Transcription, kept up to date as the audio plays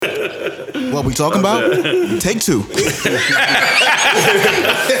What we talking about? Take two.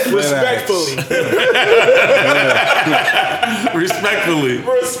 Respectfully.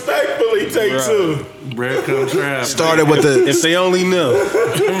 Respectfully, take two. Breadcrumb trap. Started with the. If they only knew.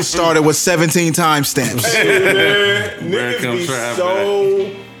 Started with 17 timestamps. Man, niggas Breadcrumb be trap,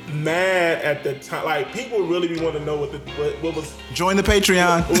 so mad at the time. Like, people really be wanting to know what was Join the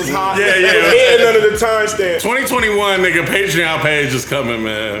Patreon. was hot. Yeah. And none of the timestamps. 2021, nigga, Patreon page is coming,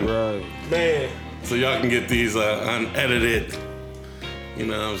 man. Right. Man. So y'all can get these unedited. You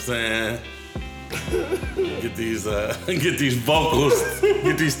know what I'm saying? Get these vocals,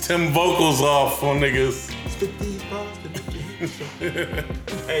 get these Tim vocals off on niggas.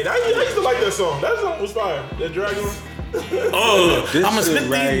 Hey, I used to like that song. That song was fire. That Dragon. Oh, This I'ma shit spit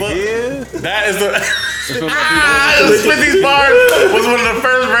right these here. That is the Spit These Bars was one of the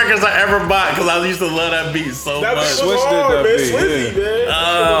first records I ever bought because I used to love that beat so That much. was Switched it hard, up, man. yeah. Swizzy, man.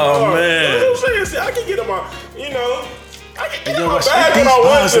 Oh, man. That's what I'm saying. See, I can get in my, I can get in Yo, my I spit bag when these I want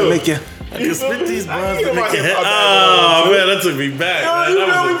bars to. and make you. I can spit these I bars can to get make my it hit. hip-hop bag Oh when I want to. man, that took me back. Man. You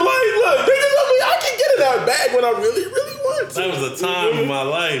That feel me? was Like, look, niggas, I can get in that bag when I really, really want to. that was a time in my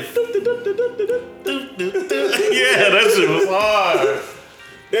life. Yeah, that shit was hard.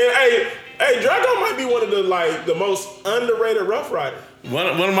 Hey, Dragon might be one of the most underrated Rough Riders. One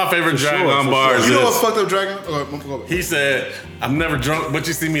of my favorite Dragon for bars You know what is fucked up Dragon? he said, "I'm never drunk, but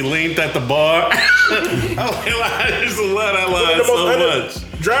you see me leaned at the bar." I used to love that line so much.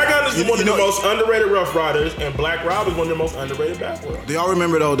 Dragon is one of know- the most underrated Rough Riders, and Black Rob is one of the most underrated Backward. Do y'all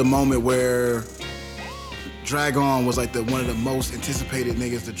remember though the moment where Dragon was like one of the most anticipated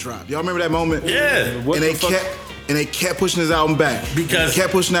niggas to drop? Y'all remember that moment? Yeah. And they kept pushing his album back. Because- they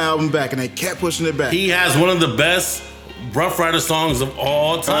kept pushing the album back, and they kept pushing it back. He has one of the best Rough Rider songs of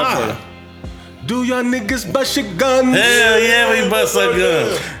all time. Do y'all niggas bust your guns? Hell yeah, we bust our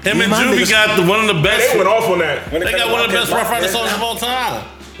gun. Him and my Juvie niggas- got one of the best. They went off on that. They got one of the best Rough Rider songs of all time.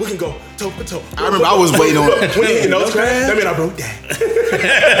 We can go toe for toe. I remember I was waiting on. When you hit those cracks, that mean I broke that.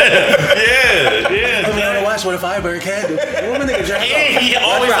 Yeah. I mean, I watch what a Firebird can do. What nigga Dragon? And he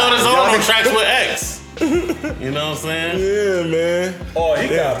always on his own on tracks with X. You know what I'm saying? Yeah, man. Oh, he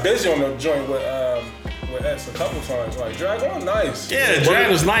got busy on the joint with X a couple times. Like Dragon, nice. Yeah,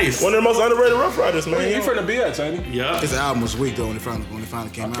 Dragon was nice. One of the most underrated Rough Riders, man. He from the BX, ain't he? Yeah. His album was weak though when it finally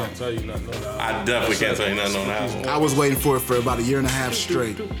came out. Can't tell you nothing on that. I definitely can't tell you nothing on that one. I was waiting for it for about a year and a half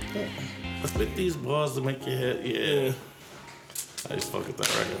straight. Let's spit these bars to make your head. Yeah. I just fuck with that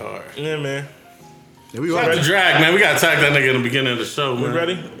record hard. Yeah, man. Yeah, we Shout out to Drag, man. We gotta tag that nigga in the beginning of the show, man. We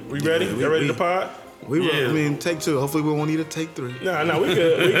ready? We ready? Y'all ready to pod? Yeah. I mean, take two. Hopefully, we won't need a take three. Nah, we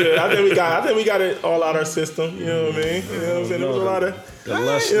good. I think we got it all out our system. You know what I mean? You know what I'm saying? There was a lot of The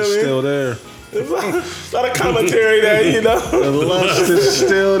lust You know is what I mean? still there. there's a lot of commentary there, you know. The lust is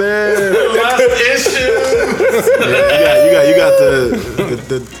still there. You got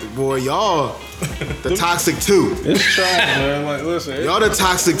the boy, y'all, the toxic two. It's trash, man. Like, listen, Y'all the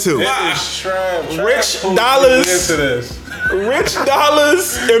toxic two. it's trash. Rich Who's dollars. into this? Rich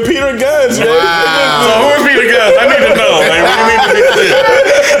Dollars and Peter Guns, man. So who is Peter Guns? I need to know. Like, we need to be clear.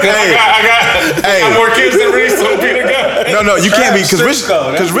 Hey, I got more kids than Reese on Peter Guns. no, you can't be because Rich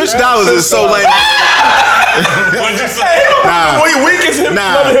Dollars is so lame. What'd you say? Nah, Weakest hip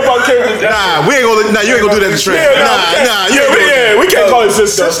Nah. hop characters. nah, you ain't gonna do that to Trey. We can't call it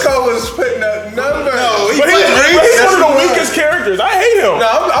Cisco. Cisco was putting up numbers. No, But he's one of the weakest characters. I hate him. No,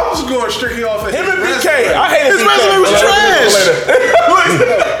 I was going strictly off of Him and BK. I hate His BK. resume was trash.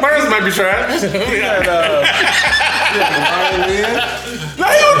 Mars might be trash. He had Ryan Lynn.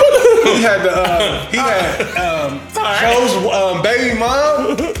 He had Joe's baby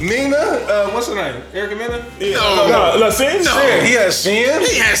mom, Nina. What's her name? Erica Mena. No, Sin? Yeah, he had Sin.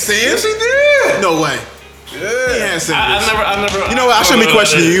 He had Sin. Yes, he did. No way. He Yeah. had Sin. I never. You know what? I shouldn't be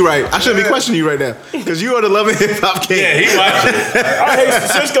questioning you. You right. I shouldn't be questioning you right now because you are the loving hip hop king. Yeah, he watched it. I hate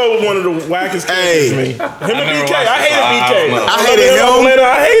Cisco was one of the wackest characters to me. Him and never BK. watched I hated it, so I BK. don't know. I hated him. I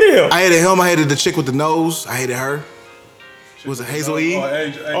hated him. I hated him. I hated the chick with the nose. I hated her. Was it Hazel E?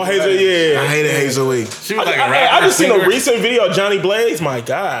 Oh, Hazel, yeah. I hated Hazel E. She was like a rapper. I just seen a singer. recent video of Johnny Blaze. My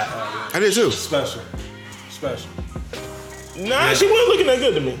God. I did too. Special. Nah, she wasn't looking that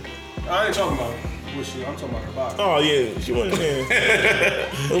good to me. I ain't talking about what she. I'm talking about her body. Oh, yeah. She wasn't.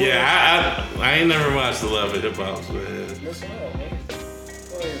 Yeah. Yeah, I ain't never watched the Love of Hip Hop, man. Listen up, man.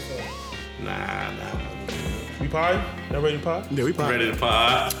 What is that? Nah. We pod? Y'all ready to pod? Yeah, we probably. Ready to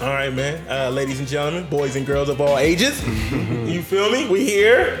pod? All right, man. Ladies and gentlemen, boys and girls of all ages. You feel me? We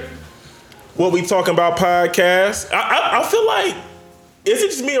here. What we talking about podcast. I feel like, is it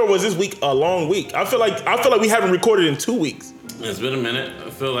just me or was this week a long week? I feel like we haven't recorded in 2 weeks. It's been a minute.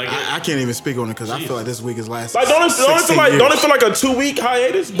 feel like I can't even speak on it because I feel like this week is last. Like don't it feel 16 like years. don't it feel like a 2-week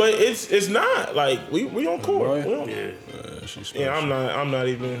hiatus? But it's not. Like we on court. Right. We on, yeah, I'm not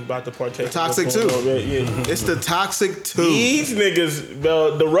even about to partake. Toxic in too. Yeah. It's the toxic two. These niggas,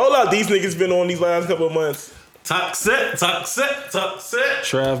 the rollout these niggas been on these last couple of months. toxic.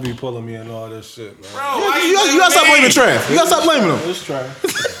 Trav be pulling me and all this shit, man. Bro, why You gotta stop blaming Trav. You gotta stop blaming him. It's Trav.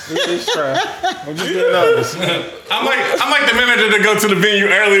 It's Trav. I'm just being honest. I'm like the manager to go to the venue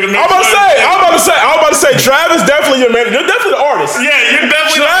early to make I'm about to say, Travis definitely your manager. You're definitely the artist. Yeah, you're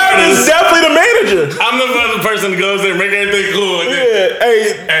definitely Travis is definitely the manager. I'm the other person that goes there, make everything cool. Yeah,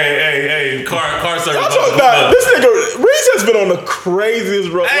 Hey, car service. I'm talking about this nigga. Reese has been on the craziest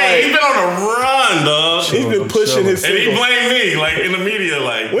road. Hey, he's been on a run, dog. He's been pushing his And he single. blamed me, like in the media,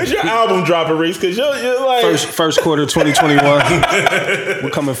 like. When's your album dropping, Reese? Because you're like First quarter 2021. We're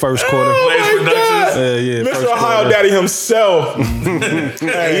coming first quarter. Blaze Productions. Yeah, Mr. first Ohio quarter. Daddy himself. Hey, That's the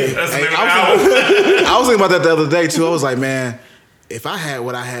Hey, name of the album. I was thinking about that the other day too. I was like, man, if I had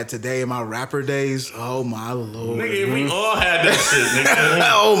what I had today in my rapper days, oh my lord. Nigga, we all had that shit, nigga.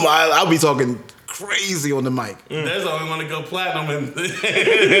 Oh my, I'll be talking crazy on the mic. There's only one to go platinum in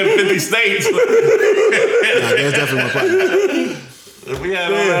 50 states. Nah, there's definitely one platinum. If we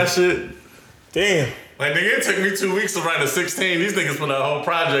had all that shit. damn. Like, nigga, it took me 2 weeks to write a 16. These niggas put a whole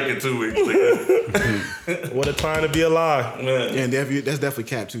project in 2 weeks, nigga. What a time to be alive. Man. Yeah, that's definitely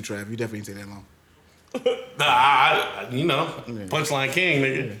cap too, Trav. You definitely didn't take that long. Nah, you know, punchline king,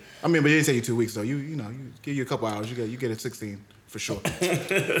 nigga. I mean, but it didn't take you 2 weeks though. You give you a couple hours, you get a 16 for sure.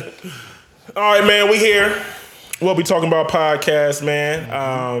 All right, man, we here. We'll be talking about podcasts,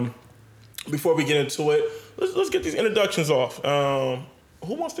 man. Before we get into it, let's get these introductions off.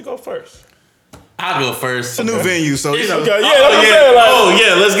 Who wants to go first? I'll go first. It's a new venue, so you know. Okay, yeah, that's what I'm saying.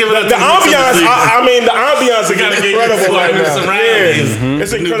 Like, let's give it up the to ambiance, I mean, the ambiance is gotta get incredible used to right the now. surroundings. Yeah,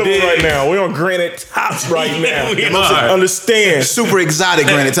 it's incredible New right dig. now. We're on granite tops right now. we You are. understand? Super exotic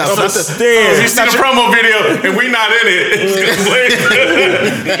granite top. You Understand? see the promo video and we not in it.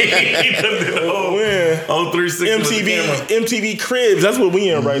 Yeah. Oh, 360 with the camera. MTV Cribs. That's what we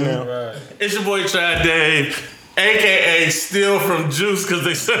in right now. It's your boy Chad Dave, aka Steal from Juice, because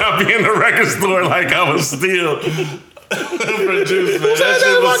they said I'd be in the record store like I was Steal from Juice, man. That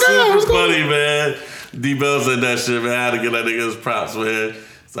shit was super funny, man. D-Bell said that shit, man. I had to give that nigga his props, man.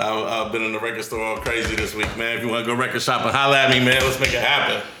 So I've been in the record store all crazy this week, man. If you want to go record shopping, holla at me, man. Let's make it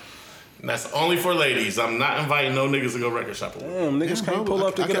happen. And that's only for ladies. I'm not inviting no niggas to go record shopping. Damn, niggas can't pull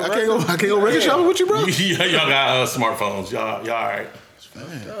up to I get a can't record. go record shopping with you, bro. Y'all got smartphones. Y'all all right.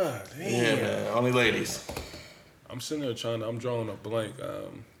 God damn. Yeah, man. Only ladies. I'm sitting there I'm drawing a blank.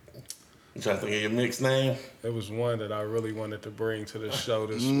 You trying to think of your mixed name? There was one that I really wanted to bring to the show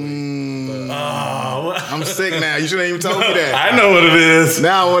this week. But, I'm sick now. You shouldn't even told me that. I know what it is.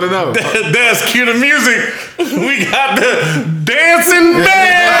 Now I want to know. That's cue the music. We got the dancing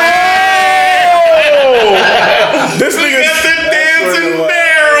bear. This We nigga. got the dancing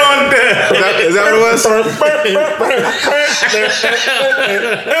bear on there. Is that what it was?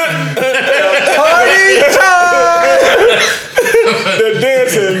 The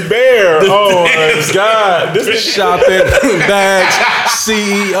dancing bear. Oh my God. This nigga. shopping bags,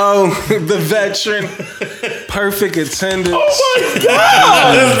 CEO, the veteran, perfect attendance, Oh my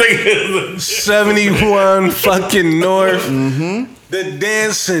God. This nigga is 71 fucking North, the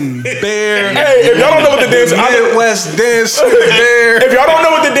dancing bear, Hey, if y'all don't know what the dancing Midwest dancing bear. if y'all don't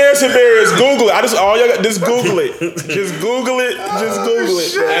know what the dancing bear is, Google it. Just Google it. Just Google it. Just Google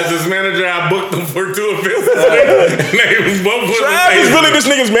it. as his manager, I booked him for 2 events. They both put Trav is really this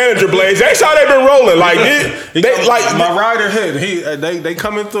nigga's manager, Blaze. That's how they been rolling. Like, My rider hit. They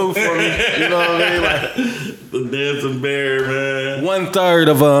coming through for me. You know what I mean? Like the dancing bear, man. 1/3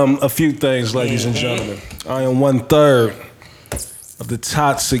 of a few things, ladies and gentlemen. I am 1/3 of the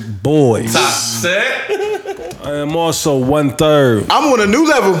Toxic Boys. Top set. I am also 1/3 I'm on a new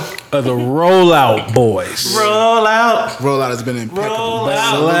level. of the Rollout Boys. Roll out. Rollout has been impeccable. Roll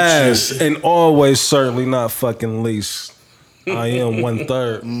out. Last and always, certainly not fucking least, I am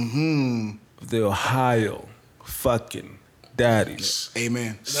 1/3 of the Ohio fucking Daddies.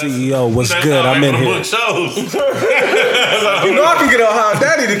 Amen. CEO, what's That's good? how I'm they in gonna here. book shows. You know I can get an Ohio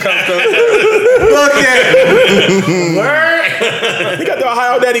Daddy to come through. Look at he got the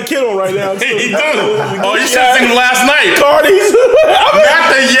Ohio Daddy kid on right now. Too. He do. Oh, you should have seen him last night. Cardi's. Got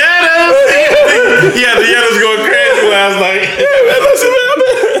the Yetas. Yeah, the Yetas going crazy last night. Listen, man.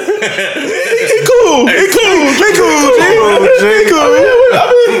 He cool. He cool.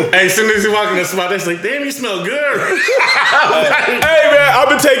 Hey, as soon as he walked walk in the spot, they say, "Damn, you smell good." Hey man, I've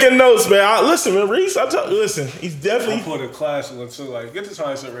been taking notes, man. Listen, man, Reese. Listen, he's I definitely. put a classic one too. Like, get this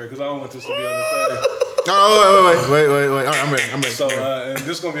mindset right, because I don't want this to be on the thing. Oh, wait. All right, I'm ready. So, and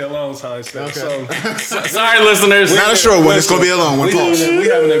this is gonna be a long time span. So, Sorry, listeners. Not a short one. It's gonna be a long one. Pause. we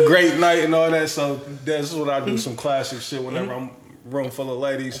having a great night and all that. So, this is what I do. Some classic shit whenever I'm room full of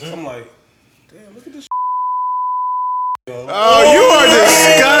ladies. I'm like, damn, look at this. Oh, you are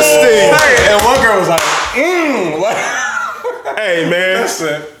disgusting. And one girl was like, what? Hey man, That's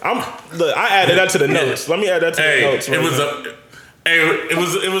it. Look, I added that to the notes. Let me add that to the notes. It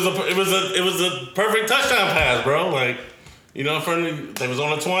was a perfect touchdown pass, bro. Like, you know, they was on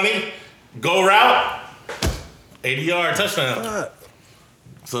the 20, go route, 80-yard touchdown.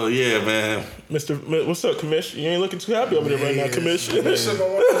 So yeah, man. Mr. What's up, Commish? You ain't looking too happy over there right now, Commish. This shit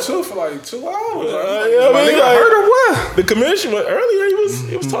gonna went two for like 2 hours. Heard of what? The commission earlier.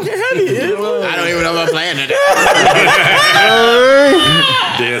 He was talking heavy. I don't even know if I'm playing today.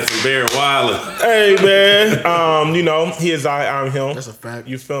 Dancing Bear Wilder. Hey man, you know he is I'm him. That's a fact.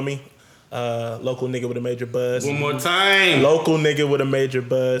 You feel me? Local nigga with a major buzz. One more time. Local nigga with a major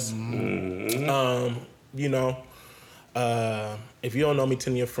buzz. You know, if you don't know me,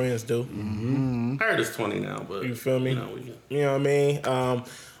 10 of your friends do. I heard it's 20 now, but You feel me? You know, You know what I mean?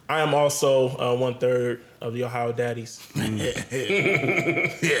 I am also 1/3 of the Ohio Daddies. You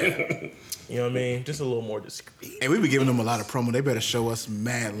know what I mean? Just a little more discreet. Hey, we be giving them a lot of promo. They better show us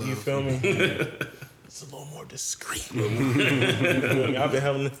mad love. You feel me? It's a little more discreet. You feel me? I've been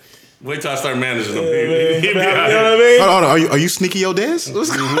having. wait till I start managing them. You know He'll be what out I here. mean? Hold on. Are you Sneaky Odez?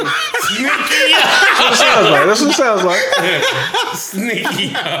 What's going on? That's what it sounds like.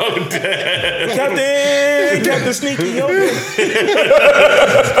 Sneaky out there. Captain Sneaky, yo. I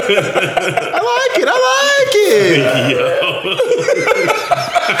like it.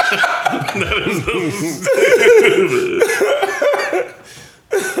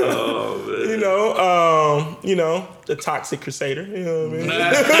 You know, the toxic crusader. You know what I mean?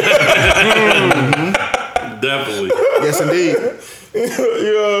 Definitely. Yes, indeed. You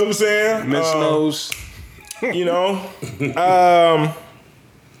know what I'm saying? Miss Nose. You know,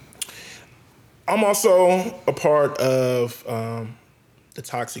 I'm also a part of the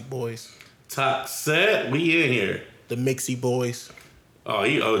Toxic Boys, Toxic, we in here. the Mixie Boys. Oh,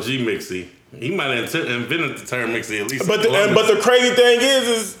 he OG Mixie. He might have invented the term Mixie at least. But the crazy thing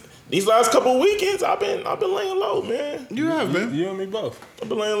is these last couple of weekends I've been laying low, man. You have, man. You and me both. I've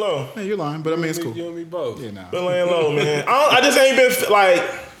been laying low. Hey, you're lying, but I mean, it's cool. You and me both. Yeah, nah. Been laying low, man. I just ain't been like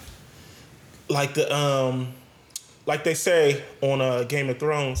like they say on Game of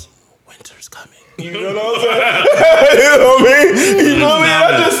Thrones, winter's coming. You know what I'm saying? You know what I mean? You know what I mean?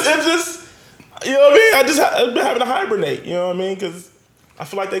 You know what I mean? I've been having to hibernate. You know what I mean? Because I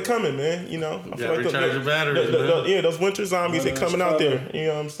feel like they coming, man. You know, I feel like recharge your batteries, man. yeah, those winter zombies, they coming out there. You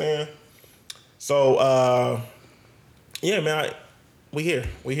know what I'm saying? So, yeah, man, we here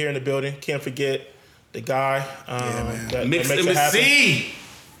in the building. Can't forget the guy man. that Mix makes it happen. Embassy.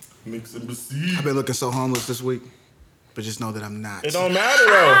 Mix Embassy. I've been looking so homeless this week, but just know that I'm not. It don't matter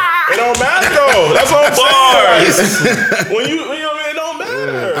though. It don't matter though. That's what I'm saying. When you know what I mean, it don't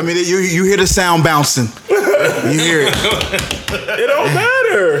matter. I mean, you hear the sound bouncing. You hear it. It don't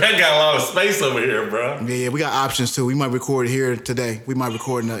matter. That got a lot of space over here, bro. Yeah, we got options too. We might record here today. We might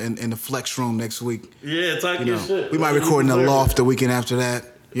record in the flex room next week. Yeah, talk You your know, shit. we might record in the loft the weekend after that.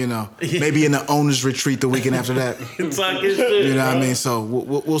 You know, maybe in the owner's retreat the weekend after that. Talk your shit. You know what I mean? So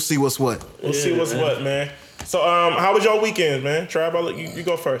we'll see what's what. We'll see what's what, man. So, how was your weekend, man? Trav, I'll let you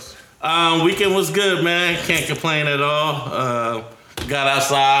go first. Weekend was good, man. Can't complain at all. Got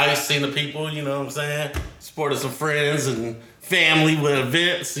outside, seen the people, you know what I'm saying? Supported some friends and family with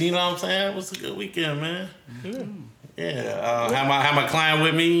events, you know what I'm saying? It was a good weekend, man. Yeah. Had my client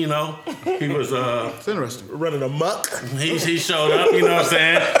with me, you know. He was It's interesting. Running amok. he showed up, you know what I'm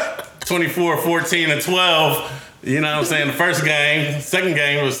saying? 24, 14, and 12. You know what I'm saying? The first game. Second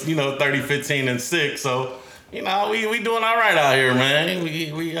game was, 30, 15, and 6. So, we doing all right out here, man.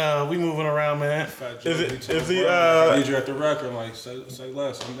 We moving around, man. Is he? I need you at the record, like say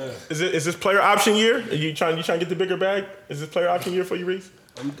less. I'm there. Is this player option year? Are you trying to get the bigger bag? Is this player option year for you, Reese?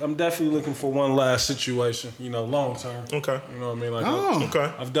 I'm definitely looking for one last situation, long term. Okay. You know what I mean? Like, Okay.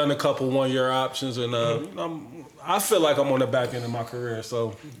 I've done a couple 1 year options, and I feel like I'm on the back end of my career,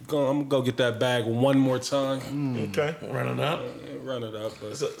 so I'm gonna go get that bag one more time. Okay. Run it up. Run it up,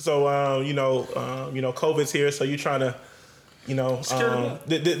 but So COVID's here, so you trying to, is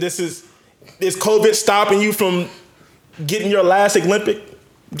COVID stopping you from getting your last Olympic?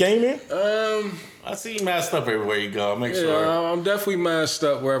 gaming? I see you masked up everywhere you go. Make Yeah, sure. I'm definitely masked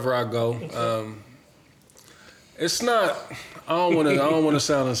up wherever I go. It's not. I don't want to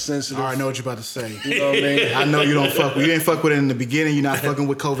sound insensitive. I already know what you're about to say. You know what I mean? I know you don't fuck with. You ain't fuck with it in the beginning. You're not fucking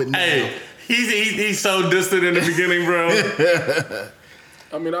with COVID now. Hey, he's so distant in the beginning, bro.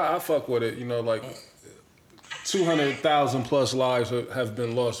 I mean, I fuck with it. You know, like 200,000 plus lives have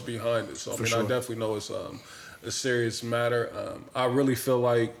been lost behind it. So I sure. I definitely know it's a serious matter. I really feel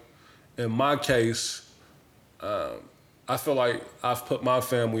like, in my case, I feel like I've put my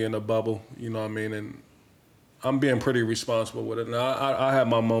family in a bubble. You know what I mean? And I'm being pretty responsible with it. Now, I have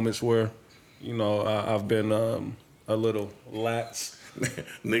my moments where, you know, I've been a little lax.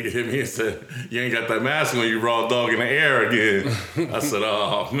 Nigga hit me and said, "You ain't got that mask on, you raw dog in the air again." I said,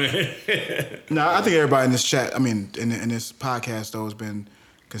 "Oh man." No, I think everybody in this chat, I mean, in this podcast though, has been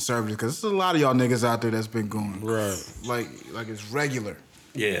conservative because there's a lot of y'all niggas out there that's been going Right. like it's regular.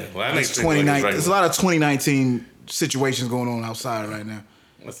 Yeah, well, I It's think like 2019. There's a lot of 2019 situations going on outside right now.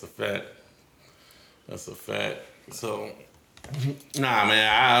 That's a fact. That's a fact. So, nah,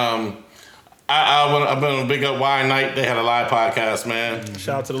 man. I've been on Big Up Wine Night. They had a live podcast, man.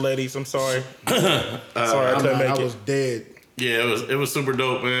 Shout out to the ladies. I'm sorry. Sorry, I couldn't make I it. was dead. Yeah, it was super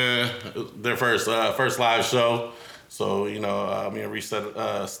dope, man. Their first live show. So, you know, me and Reese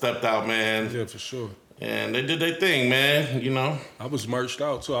stepped out, man. Yeah, for sure. And they did their thing, man. You know. I was merched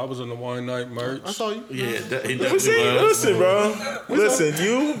out too. I was in the wine night merch. I saw you. Yeah, he definitely See, was. listen, bro. Listen,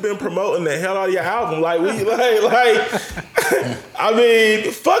 you've been promoting the hell out of your album. Like I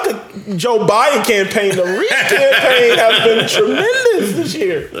mean, fuck a Joe Biden campaign. The Reese campaign has been tremendous this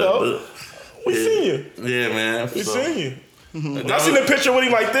year. So we seen you. Yeah, man. We So, seen you. When I seen the picture with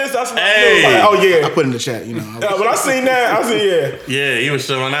him like this, that's what Hey. I knew. Like, oh I yeah. put in the chat, you know. Yeah, when I seen that, I said, yeah, yeah, he was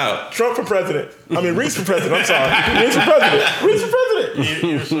showing out. Trump for president. I mean, Reese for president. I'm sorry. Reese for president. Reese for president.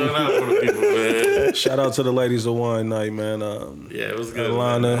 He was showing out for the people, man. Shout out to the ladies of wine night, man. Yeah, it was good.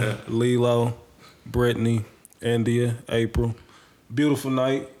 Alana, man. Lilo, Brittany, India, April. Beautiful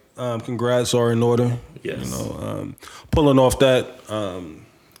night. Congrats are in order. Yes. You know, pulling off that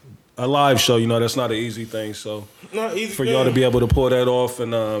a live show, you know, that's not an easy thing. So Not easy for y'all to thing. be able to pull that off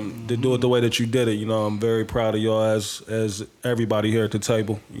and to do it the way that you did it, you know, I'm very proud of y'all as everybody here at the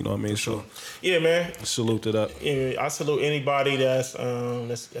table. You know what I mean? So Yeah, man. salute to that. I salute anybody that's in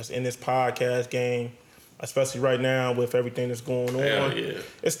this podcast game, especially right now with everything that's going on. Hell yeah.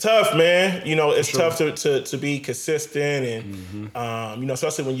 It's tough, man. You know, it's tough to be consistent and you know,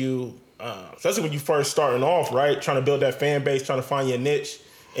 especially when you first starting off, right? Trying to build that fan base, trying to find your niche,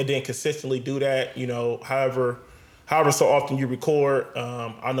 and then consistently do that. You know, however so often you record.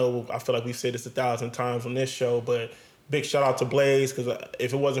 I feel like we've said this 1,000 times on this show, but big shout out to Blaze, because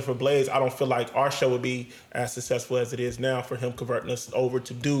if it wasn't for Blaze, I don't feel like our show would be as successful as it is now for him converting us over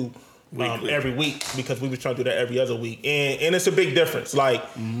to do every week, because we was trying to do that every other week. And it's a big difference. Like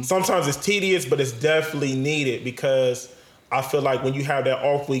sometimes it's tedious, but it's definitely needed, because I feel like when you have that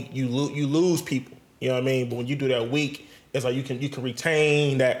off week, you lose people. You know what I mean? But when you do that week, it's like you can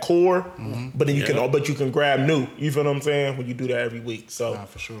retain that core, but then you can grab new. You feel what I'm saying? When you do that every week. So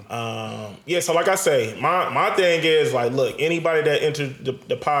for sure. So like I say, my thing is like, look, anybody that entered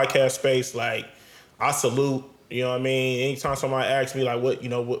the podcast space, like, I salute. You know what I mean? Anytime somebody asks me like,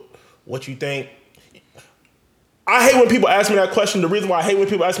 what you think, I hate when people ask me that question. The reason why I hate when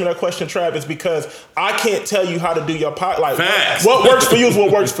people ask me that question, Trav, is because I can't tell you how to do your podcast. Like, Facts. what works for you is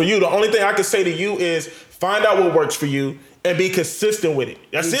what works for you. The only thing I can say to you is find out what works for you and be consistent with it.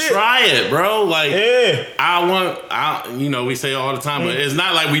 That's it. Try it, bro. Like, Yeah. we say it all the time, but it's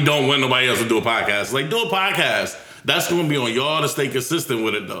not like we don't want nobody else to do a podcast. Like, do a podcast. That's going to be on y'all to stay consistent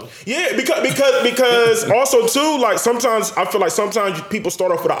with it, though. Yeah, because also too, like, sometimes I feel like sometimes people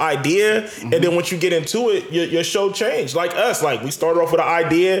start off with an idea, and then once you get into it, your show changed. Like us, like, we started off with an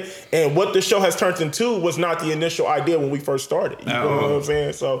idea, and what the show has turned into was not the initial idea when we first started. You know what I'm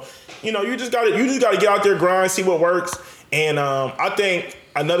saying? So, you know, you just gotta get out there, grind, see what works. And I think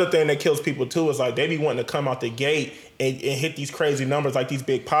another thing that kills people too is like they be wanting to come out the gate and hit these crazy numbers like these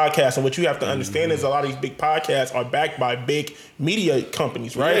big podcasts. And what you have to understand is a lot of these big podcasts are backed by big media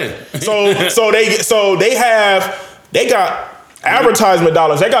companies, right? Yeah. So they got advertisement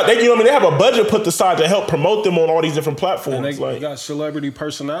dollars. They you know what I mean? They have a budget put aside to help promote them on all these different platforms. And they got celebrity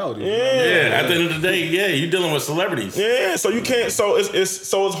personality. Yeah, at the end of the day, yeah, you're dealing with celebrities. Yeah, so you can't. So it's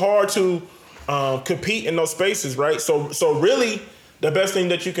hard to compete in those spaces, right? So really, the best thing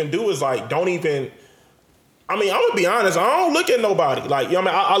that you can do is like don't even. I mean, I'm gonna be honest. I don't look at nobody. Like, you know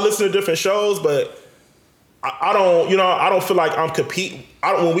what I mean? I listen to different shows, but I don't feel like I'm competing.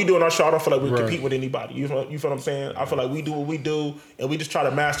 When we doing our show, I don't feel like we compete with anybody. You feel what I'm saying? I feel like we do what we do, and we just try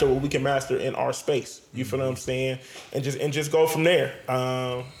to master what we can master in our space. You feel what I'm saying? And just go from there.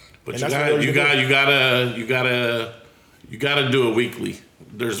 But you gotta do it weekly.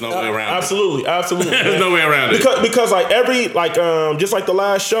 There's no way around absolutely. There's no way around it. Because like just like the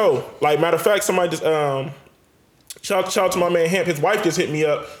last show, like matter of fact, somebody just shout out to my man Hemp. His wife just hit me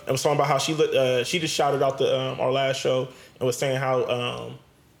up and was talking about how she just shouted out our last show and was saying how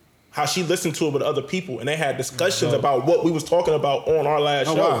she listened to it with other people and they had discussions about what we was talking about on our last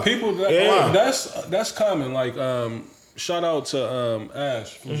show. wow. People, that's common. Like, shout out to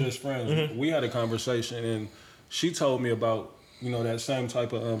Ash from Just Friends. We had a conversation and she told me about that same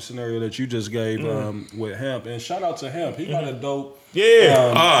type of scenario that you just gave with Hemp. And shout out to Hemp. He got a dope.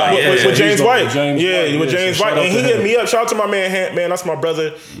 With James White. With James White. And he hit me up. Shout out to my man Hemp, man. That's my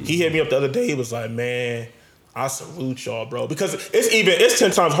brother. He hit me up the other day. He was like, man, I salute y'all, bro. Because it's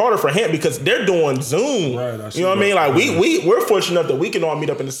 10 times harder for Hemp because they're doing Zoom. Right, you know what I mean? Like we're fortunate enough that we can all meet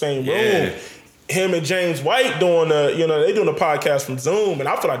up in the same room. Him and James White doing they doing a podcast from Zoom, and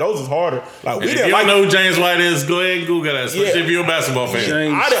I feel like those is harder. Like if you don't know who James White is, go ahead and Google that. Especially if you're a basketball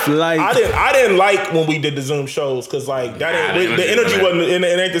fan. I didn't like when we did the Zoom shows because like the energy wasn't. It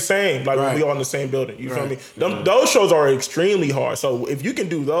ain't the same. Like when we all in the same building. You feel me? Those shows are extremely hard. So if you can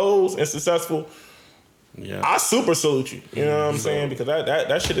do those and successful. Yeah, I super salute you. You know what I'm saying? Because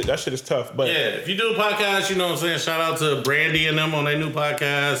that shit is tough. But if you do a podcast, you know what I'm saying. Shout out to Brandy and them on their new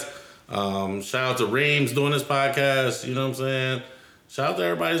podcast. Shout out to Reams doing this podcast. You know what I'm saying? Shout out to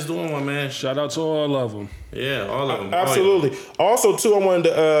everybody that's doing one, man. Shout out to all of them. Yeah, all of them. Absolutely. Also, too, I wanted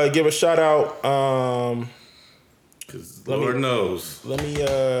to give a shout out. Cause Lord knows. Lord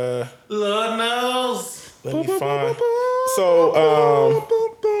knows. Let me find. So,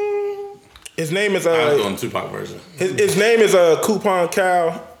 his name is. I was doing Tupac version. His name is Coupon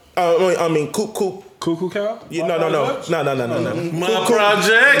Cow. Coop. Cuckoo Cow? Yeah, no. My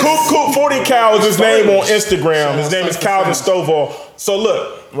project. Coop 40 Cow is his name on Instagram. His name is Calvin Stovall. So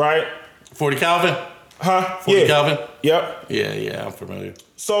look, right? 40 Calvin? Huh? 40 Calvin? Yep. Yeah, I'm familiar.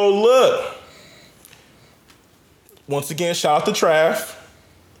 So look. Once again, shout out to Trav.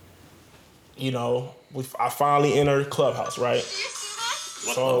 I finally entered Clubhouse, right?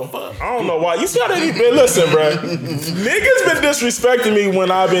 So I don't know why. You see how they been? Listen, bro. Niggas been disrespecting me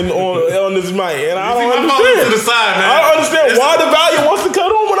when I've been on this mic, and I don't understand. To the side, man. I don't understand why the value wants to cut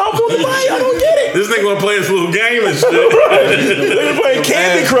on when I'm on the mic. I don't get it. This nigga wanna play his little game and shit. Nigga playing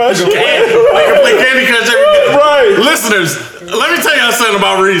Candy Crush. Nigga play Candy Crush every day. Right. Listeners, let me tell y'all something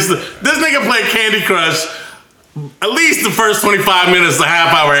about Reese. This nigga play Candy Crush. At least the first 25 minutes, a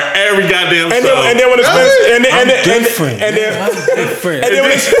half hour, every goddamn show. And then when it's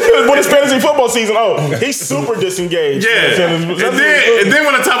when it's fantasy football season, he's super disengaged. Yeah. And then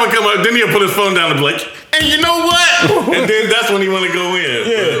when the topic come up, then he'll put his phone down and be like, and you know what? And then that's when he want to go in.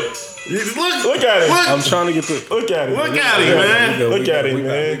 Yeah. Look at it. I'm trying to get the. Look at it. Look at it, man. Look at it,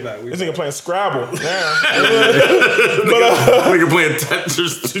 man. This nigga playing Scrabble now. Nigga playing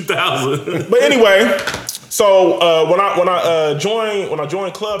Tetris 2000. But anyway, so when I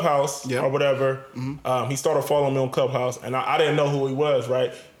joined Clubhouse or whatever, he started following me on Clubhouse, and I didn't know who he was,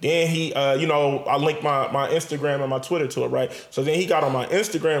 right? Then he, I linked my Instagram and my Twitter to it, right? So then he got on my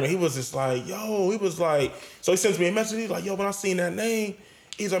Instagram, and he was just like, so he sends me a message. He's like, yo, when I seen that name.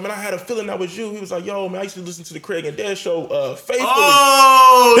 He's like, man, I had a feeling that was you. He was like, yo, man, I used to listen to the Craig and Dad show faithfully.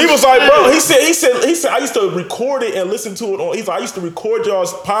 He was like, bro, he said, I used to record it and listen to it he's like, I used to record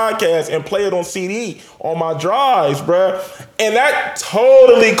y'all's podcast and play it on CD on my drives, bro. And that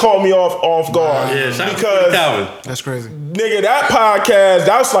totally caught me off guard. Yeah, because that's crazy. Nigga, that podcast,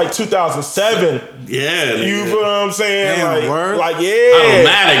 that was like 2007. Yeah, nigga. You feel what I'm saying? Damn, like yeah.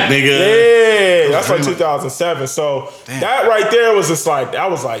 Automatic, nigga. Yeah, that's like 2007. So that right there was just like, I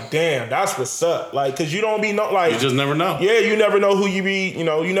was like, damn, that's what's up. Like, cause you don't be you just never know. Yeah, you never know who you be. You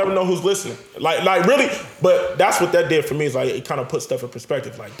never know who's listening. Like really. But that's what that did for me. Is like it kind of put stuff in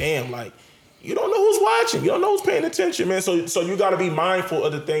perspective. Like, damn, like you don't know who's watching. You don't know who's paying attention, man. So you got to be mindful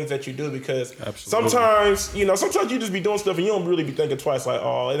of the things that you do because sometimes you just be doing stuff and you don't really be thinking twice. Like,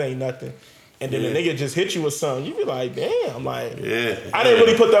 oh, it ain't nothing. And then the nigga just hit you with something. You be like, damn, like I didn't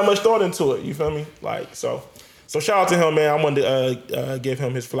really put that much thought into it. You feel me? Like so shout out to him, man. I wanted to give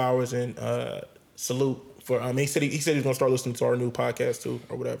him his flowers and salute for. He said he was gonna start listening to our new podcast too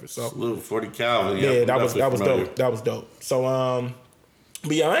or whatever. So salute 40 Calvin. Yeah, that was dope. That was dope. So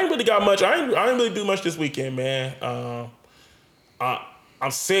but yeah, I ain't really got much. I ain't really do much this weekend, man. I'm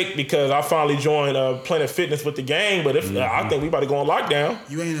sick because I finally joined Planet Fitness with the gang, but I think we about to go on lockdown.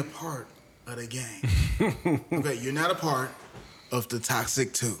 You ain't a part of the gang. Okay, you're not a part of the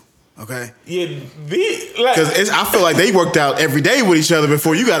Toxic 2. Okay? Yeah, Because I feel like they worked out every day with each other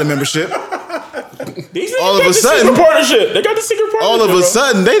before you got a membership. these all got of a the sudden- secret partnership. They got the secret partnership. All of a bro.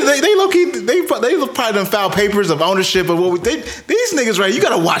 sudden, they low key they probably done filed papers of ownership of what these niggas right. You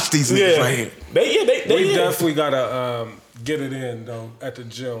gotta watch these niggas right here. We definitely gotta get it in though at the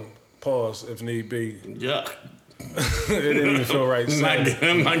gym. Pause if need be. Yeah. It didn't even feel right.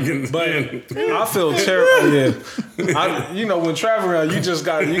 I'm not getting But in. I feel terrible. Yeah, when traveling around, you just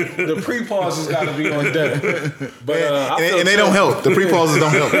got the pre-pauses got to be on deck. But And they don't help. The pre-pauses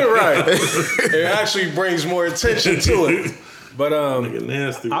don't help. Right. It actually brings more attention to it. But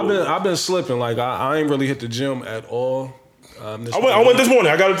Nasty. I've been slipping. Like I ain't really hit the gym at all. I went this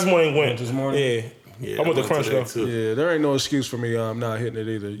morning. I got it this morning. Went this morning? Yeah. I went to Crunch though. too. Yeah, there ain't no excuse for me not hitting it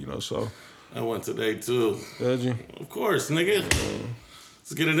either. So I went today too. did you? Of course, nigga.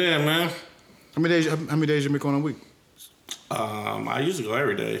 Let's get it in, man. How many days you make on a week? I usually go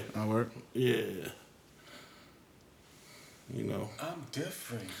every day. I work. Yeah. You know. I'm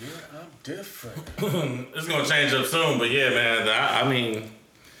different. Yeah, I'm different. It's gonna change up soon, but yeah, man. I mean,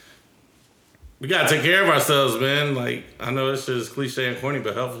 we gotta take care of ourselves, man. Like I know this shit is cliche and corny,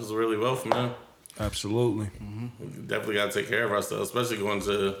 but health is really wealth, man. Absolutely. We definitely gotta take care of ourselves, especially going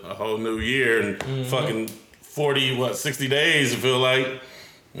to a whole new year and fucking 60 days. I feel like,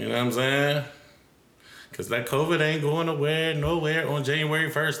 you know what I'm saying? Cause that COVID ain't going nowhere on January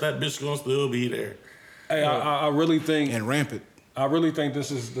 1st. That bitch gonna still be there. Hey, I really think And rampant. I really think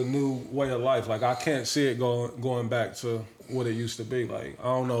this is the new way of life. Like I can't see it going back to what it used to be. Like I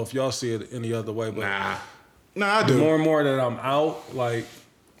don't know if y'all see it any other way, but Nah. I the do. more and more that I'm out, like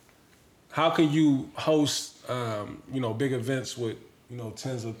how can you host big events with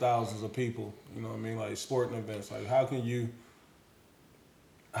tens of thousands of people? You know what I mean? Like sporting events. Like how can you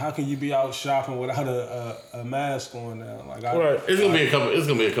be out shopping without a mask on now? Like Right. It's gonna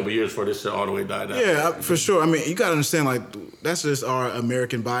be a couple years before this shit all the way died down. Yeah, for sure. I mean, you gotta understand, like, that's just our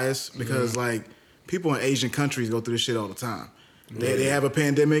American bias because, like, people in Asian countries go through this shit all the time. They have a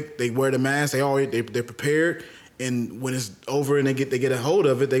pandemic. They wear the mask. They're prepared, and when it's over and they get a hold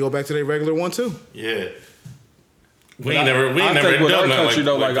of it, they go back to their regular one too. Yeah. We I ain't never think with our done nothing country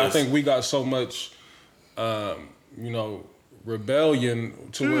though, like I this. think we got so much, rebellion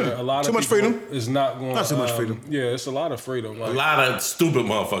to where a lot Too of much people freedom. is not going. Not too much freedom. Yeah, it's a lot of freedom. A Like, lot of stupid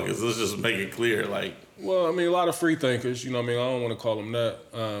motherfuckers. Let's just make it clear. Like, well, I mean, a lot of free thinkers. You know what I mean? I don't want to call them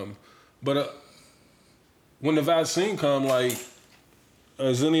that. But when the vaccine come, like,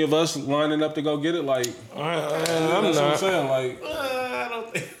 is any of us lining up to go get it? Like, I'm that's what I'm not. saying. Like, I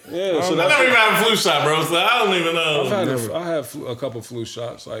don't think. yeah. So I that's. never even had a flu shot, bro. So I don't even know. I have a couple flu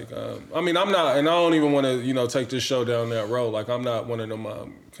shots. Like, I mean, I'm not, and I don't even want to, take this show down that road. Like, I'm not one of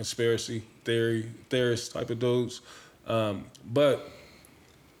them conspiracy theorist type of dudes. But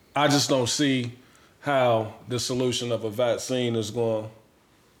I just don't see how the solution of a vaccine is going,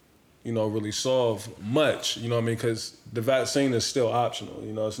 really solve much. You know what I mean? Because the vaccine is still optional.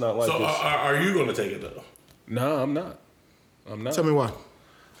 It's not like So it's. are you gonna take it though? No, I'm not. I'm not. Tell me why.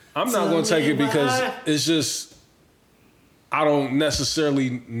 I'm not going to take it because it's just I don't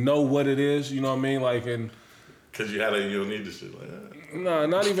necessarily know what it is. You know what I mean? Like, and Cause you don't need this shit like that. nah,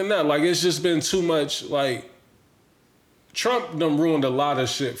 not even that. Like, it's just been too much. Like, Trump done ruined a lot of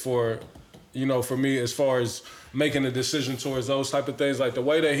shit for me as far as making a decision towards those type of things. Like the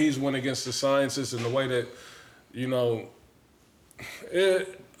way that he's went against the scientists and the way that I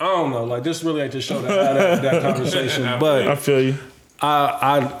don't know. Like, this really ain't the show to have that conversation. But I feel you.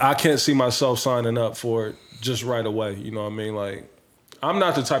 I can't see myself signing up for it just right away. You know what I mean? Like, I'm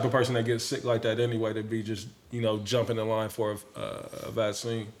not the type of person that gets sick like that anyway to be just, jumping in line for a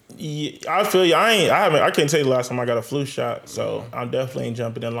vaccine. Yeah, I feel you. I can't tell you the last time I got a flu shot, so I definitely ain't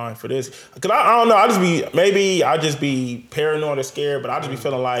jumping in line for this. Cause I don't know. I just be paranoid or scared, but I just be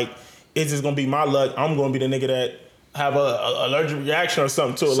feeling like it's just gonna be my luck. I'm gonna be the nigga that have a allergic reaction or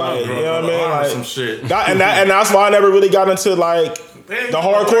something to it. Like, you know what I mean? Like, some shit. and that's why I never really got into like the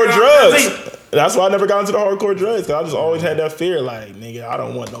hardcore drugs. That's why I never got into the hardcore drugs, because I just always had that fear, like, nigga, I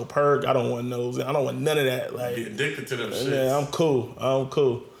don't want no perk, I don't want none of that. Like, Be addicted to them shit. yeah, I'm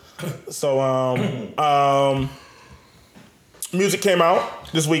cool. So, music came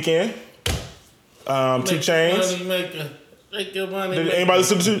out this weekend. 2 Chainz. Make your money. Did anybody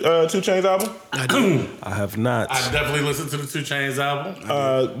listen to 2 Chainz album? I have not. I definitely listened to the 2 Chainz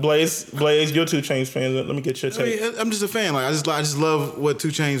album. Blaze, you're a 2 Chainz fan. Let me get your I take. mean, I'm just a fan. Like, I just love what 2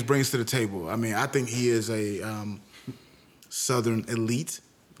 Chainz brings to the table. I mean, I think he is a Southern elite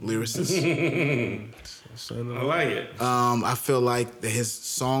lyricist. I like it. I feel like that his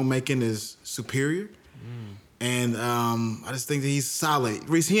song making is superior. And I just think that he's solid.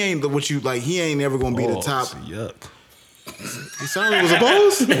 Reese, he ain't what you like. He ain't ever gonna be the top. Yuck. He solid was a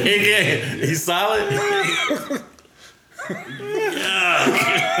boss. He's solid. We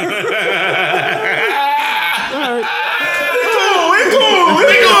cool.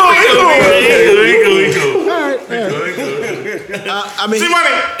 I mean,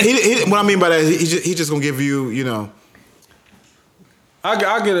 what I mean by that, he just gonna give you, you know.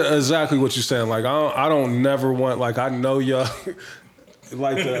 I get exactly what you're saying. Like I don't never want, like, I know y'all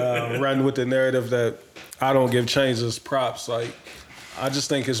like to run with the narrative that I don't give changes props. Like I just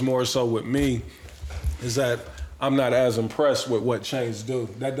think it's more so with me is that I'm not as impressed with what Chainz do.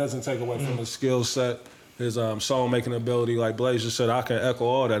 That doesn't take away from his skill set, his song making ability. Like Blaze just said, I can echo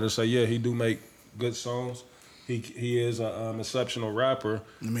all that and say, yeah, he do make good songs. He is an exceptional rapper.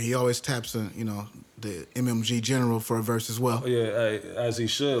 I mean, he always taps in, you know, the MMG General for a verse as well. Yeah, as he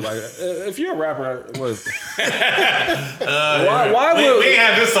should. Like, if you're a rapper, what? why would we ain't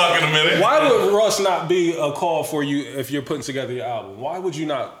had this talk in a minute? Why would Russ not be a call for you if you're putting together your album? Why would you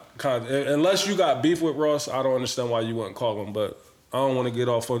not unless you got beef with Russ? I don't understand why you wouldn't call him. But I don't want to get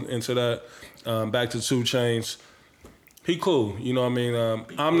off into that. Back to 2 Chainz. He cool, you know what I mean?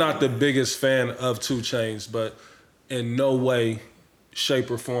 I'm not the biggest fan of 2 Chainz, but in no way, shape,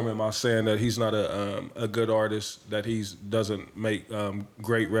 or form am I saying that he's not a good artist, that he doesn't make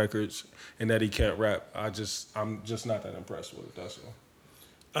great records, and that he can't rap. I'm just not that impressed with it, that's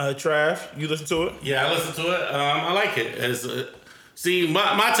all. Trav, you listen to it? Yeah, I listen to it. I like it. See,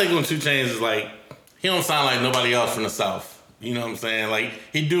 my take on 2 Chainz is like, he don't sound like nobody else from the South. You know what I'm saying? Like,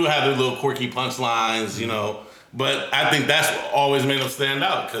 he do have the little quirky punchlines, you know, but I think that's what always made him stand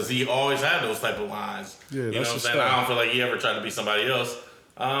out because he always had those type of lines. Yeah, you know what I'm saying? I don't feel like he ever tried to be somebody else.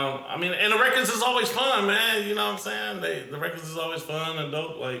 I mean, and the records is always fun, man. You know what I'm saying? The records is always fun and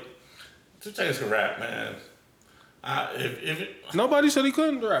dope. Like, 2 Chainz can rap, man. Nobody said he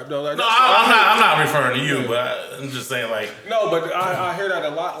couldn't rap though. Like, no, I'm not referring to you, but I'm just saying like. No, but I hear that a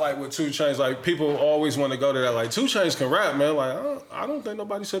lot. Like with 2 Chainz, like people always want to go to that. Like 2 Chainz can rap, man. Like I don't think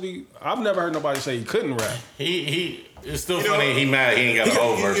nobody said he. I've never heard nobody say he couldn't rap. He it's still funny. He mad he ain't got a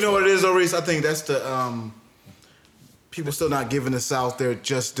whole verse. You know what it is, Reese? I think that's the people still not giving the South their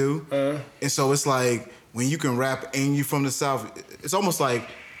just due, and so it's like when you can rap and you from the South, it's almost like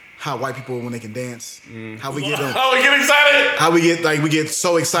how white people when they can dance, how we get them. Oh, we get excited. How we get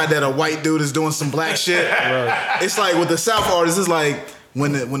so excited that a white dude is doing some black shit. Right. It's like with the South artists, it's like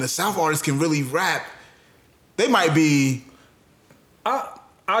when the South artists can really rap, they might be. I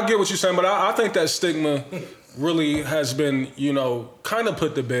get what you're saying, but I think that stigma really has been, you know, kind of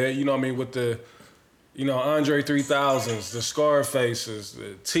put to bed. You know what I mean, with the, you know, Andre 3000s, the Scarfaces,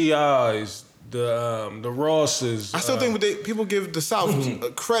 the T.I.s, the Rosses. I still think people give the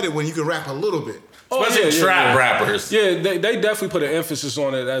South credit when you can rap a little bit. Especially trap rappers. Yeah, they definitely put an emphasis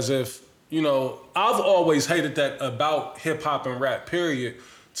on it as if, you know, I've always hated that about hip hop and rap, period,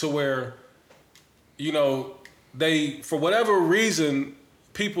 to where, you know, they, for whatever reason,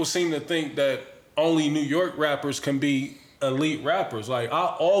 people seem to think that only New York rappers can be elite rappers. Like, I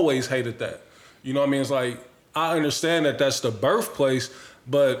always hated that. You know what I mean? It's like, I understand that that's the birthplace,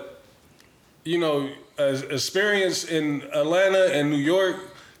 but you know, as experience in Atlanta and New York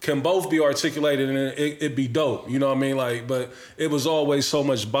can both be articulated and it'd be dope. You know what I mean? Like, but it was always so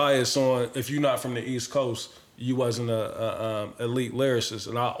much bias on if you're not from the East Coast, you wasn't a elite lyricist,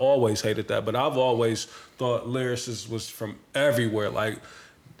 and I always hated that. But I've always thought lyricists was from everywhere. Like,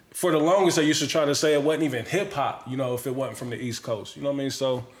 for the longest, I used to try to say it wasn't even hip hop. You know, if it wasn't from the East Coast. You know what I mean?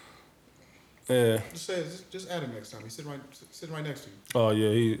 So. Yeah. Just add him next time. He's sitting right next to you. Oh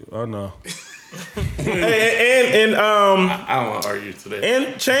yeah, I know. and I don't want to argue today.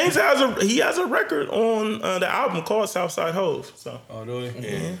 And Chainz has a record on the album called Southside Hove. So. Oh, really?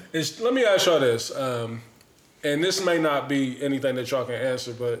 Yeah. Let me ask y'all this, and this may not be anything that y'all can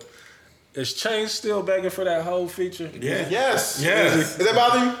answer, but is Chainz still begging for that Hove feature? Yeah. Yes. Yes. Does that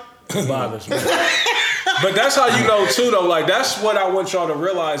bother you? It bothers me. But that's how you know too, though. Like that's what I want y'all to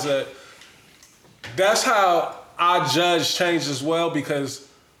realize that. That's how I judge Chainz as well, because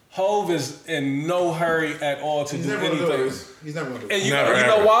Hove is in no hurry at all to do anything. He's never going to do it. And you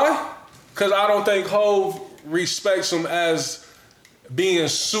know why? Because I don't think Hove respects him as being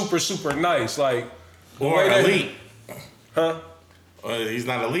super, super nice. Like, or elite. He's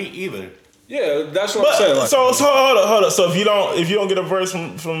not elite either. Yeah, that's what I'm saying. Like, so hold up. So if you don't get a verse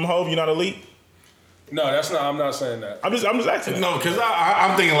from Hove, you're not elite? No, that's not. I'm not saying that. I'm just asking. No, because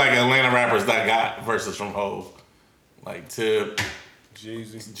I'm thinking like Atlanta rappers that got verses from Hove, like Tip,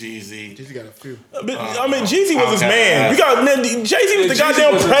 Jeezy. Jeezy got a few. But, I mean, Jeezy was his Okay. man. You got man, Jay-Z was the Jeezy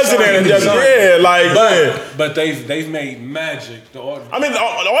goddamn was a president. And just, son. yeah, like, yeah. But they've made magic. I mean,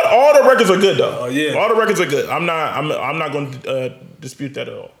 all the records are good though. Oh, yeah. All the records are good. I'm not going to dispute that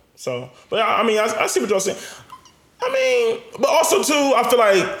at all. So, but I mean, I see what y'all saying. I mean, but also too, I feel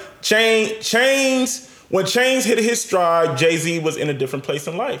like Chains. When Chains hit his stride, Jay-Z was in a different place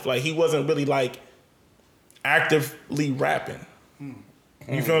in life. Like he wasn't really like actively rapping.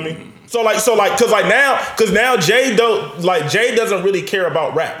 You feel me? So now Jay doesn't really care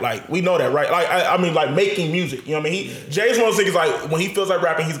about rap. Like we know that, right? Like I mean, like making music. You know what I mean? Jay's one of those niggas like when he feels like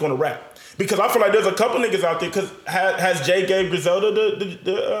rapping, he's gonna rap. Because I feel like there's a couple niggas out there. Because has Jay gave Griselda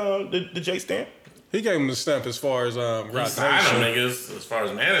the J stamp? He gave him the stamp as far as rap Sign them nation. niggas as far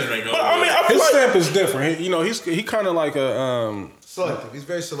as management goes. But I mean, I feel His like stamp is different. He kind of like a Selective. He's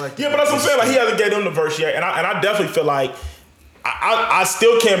very selective. yeah, but that's what I'm saying. Like he hasn't gave them the verse yet, and I definitely feel like I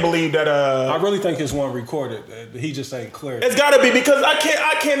still can't believe that. I really think it's one recorded. He just ain't clear. It's got to be because I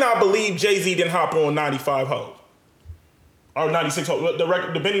cannot believe Jay-Z didn't hop on 95 Ho. Or 96 Ho.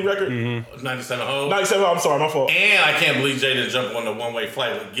 The Benny record? 97 Ho. 97 Ho, I'm sorry, my fault. And I can't believe Jay didn't jump on the one-way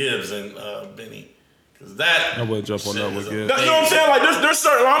flight with Gibbs and Benny. Because that. I would jump on shit that with is Gibbs. You know what I'm saying? Like there's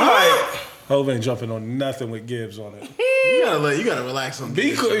certain, I'm like, Hov ain't jumping on nothing with Gibbs on it. You gotta relax on Be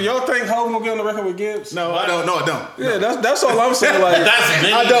Gibbs. cool. Y'all think Hov gonna get on the record with Gibbs? No, I don't. No, I don't. Yeah, that's all I'm saying. Like That's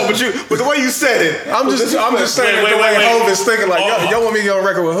Benny. I don't. But the way you said it, I'm just saying Wait, the way wait. Hov is thinking. Like Oh. y'all want me to get on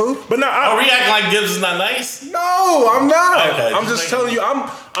record with who? but no, Are we acting like Gibbs is not nice? No, I'm not. Okay, I'm just just telling you.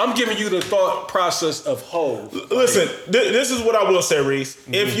 I'm giving you the thought process of Hov. listen, this is what I will say, Reese.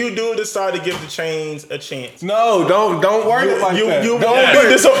 If you do decide to give the Chains a chance, No, don't word it like that. you Don't won't word be it.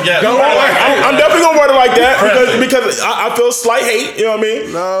 this. Yeah. Don't Yeah. I'm definitely gonna word it like that because I feel slight hate. You know what I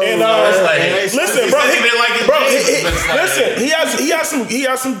mean? No, And It's like, listen, he bro. said he didn't like his Bro, jeans, but it's like, listen. He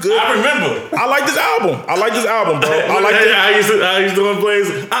has some good. I remember. I like this album. bro. I like I used to play.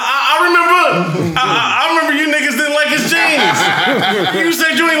 I remember. I remember you niggas didn't like his jeans. You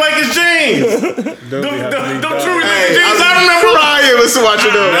said you ain't like his jeans. Don't you like his jeans? I remember. Ryan, listen, watch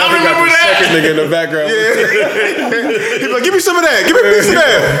it I remember Second that. nigga in the background. He's like, give me some of that. Give me a piece of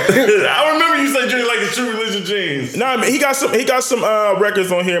that. I remember you said you didn't like his True Religion jeans. Nah, man, he got some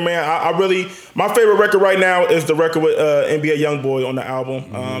records on here, man. I really my favorite record right now is the record with NBA YoungBoy on the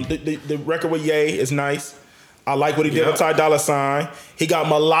album. The record with Ye is nice. I like what he did with Ty Dolla $ign. He got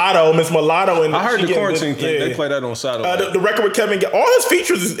Miss Mulatto in. I heard she the getting quarantine good- thing. yeah. They play that on Saturday. The record with Kevin Gates, all his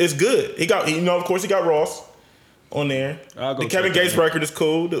features is good. He got, of course, he got Ross on there. I'll go The Kevin check Gates that. record is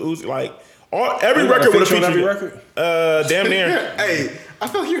cool. The Uzi, like every You got a record with a feature on feature. every record? Damn near. Hey, I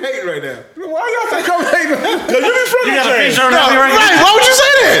feel like you're hating right now. Why y'all think I'm hating? Cause you be from You got a James. feature on No, every record? right? Why would you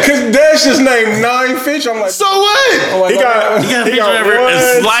say that? Because Dash just named 9 fish. I'm like, So what? He got a feature on every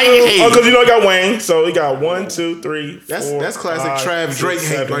slight hate. because you know he got Wayne, so he got 1, 2, 3, 4. That's classic 5, Trav 6, Drake hate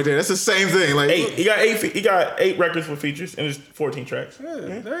 7, right there. That's the same thing. Like 8. He got 8 records with features and there's 14 tracks. they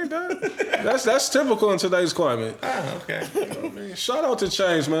ain't done. That's typical in today's climate. Okay. Shout out to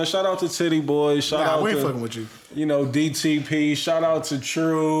Chains, man. Shout out to Titty Boy. Shout Nah, out we ain't to fucking with you. DTP. Shout out to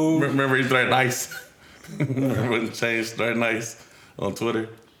True. Remember he started nice. Remember when Change started nice on Twitter?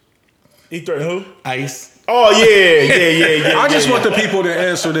 He threatened who? Ice. Oh yeah. I just want the people to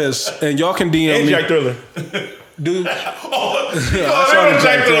answer this, and y'all can DM And me. Jack Thriller. Do I saw remember the Jack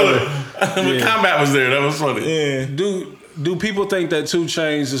Jack Thriller. When Combat was there, that was funny. Yeah. do people think that 2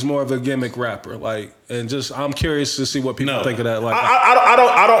 Chainz is more of a gimmick rapper? Like, and just I'm curious to see what people No. think of that. Like,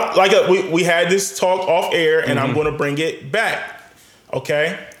 I don't like it. We had this talk off air, and I'm going to bring it back.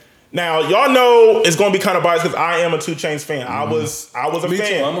 Okay. Now y'all know it's going to be kind of biased because I am a 2 Chainz fan. I was a me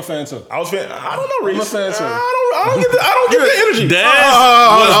fan. too. I'm a fan too. I was fan. I don't know, Reese. I'm a fan too. I don't get the energy. Daz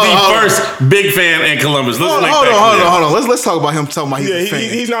was the first big fan in Columbus. Let's Hold make on, that clear. hold on. Let's talk about him talking about he's Yeah, a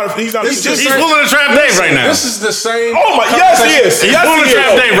fan. he's not. He's not. This he's just- He's pulling a Trap Dave right now. This is the same. Oh my! Yes, he is. He's Yes, pulling he a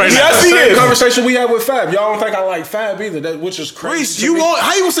Trap Dave right is. now. Yes, he Same is. conversation we had with Fab. Y'all don't think I like Fab either, which is crazy. Reese, to you me. won't.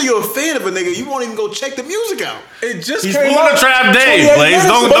 How you gonna say you're a fan of a nigga? You won't even go check the music out. It just He's came pulling out a Trap 28 Dave, Blaze. minutes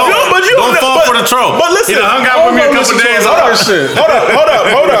Don't ago. don't fall for the troll. But listen, he done hung out with me a couple listen to days. other Hold shit. Hold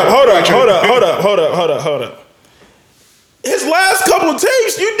up. His last couple of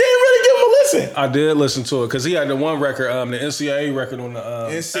tapes, you didn't really give him a listen. I did listen to it because he had the one record, the NCAA record on the.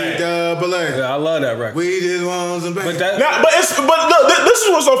 NCAA. Yeah, I love that record. We just want some back. But that, Now, but look, this is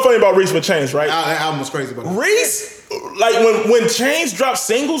what's so funny about Reese with Chainz, right? That album was crazy about it. Reese, like when Chainz dropped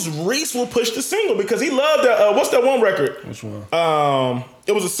singles, Reese will push the single because he loved that. What's that one record? which one?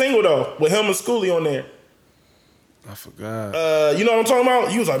 It was a single though with him and Schoolie on there. I forgot. You know what I'm talking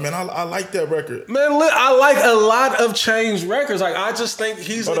about? You was like, man, I like that record. Man, I like a lot of Change records. Like, I just think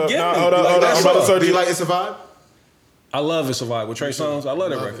he's a gimmick. Hold on. I'm about to search. Do you like It's a Vibe? I love It's a Vibe with Trey Songz. I love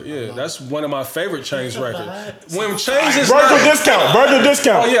that record. Yeah, that's one of my favorite Change records. When Change is Virgil not...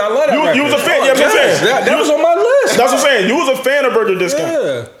 Discount. Oh, yeah, I love that record. You was a fan. Yeah, Yes, I'm saying. that was on my list. That's what I'm saying. You was a fan of Virgil Discount.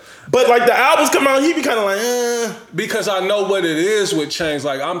 Yeah. But like the albums come out, he be kind of like, Because I know what it is with Change.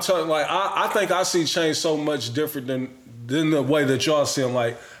 Like, I'm telling, like, I think I see Change so much different than the way that y'all see him.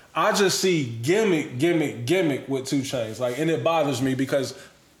 Like, I just see gimmick with 2 Chainz. Like, and it bothers me because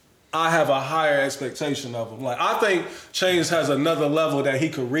I have a higher expectation of him. Like, I think Chainz has another level that he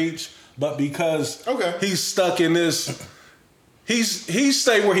could reach, but because he's stuck in this, he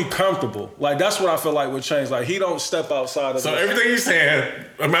stay where he comfortable. Like, that's what I feel like with Chainz. Like, he don't step outside of. So everything he's saying,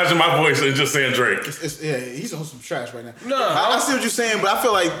 imagine my voice and just saying Drake. Yeah, he's on some trash right now. No, I see what you're saying, but I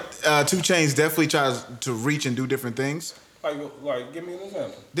feel like 2 Chainz definitely tries to reach and do different things. Like, give me an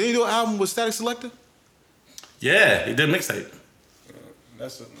example. Did he do an album with Static Selector? Yeah, he did mixtape.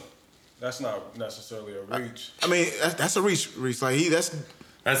 That's not necessarily a reach. I mean, that's a reach. Like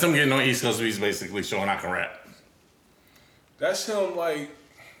That's him getting on East Coast Beats, basically showing I can rap. That's him, like...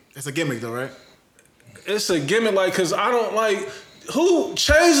 It's a gimmick, though, right? It's a gimmick, like, because I don't, like...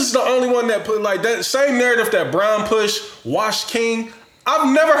 Chainz is the only one that put, like, that same narrative that Brown pushed, Wash King.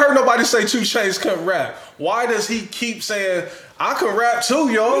 I've never heard nobody say 2 Chainz couldn't rap. Why does he keep saying, I can rap too,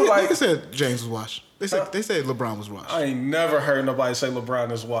 yo? Like they said James was washed. They said LeBron was washed. I ain't never heard nobody say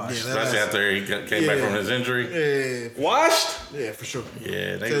LeBron is washed. Yeah, especially after he came back from his injury. Yeah. Washed? Yeah, for sure.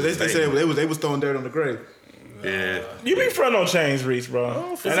 Yeah, they said they was throwing dirt on the grave. Yeah, you be front on Chainz, Reese, bro.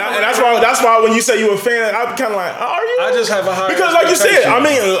 And that's why when you say you a fan, I'm kind of like, are you? I just have a high because like you said, I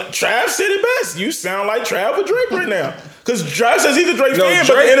mean, Trav said it best. You sound like Trav with Drake right now. Because Trav says he's a Drake fan,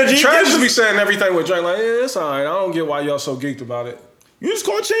 but the energy. Trav just be saying everything with Drake, like, yeah, it's all right. I don't get why y'all so geeked about it. You just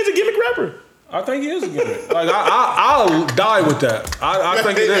call Chainz a gimmick rapper. I think he is a gimmick. Like, I'll die with that. I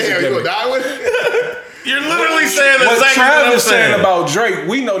think it is a gimmick. You gonna die with it? you're literally saying the What exactly Trav what I'm is saying saying about Drake,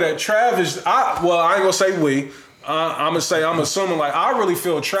 we know that Trav is. I ain't gonna say we. I'm assuming, like, I really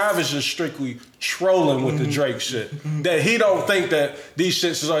feel Travis is strictly trolling with the Drake shit. That he don't think that these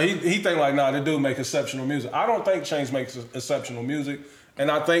shits is. He think like, nah, the dude make exceptional music. I don't think Chainz makes exceptional music, and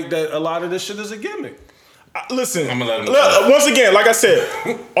I think that a lot of this shit is a gimmick. Listen, I'm gonna let him once again, like I said,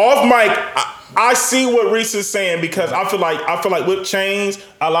 off mic, I see what Reese is saying because I feel like with Chainz,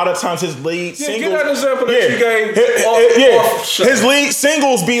 a lot of times his lead singles. Give that example that you gave. His lead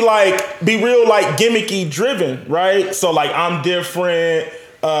singles be real like gimmicky driven, right? So like I'm different.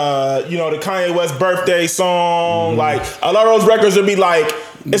 The Kanye West birthday song, like a lot of those records would be like.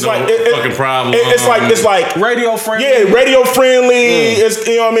 It's fucking problem. It's like radio friendly. Yeah, radio friendly. It's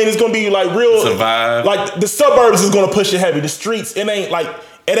It's gonna be like real. Survive. Like the suburbs is gonna push it heavy. The streets, it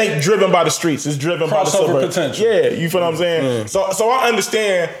ain't driven by the streets. It's driven by the suburbs. Potential. Yeah, you feel what I'm saying? So I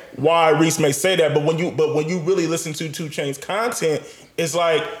understand why Reese may say that, but when you really listen to 2 Chainz content, it's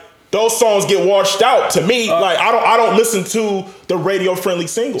like those songs get washed out to me. Like I don't listen to the radio friendly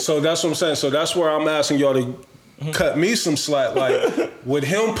singles. So that's what I'm saying. So that's where I'm asking y'all to cut me some slack. Like with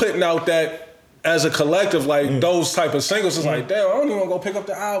him putting out that as a collective, like those type of singles, it's like, damn, I don't even want to go pick up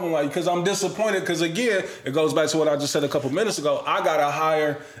the album, like, because I'm disappointed. Because again, it goes back to what I just said a couple minutes ago. I got a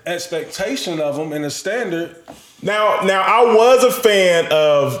higher expectation of him and a standard. Now I was a fan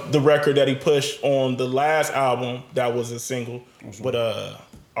of the record that he pushed on the last album that was a single with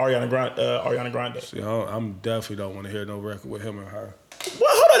Ariana Grande. See, I'm definitely don't want to hear no record with him and her.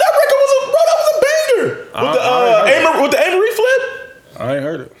 Well, hold on, that record was a banger with the Amory flip. I ain't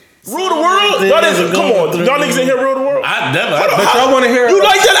heard it. Rule the World? Come on. Y'all niggas in here Rule the World? I never. But y'all want to hear it. You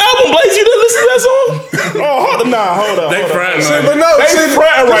like that album, Blaze? You didn't listen to that song? Hold up. They fronting. They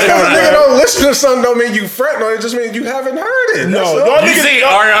fronting right now. Nigga don't listen to something don't mean you fronting on it. Just means you haven't heard it. No. You see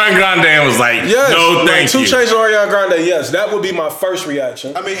Ariana Grande was like, no, thank you. 2 Chainz and Ariana Grande, yes. That would be my first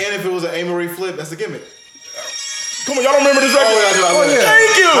reaction. I mean, and if it was an Amory flip, that's a gimmick. Come on, y'all don't remember this record? Oh, yeah.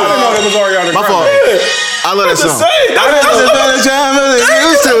 Thank you. I didn't know that was Ariana Grande. My fault. I love that song. I can't believe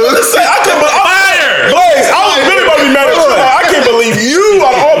Blaze, I was really about to be mad at you. I can't believe you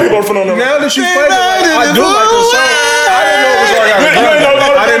out of all people from on the Now that you played it, I do like the song. I didn't know it was Ariana Grande.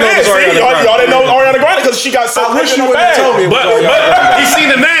 I didn't know it was Ariana Grande. Y'all didn't know Ariana Grande because she got so. I wish you would have told me. But he seen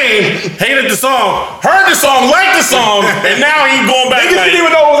the name, hated the song, heard the song, liked the song, and now he going back. Niggas didn't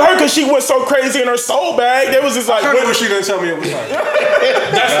even know it was her because she went so crazy in her soul bag. There was just like. I wish she didn't tell me it was her.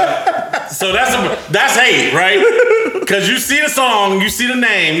 That's hate, right? Because you see the song, you see the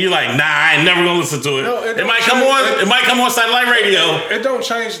name, you're like, nah, I ain't never gonna listen to it. No, it might come on. It might come on satellite radio. It don't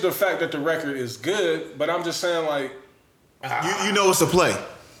change the fact that the record is good, but I'm just saying like. You know it's a play.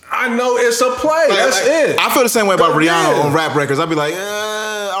 I know it's a play. That's it. I feel the same way about Rihanna Yeah. on rap records. I'd be like,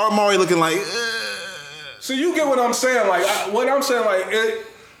 Amari looking like. So you get what I'm saying? Like what I'm saying? Like it.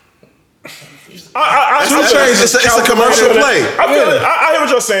 It's a commercial play. I hear what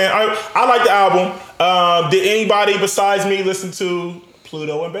you're saying. I like the album. Did anybody besides me listen to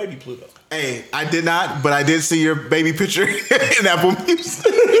Pluto and Baby Pluto? Hey, I did not, but I did see your baby picture in Apple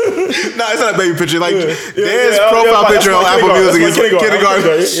Music. No, it's not a baby picture. Like there's profile picture on Apple Music. It's kindergarten.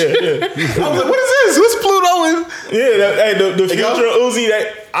 Yeah. I was like, what is this? Who's Pluto? Yeah, the future of Uzi.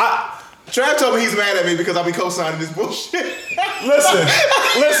 Trav told me he's mad at me because I'll be co-signing this bullshit. Listen.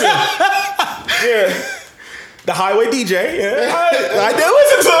 Yeah. The Highway DJ. Yeah. I did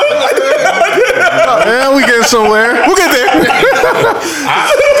listen to it. Man, we getting somewhere. We'll get there.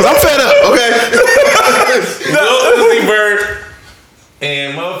 Because I'm fed up, okay? Lil Uzi Vert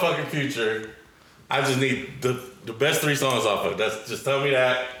and motherfucking Future. I just need the best 3 songs off of it. Just tell me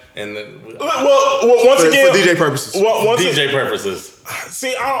that. And then, well, once again, for DJ purposes. DJ purposes.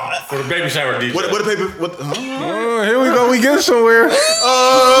 See, For the baby shower DJ. What the paper? Here we go. We get somewhere.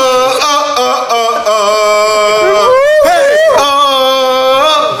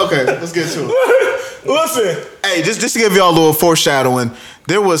 Okay, let's get to it. Listen. Hey, just to give y'all a little foreshadowing,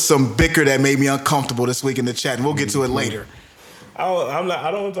 there was some bicker that made me uncomfortable this week in the chat, and we'll get to it later. I don't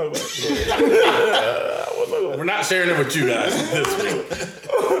want to talk about it. We're not sharing it with you guys this week.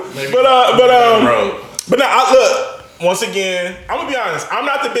 But now, look. Once again, I'm gonna be honest. I'm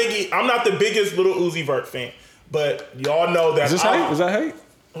not the biggest Lil Uzi Vert fan, but y'all know that. Is this hate? Is that hate?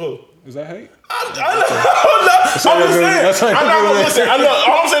 Who? Is that hate? I'm just saying. I'm not gonna listen.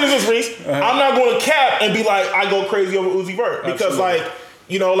 All I'm saying is this, Reese. I'm not going to cap and be like I go crazy over Uzi Vert because, like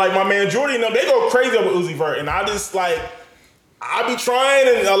my man Jordy and them, they go crazy over Uzi Vert, and I just I be trying,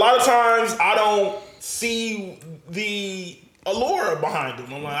 and a lot of times I don't see the allure behind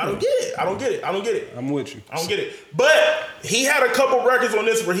him. I'm like, I don't get it. I'm with you. I don't get it. But he had a couple records on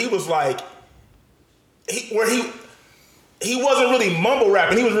this where he was like, he wasn't really mumble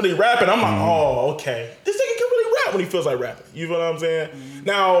rapping. He was really rapping. I'm like, oh, okay. This nigga can really rap when he feels like rapping. You know what I'm saying? Mm-hmm.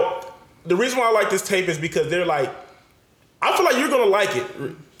 Now, the reason why I like this tape is because they're like, I feel like you're gonna like it.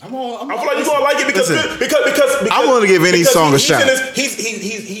 I feel like you're gonna like it because I'm willing to give any song a shot.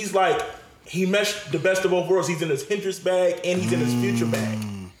 He's like, he meshed the best of both worlds. He's in his Hendrix bag and he's in his Future bag.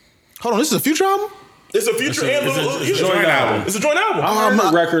 Hold on, this is a Future album? It's a Future and Lil Uzi. It's a joint album. It's a joint album. I heard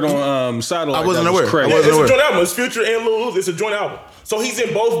the record on Satellite. I wasn't aware. It's a joint album. It's Future and Lil Uzi. It's a joint album. So he's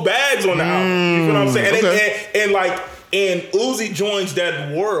in both bags on the album. You know what I'm saying? And Uzi joins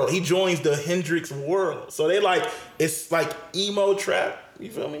that world. He joins the Hendrix world. So it's like emo trap. You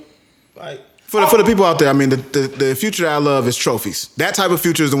feel me? Like for the people out there, I mean, the Future I love is Trophies. That type of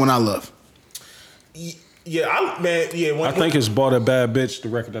Future is the one I love. I think it's Bought a Bad Bitch, the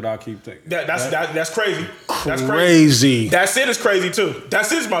record that I keep taking. That's crazy. That's crazy. That's It is crazy too. That's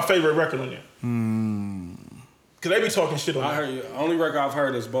It is my favorite record on there. Cause they be talking shit on there. I heard you. Only record I've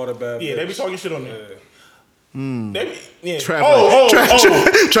heard is Bought a Bad Bitch. Yeah, they be talking shit on there. Trav,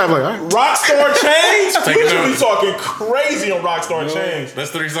 Trav, all right. Rockstar Chains? Future be talking crazy on Rockstar Chains.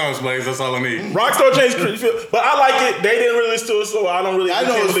 That's 3 songs, Blaze. That's all I need. Rockstar Chains, but I like it. They didn't really listen to it, so I don't really. I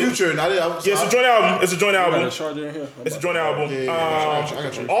know it's Future. It's a joint album. It's a joint album. It's a joint album. I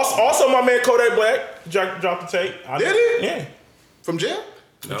got you. Also, my man Kodak Black dropped the tape. Did he? Yeah. From jail?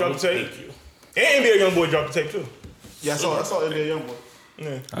 Dropped the tape. Thank you. And NBA YoungBoy dropped the tape too. Yeah, I saw NBA YoungBoy.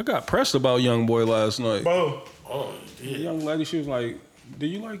 Yeah. I got pressed about YoungBoy last night. Boom. Oh, The young lady, she was like, "Do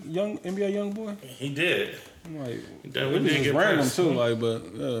you like NBA YoungBoy?" he did. I'm like, That it one was did just get random pressed. too. Like, but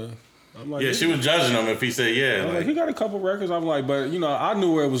I'm like, Yeah, she was judging him if he said yeah. Like, he got a couple records. I'm like, but I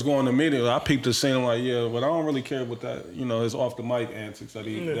knew where it was going immediately. I peeped the scene. I'm like, yeah, but I don't really care what that. His off the mic antics that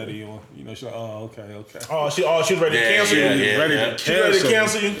he she's like, oh, okay. Oh, she was ready to cancel you. Ready to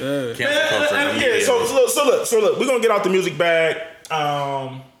cancel you. Yeah. Cancel culture. So look, we're gonna get out the music bag.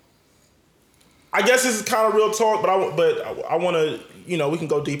 I guess this is kind of real talk, but I want to, we can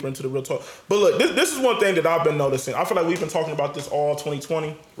go deeper into the real talk. But look, this is one thing that I've been noticing. I feel like we've been talking about this all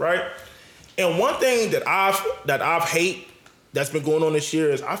 2020, right? And one thing that I've hate that's been going on this year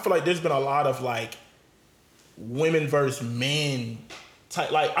is I feel like there's been a lot of like women versus men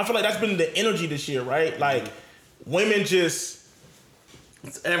type. Like I feel like that's been the energy this year, right? Like women just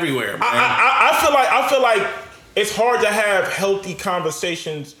It's everywhere, man. I feel like it's hard to have healthy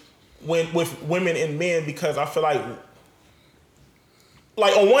conversations with women and men because I feel like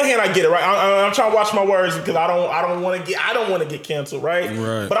on one hand I get it, right? I'm trying to watch my words because I don't want to get canceled, right?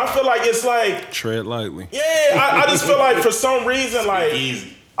 Right. But I feel like it's like Tread lightly. yeah, I just feel like for some reason like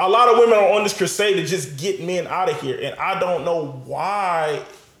Easy. a lot of women are on this crusade to just get men out of here, and I don't know why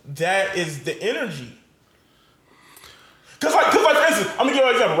that is the energy. Cause like for instance, I'm gonna give you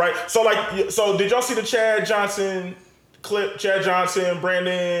an example, right? So did y'all see the Chad Johnson clip? Chad Johnson,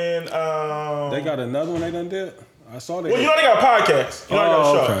 Brandon. They got another one they done did? I saw that. Well, you know they got a podcast. You know they got a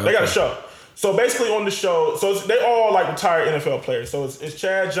show. Okay, They got a okay. show. So basically on the show, they all like retired NFL players. So it's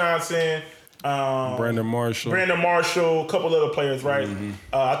Chad Johnson, Brandon Marshall. a couple other players, right?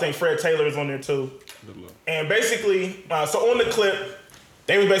 I think Fred Taylor is on there too. And basically, so on the clip,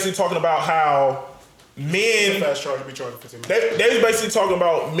 they was basically talking about how men. Fast charge, be charging 15 minutes. They was basically talking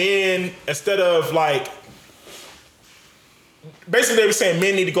about men instead of like. Basically, they were saying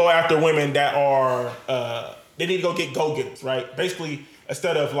men need to go after women that are. They need to go get go-getters, right? Basically,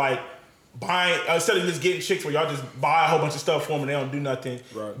 instead of just getting chicks where y'all just buy a whole bunch of stuff for them and they don't do nothing.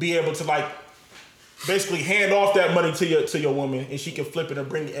 Right. Be able to like basically hand off that money to your woman and she can flip it and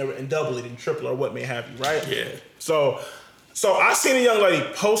bring it and double it and triple it or what may have you, right? Yeah. So I seen a young lady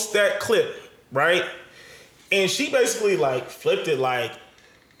post that clip, right? And she basically like flipped it like,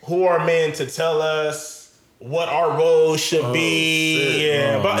 who are men to tell us what our role should be?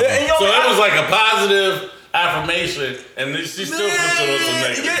 Yeah. But and, So it was like a positive affirmation, and then she still flipped it on some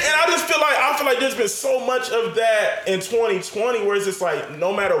negative. Yeah, and I feel like there's been so much of that in 2020 where it's just like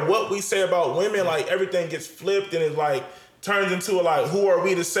no matter what we say about women, like everything gets flipped and it like turns into a like who are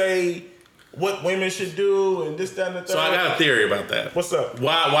we to say what women should do and this, that, and the third. So I got a theory about that. What's up?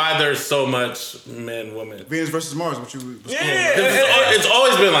 Why there's so much men, women? Venus versus Mars, what you was Yeah. calling. It's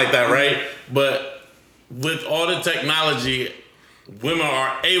always been like that, right? But with all the technology, women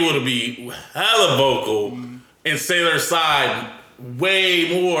are able to be hella vocal and say their side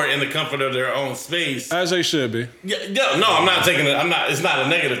way more in the comfort of their own space. As they should be. Yeah, no, I'm not taking it. It's not a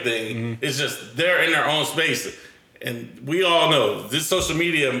negative thing. It's just they're in their own space, and we all know this social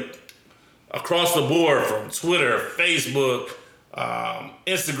media across the board, from Twitter, Facebook,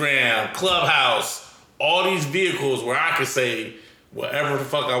 Instagram, Clubhouse, all these vehicles where I can say whatever the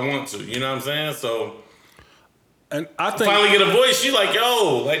fuck I want to. You know what I'm saying? So And I think finally get a voice. She like,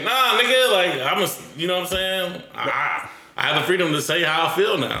 yo, like, nah, nigga, like you know what I'm saying? I have the freedom to say how I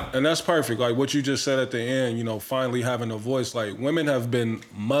feel now. And that's perfect. Like what you just said at the end, finally having a voice. Like women have been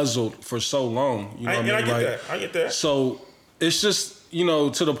muzzled for so long. You know what I mean? I get that. So it's just,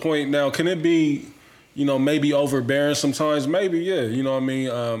 to the point now, can it be, maybe overbearing sometimes? Maybe, yeah. You know what I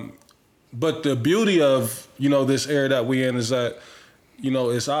mean? But the beauty of, this era that we in is that,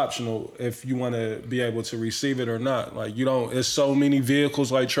 it's optional if you want to be able to receive it or not. Like, it's so many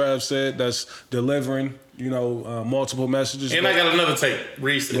vehicles, like Trav said, that's delivering, multiple messages. And I got another take,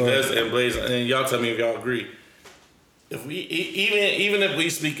 Reese and Des and Blaze, and y'all tell me if y'all agree. If we even if we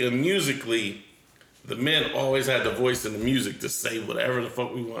speak of musically, the men always had the voice in the music to say whatever the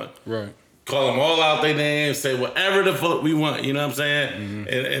fuck we want. Right. Call them all out their names, say whatever the fuck we want. You know what I'm saying?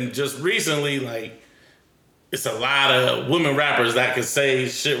 And just recently, like, it's a lot of women rappers that can say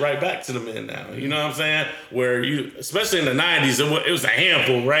shit right back to the men now. You know what I'm saying? Where especially in the 90s, it was a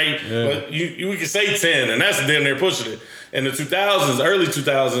handful, right? Yeah. But we could say 10, and that's damn near pushing it. In the 2000s, early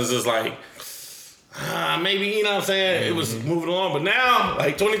 2000s, is like, maybe, you know what I'm saying? It was moving along. But now,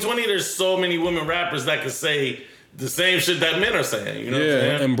 like 2020, there's so many women rappers that can say the same shit that men are saying. You know what I'm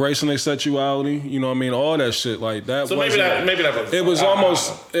saying? Embracing their sexuality, all that shit like that. So maybe that was it was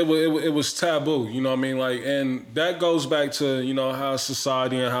almost it was taboo, you know what I mean? Like, and that goes back to, how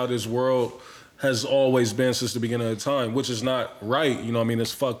society and how this world has always been since the beginning of time, which is not right, you know what I mean?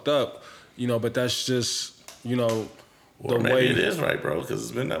 It's fucked up, but that's just, the maybe way it is right, bro, because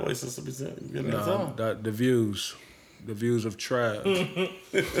it's been that way since the beginning of time. The views of Trav.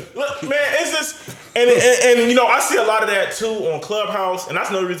 Look, man, it's just and I see a lot of that too on Clubhouse, and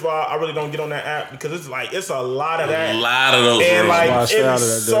that's another reason why I really don't get on that app because it's a lot of that. A lot of those and rooms. like Why I stay out of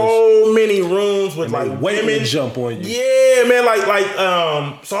that, so many rooms with like Waiting women to jump on you. Yeah, man,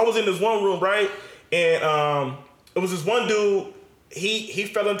 so I was in this one room, right? And it was this one dude, he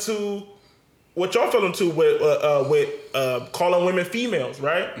fell into what y'all fell into with calling women females,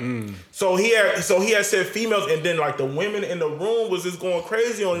 right? So he had said females, and then like the women in the room was just going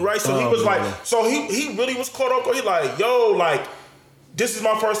crazy on him, right? So he was like, so he really was caught up. He like, yo, like this is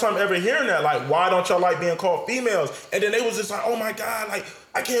my first time ever hearing that. Like, why don't y'all like being called females? And then they was just like, oh my God, like,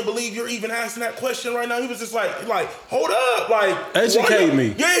 I can't believe you're even asking that question right now. He was just like, hold up, like, educate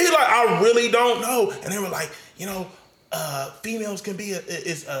me. Yeah, he like, I really don't know. And they were like, females can be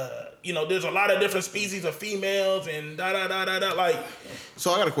there's a lot of different species of females and da da da da da. Like,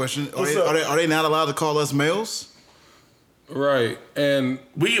 so I got a question. Are they not allowed to call us males? Right, and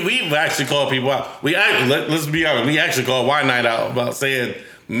we've actually called people out. Let's be honest. We actually called Wine Night out about saying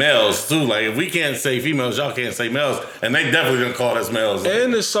males too. Like, if we can't say females, y'all can't say males, and they definitely gonna call us males.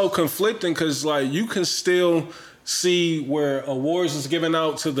 And it's so conflicting because like you can still see where awards is given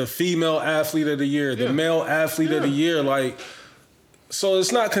out to the female athlete of the year, the male athlete of the year, like. So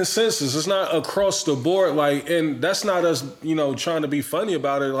it's not consensus. It's not across the board. Like, and that's not us, trying to be funny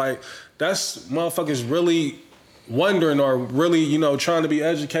about it. Like, that's motherfuckers really wondering or really, trying to be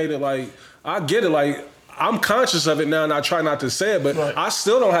educated. Like, I get it. Like, I'm conscious of it now, and I try not to say it, but I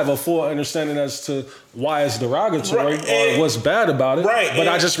still don't have a full understanding as to why it's derogatory or what's bad about it. Right. But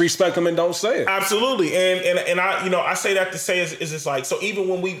I just respect them and don't say it. Absolutely. And I say that to say is it's like, so even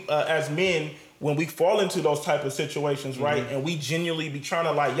when we as men, when we fall into those type of situations, right, and we genuinely be trying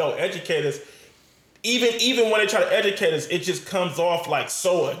to like, educate us, even when they try to educate us, it just comes off like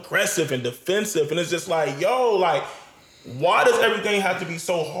so aggressive and defensive, and it's just like, like, why does everything have to be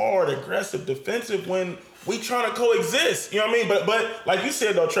so hard, aggressive, defensive when we trying to coexist? You know what I mean? But like you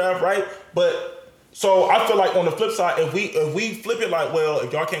said though, Trav, right? But so I feel like on the flip side, if we flip it like, well,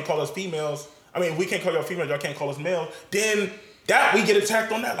 if y'all can't call us females, if we can't call y'all females, y'all can't call us males, then that we get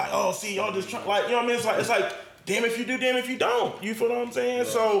attacked on that, like, oh, see, y'all just trying, like, you know what I mean? It's like, damn if you do, damn if you don't. You feel what I'm saying? Yeah.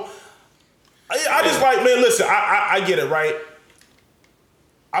 So I just like, man, listen, I get it, right?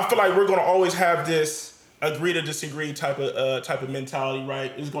 I feel like we're gonna always have this agree to disagree type of mentality,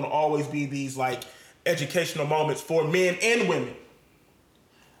 right? It's gonna always be these like educational moments for men and women.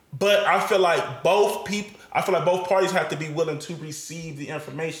 But I feel like both parties have to be willing to receive the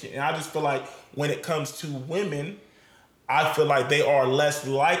information. And I just feel like when it comes to women, I feel like they are less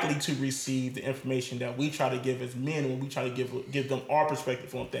likely to receive the information that we try to give as men when we try to give them our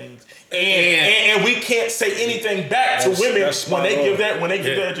perspective on things. And we can't say anything back to women when they give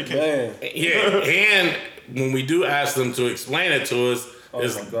their education. Man. Yeah, and when we do ask them to explain it to us,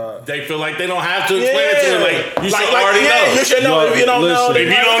 they feel like they don't have to explain it to us. Like, you should already know. You should know. If you don't know, if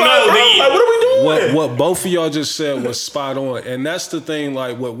you don't know, like, what are we doing? What both of y'all just said was spot on. And that's the thing,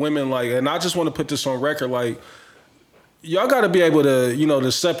 like, what women like, and I just want to put this on record, like, y'all got to be able to,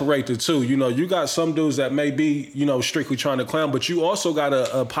 to separate the two. You got some dudes that may be, strictly trying to clown, but you also got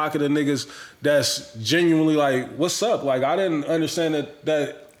a pocket of niggas that's genuinely like, what's up? Like, I didn't understand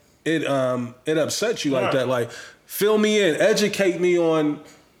that it upset you like that. Like, fill me in, educate me on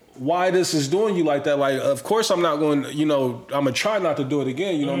why this is doing you like that. Like, of course I'm not going, I'm going to try not to do it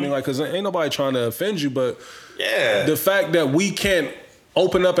again, you know what I mean? Like, because ain't nobody trying to offend you, but the fact that we can't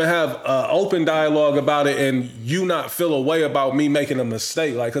open up and have open dialogue about it and you not feel a way about me making a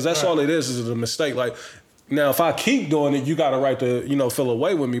mistake. Like, because that's all it is a mistake. Like, now if I keep doing it, you got a right to, feel a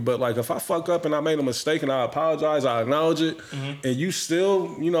way with me. But like, if I fuck up and I made a mistake and I apologize, I acknowledge it, and you still,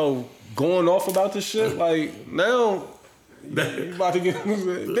 going off about this shit, like, now you about to get...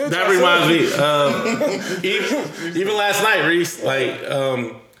 That reminds me, even last night, Reese, like,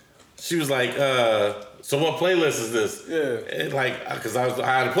 she was like, so what playlist is this? Yeah. And like, because I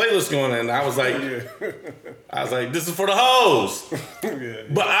had a playlist going and I was like, this is for the hoes.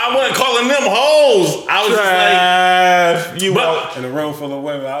 But I wasn't calling them hoes. I was just like, in a room full of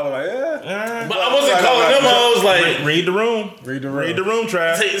women, I was like, but I wasn't calling them hoes. Like, read the room. Read the room. Read the room,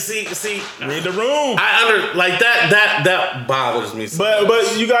 Trav. See. Read the room. That bothers me. So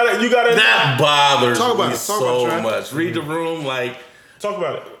but you gotta. That bothers me so much. Read the room, like, talk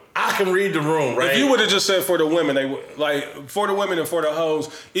about it. I can read the room, right? If you would have just said for the women, for the women and for the hoes,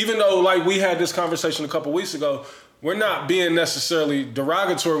 even though like we had this conversation a couple weeks ago, we're not being necessarily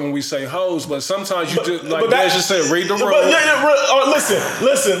derogatory when we say hoes, but sometimes you just said read the room.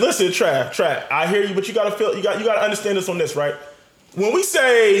 Listen, Trav. I hear you, but you gotta understand this on this, right? When we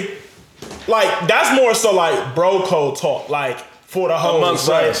say like that's more so like bro code talk, like for the hoes, amongst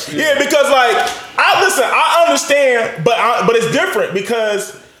right? us, yeah, because like I understand, but it's different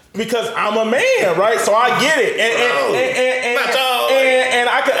because I'm a man, right? So I get it, and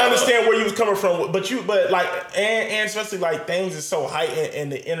I can understand where you was coming from, but especially like things is so heightened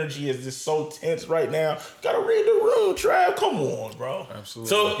and the energy is just so tense right now. Gotta read the room, Trav. Come on, bro. Absolutely.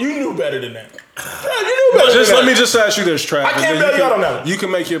 So you knew better than that. Trav, you knew better. Let me just ask you this, Trav. I can't bail you out on that one. You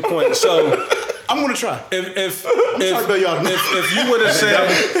can make your point. So I'm gonna try. If trying to bail y'all. if you would have said,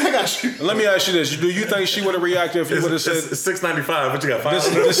 I got you. let me ask you this: do you think she would have reacted if you would have said, It's $6.95. What you got?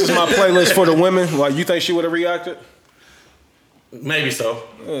 this is my playlist for the women? Like, you think she would have reacted? Maybe so.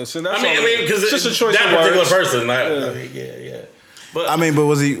 Yeah, so that's I mean, because it's just a choice that of particular words. person. Like, yeah. But I mean, but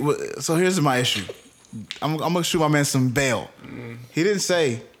was he? So here's my issue. I'm gonna shoot my man some bail. He didn't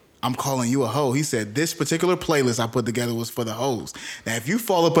say I'm calling you a hoe. He said this particular playlist I put together was for the hoes. Now, if you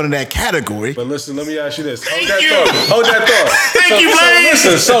fall up under that category, But listen, let me ask you this. Thank Hold you. that thought. Hold that thought. Thank you, so ladies.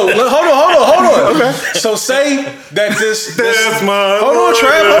 listen, so hold on. Okay. So say that this That's my hold on,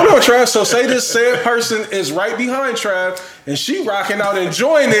 Trav. So say this said person is right behind Trav and she rocking out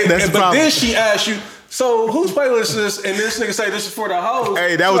enjoying it, That's the but problem. then she asks you, so whose playlist is this? And this nigga say this is for the hoes.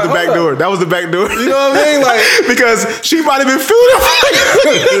 hey, that was Like, the back hold door. up. That was the back door. You know what I mean? Like, because she might have been feeling.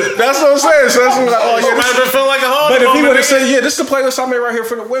 that's what I'm saying. So that's like, oh yeah, this I feel like a hoe. But if he moment, would have nigga. said, "Yeah, this is the playlist I made right here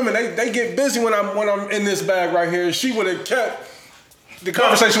for the women," they get busy when I'm in this bag right here. She would have kept the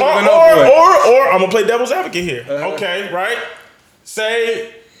conversation Or, would have been over. or I'm gonna play devil's advocate here. Uh-huh. Okay, right?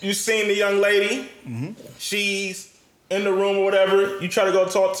 Say you seen the young lady, she's in the room or whatever. You try to go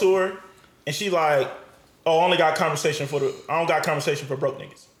talk to her, and she like, "Oh, I only got conversation for the. I don't got conversation for broke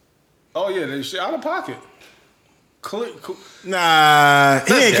niggas." Oh yeah, they shit out of pocket. Nah,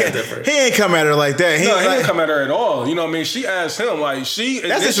 different. he ain't come at her like that. He No, he like, didn't come at her at all. You know what I mean? She asked him like she.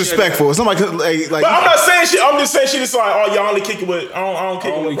 that's disrespectful. Somebody could like But I'm not saying she. I'm just saying she just like, "Oh, y'all only kick it with. I don't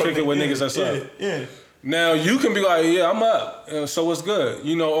kick Only it with kick it with broke niggas that's up. Yeah. Now you can be like, yeah, I'm up. So what's good?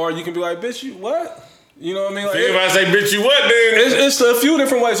 You know, or you can be like, bitch, you what? You know what I mean? Like, If I say, bitch, you what, then? it's a few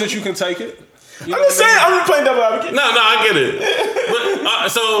different ways that you can take it. You know I'm just what I saying. mean? I'm just playing devil advocate. No, I get it. But,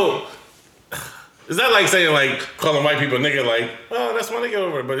 so, is that like saying, like, calling white people nigga, like, oh, that's my nigga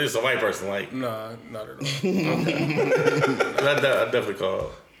over, but it's a white person, like, Nah, not at all. I definitely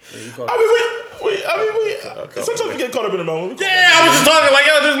call. Sometimes we get caught up in the moment. Yeah, I was just talking, like,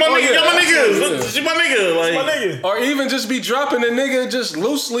 yo, this is my nigga, yeah, yo, my absolutely, niggas. She my nigga, like. My nigga. Or even just be dropping a nigga just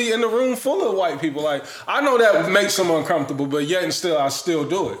loosely in the room full of white people. Like, I know that makes them uncomfortable, but yet and still, I still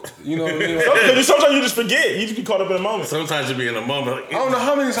do it. You know what I mean? Like, Sometimes you just forget. You just be caught up in the moment. Sometimes you be in a moment, like, I don't know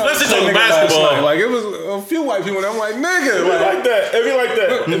how many times Let's I saw talk nigga last basketball. night. Like, it was a few white people, and I'm like, nigga. It be Like, like that. It be like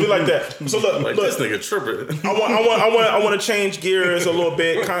that. It be like that. So look, like this nigga tripping. I want to change gears a little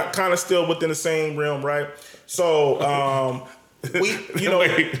bit, kind of still within the same realm, right? So, you know,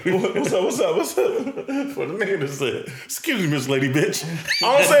 what's up? For the nigga that said, excuse me, Miss Lady Bitch.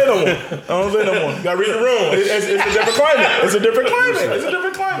 I don't say it no more. You gotta read the room. It's a different climate. It's a different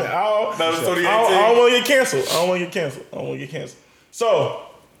climate. I don't want to get canceled. So,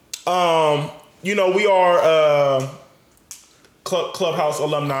 you know, we are Clubhouse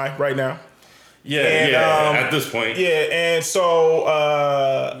alumni right now. Yeah, And, at this point. Yeah, and so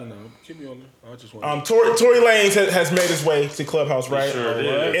keep me on there. I just want Tory Lanez has made his way to Clubhouse, right? Sure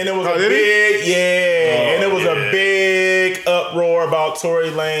did. And it was did he? and it was a big uproar about Tory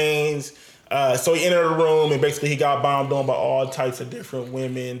Lanez. So he entered the room and basically he got bombed on by all types of different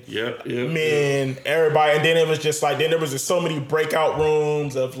women, Yep. men, everybody. And then it was just like, then there was just so many breakout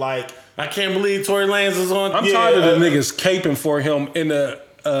rooms of like, I can't believe Tory Lanez is on. I'm tired of the niggas caping for him in the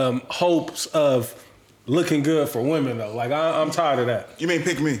hopes of looking good for women though. Like I'm tired of that. you mean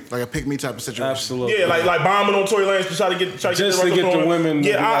pick me, like a pick me type of situation. Absolutely. yeah, like bombing on Tory Lanez to try to get Just to get the women.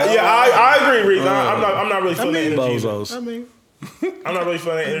 Yeah, I agree, Reed. I'm not really feeling that energy. either. Bozos. I mean, I'm not really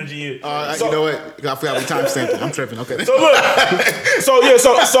feeling that energy either. you know what? I forgot we timestamped it. I'm tripping. Okay. So look,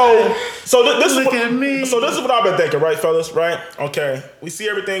 this is what I've been thinking, right, fellas? Right? Okay, we see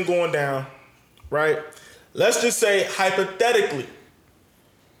everything going down, right? Let's just say hypothetically,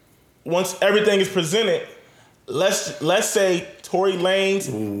 once everything is presented, let's say Tory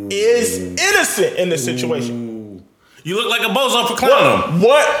Lanez is innocent in this situation. You look like a bozo for clowning him.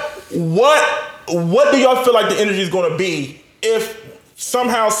 What do y'all feel like the energy is going to be if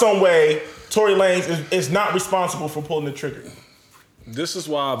somehow, some way, Tory Lanez is not responsible for pulling the trigger? This is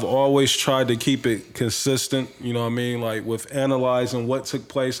why I've always tried to keep it consistent, you know what I mean? Like with analyzing what took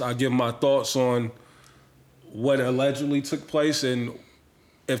place, I give my thoughts on what allegedly took place and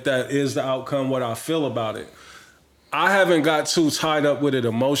if that is the outcome, what I feel about it. I haven't got too tied up with it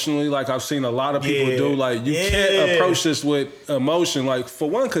emotionally like I've seen a lot of people do. Like you can't approach this with emotion. Like for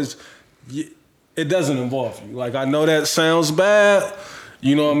one, because it doesn't involve you. Like I know that sounds bad.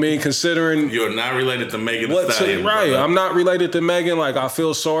 You know what I mean? Considering You're not related to Megan Thee what Stallion. right. brother. I'm not related to Megan. Like I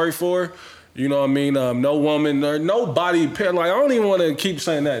feel sorry for her. You know what I mean? No woman or nobody. Like I don't even want to keep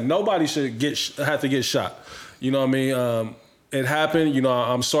saying that. Nobody should have to get shot. You know what I mean? It happened. You know,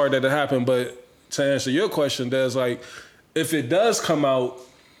 I'm sorry that it happened. But to answer your question, there's like, if it does come out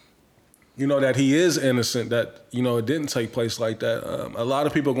that he is innocent, that, it didn't take place like that. A lot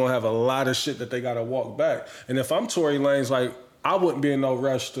of people are going to have a lot of shit that they got to walk back. And if I'm Tory Lanez, like, I wouldn't be in no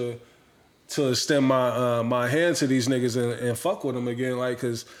rush to extend my hand to these niggas and fuck with them again, like,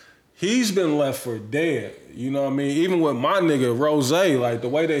 because he's been left for dead. You know what I mean? Even with my nigga, Rose, like, the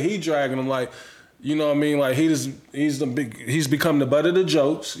way that he dragging him, like, you know what I mean? Like, he's become the butt of the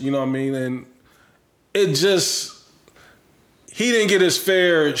jokes, you know what I mean? And it just... He didn't get his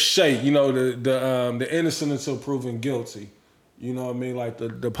fair shake, the innocent until proven guilty. You know what I mean? Like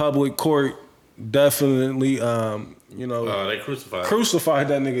the public court definitely, they crucified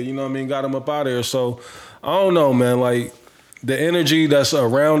that nigga. You know what I mean? Got him up out of there. So I don't know, man. Like the energy that's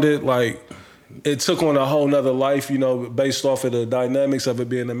around it, like it took on a whole nother life. Based off of the dynamics of it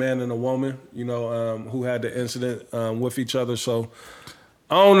being a man and a woman. Who had the incident with each other. So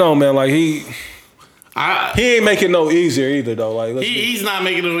I don't know, man. Like he ain't making no easier either, though. Like he's not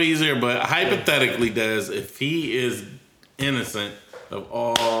making it no easier, but hypothetically, Des, if he is innocent of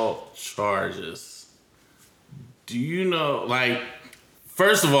all charges, do you know? Like,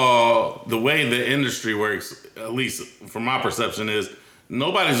 first of all, the way the industry works, at least from my perception, is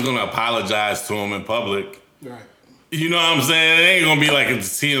nobody's gonna apologize to him in public. Right. You know what I'm saying? It ain't gonna be like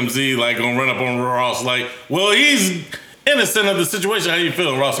it's TMZ, like gonna run up on Ross, like, well, he's innocent of the situation. How you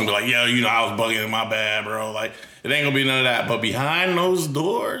feel? Ross gonna be like, yo, I was bugging, my bad, bro. Like, it ain't gonna be none of that. But behind those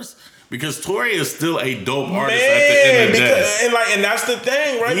doors, because Tory is still a dope artist at the end of the day. And that's the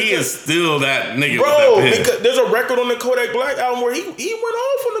thing, right? He is still that nigga, bro. with that pen. Because there's a record on the Kodak Black album where he went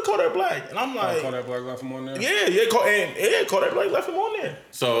off on the Kodak Black, and I'm like, Kodak Black left him on there. Kodak Black left him on there.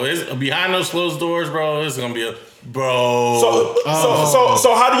 So it's behind those closed doors, bro. It's gonna be a bro. So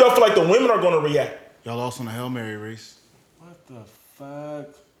how do y'all feel like the women are gonna react? Y'all lost on the Hail Mary race. What the fuck?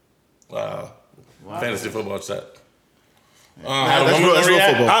 Wow. Fantasy football chat. That's real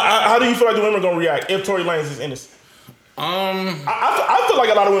football. How do you feel like the women are gonna react if Tory Lanez is innocent? I feel like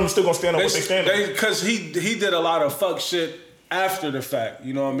a lot of women still gonna stand up with their standards. Because he did a lot of fuck shit after the fact.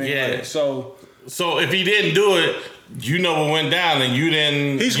 You know what I mean? Yeah. Like, so if he didn't do it, what went down, and you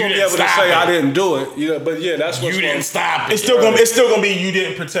didn't. He's gonna be able to say I didn't do it. But yeah, that's what you didn't stop it. It's still gonna be you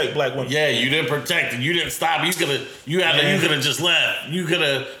didn't protect black women. Yeah, you didn't protect it. You didn't stop. You could have just left. You could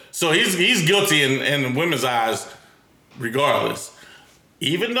have. So he's guilty in women's eyes, regardless.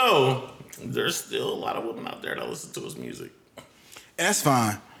 Even though there's still a lot of women out there that listen to his music. And that's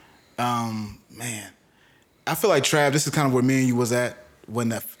fine. Man, I feel like Trav, this is kind of where me and you was at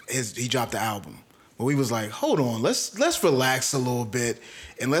when he dropped the album. Where we was like, hold on, let's relax a little bit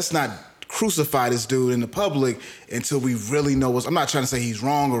and let's not crucify this dude in the public until we really know I'm not trying to say he's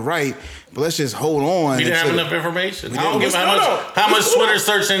wrong or right, but let's just hold on. We didn't have enough information. I don't give how much Twitter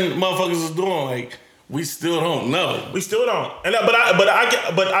searching motherfuckers is doing. Like, we still don't know. We still don't. And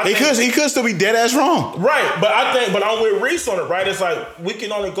I he could still be dead ass wrong. Right, but I'm with Reese on it, right? It's like we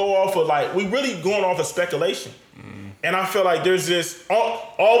can only go off of we really going off of speculation. And I feel like there's this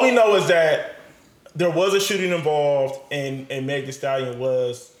all we know is that there was a shooting involved and Meg Thee Stallion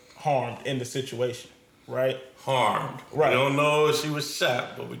was harmed in the situation, right? Harmed. Right. We don't know if she was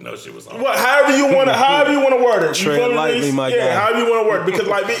shot, but we know she was harmed. Well, however you want to word it. Tread lightly, my guy. However you want to word it.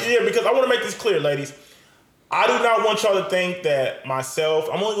 Because I want to make this clear, ladies. I do not want y'all to think that myself,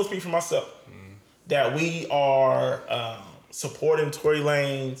 I'm only going to speak for myself, that we are supporting Tory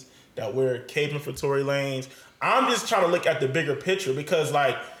Lanez, that we're caping for Tory Lanez. I'm just trying to look at the bigger picture because,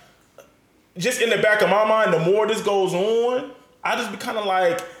 just in the back of my mind, the more this goes on, I just be kind of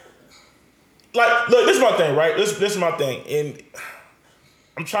like, look, this is my thing, right? This is my thing, and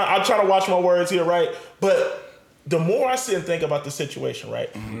I'm trying to watch my words here, right? But the more I sit and think about the situation, right,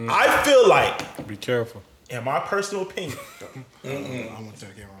 I feel like, be careful. In my personal opinion, I'm gonna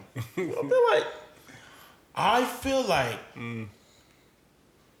take it wrong. I feel like.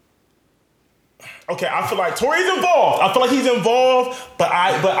 Okay, I feel like Tory's involved. I feel like he's involved, but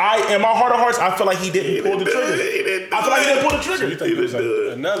I, in my heart of hearts, I feel like he didn't pull the trigger. I feel like he didn't pull the trigger. You think there was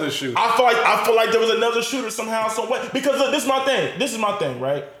another shooter? I feel like there was another shooter somehow, some way. Because look, this is my thing. This is my thing,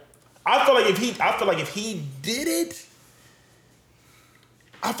 right? I feel like if he did it,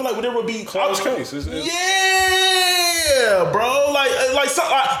 I feel like there would be close case. Yeah, bro.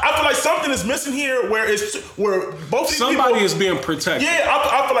 I feel like something is missing here where both these somebody people, is being protected. Yeah,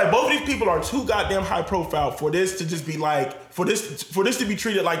 I feel like both of these people are too goddamn high profile for this to just be for this to be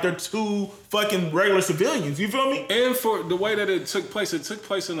treated like they're two fucking regular civilians. You feel me? And for the way that it took place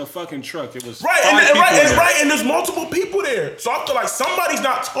in a fucking truck. It was right, and there's multiple people there. So I feel like somebody's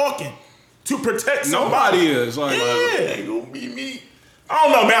not talking to protect somebody. Nobody is ain't gonna be me. I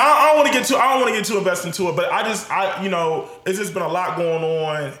don't know, man. I don't want to get too invested into it, but it's just been a lot going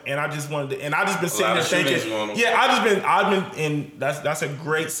on, and I just wanted to, and I just been sitting there thinking, I've been, and that's a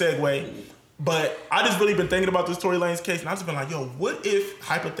great segue. But I just really been thinking about this Tory Lanez case, and I just been like, yo, what if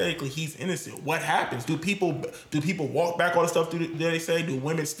hypothetically he's innocent? What happens? Do people walk back all the stuff that they say? Do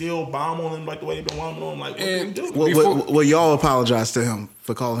women still bomb on him like the way they've been bombing on him? Like, what do we do? Well, y'all apologize to him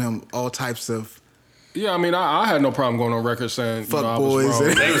for calling him all types of. Yeah, I mean, I had no problem going on record saying fuck I boys. was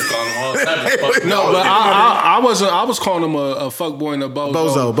wrong. They was calling him all types of fuck. No, but I wasn't. I was calling him a fuck boy and a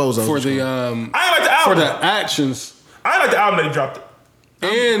bozo for the I ain't like the album. for the actions. I ain't like the album that he dropped it.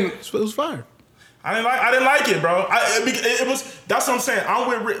 And It was fire. I didn't like it, bro. It was. That's what I'm saying.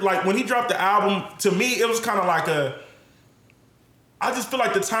 I'm with like when he dropped the album. To me, it was kind of like I just feel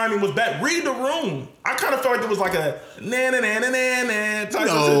like the timing was bad. Read the Room. I kind of felt like it was like a na type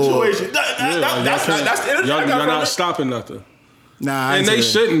of situation. That's the energy I got y'all from not it. stopping nothing. Nah, And they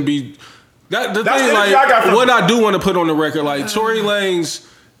shouldn't be. The That's thing, the energy I got like, from what it. I do want to put on the record, like, Tory Lanez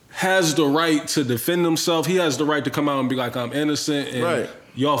has the right to defend himself. He has the right to come out and be like, I'm innocent. And Right.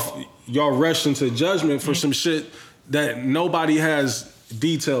 y'all rush into judgment for some shit that nobody has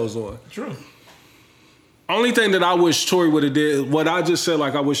details on. True. Only thing that I wish Tory would have did, what I just said,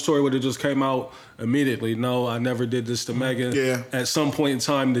 like, I wish Tory would have just came out immediately. No, I never did this to Megan. Yeah. At some point in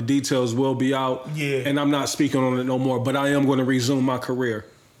time, the details will be out. Yeah. And I'm not speaking on it no more, but I am going to resume my career.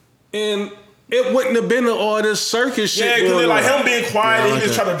 And it wouldn't have been all this circus shit. Yeah, because going like on. him being quiet, Yeah, I and like he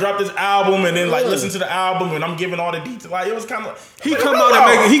just that. tried to drop this album and then like listen to the album, and I'm giving all the details. Like it was kind of He come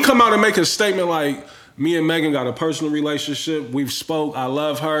out and make a statement like, me and Megan got a personal relationship. We've spoke. I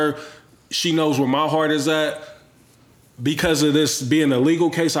love her. She knows where my heart is at. Because of this being a legal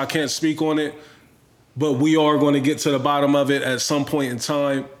case, I can't speak on it. But we are going to get to the bottom of it at some point in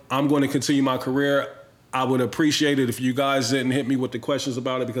time. I'm going to continue my career. I would appreciate it if you guys didn't hit me with the questions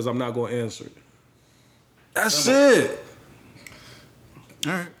about it because I'm not going to answer it. That's it.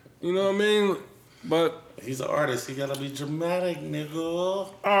 All right. You know what I mean? But He's an artist. He gotta be dramatic, nigga.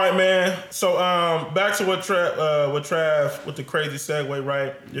 All right, man. So back to what Trav with the crazy segue,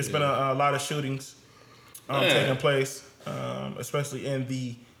 right? There's been a lot of shootings taking place, especially in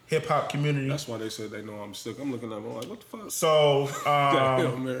the hip hop community. that's why they said they know I'm sick. I'm looking at them I'm like, what the fuck? So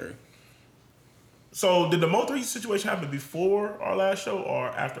Hail Mary. so did the Mo3 situation happen before our last show or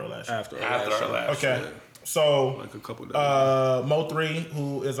after our last show? After After our last Okay. yeah. So Like a couple days. Mo3,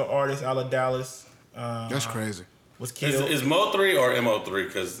 who is an artist out of Dallas, That's crazy. was killed. Is Mo3 or Mo3?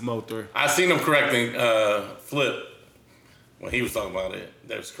 Because Mo3. I seen him correcting Flip when he was talking about it.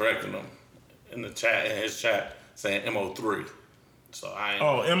 They was correcting him in his chat, saying Mo3. So I ain't.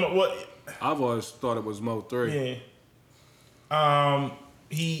 Oh, Emma, what? I've always thought it was Mo3. Yeah.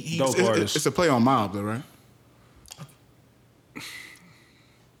 He's Dope artist. It's a play on Mob, though, right?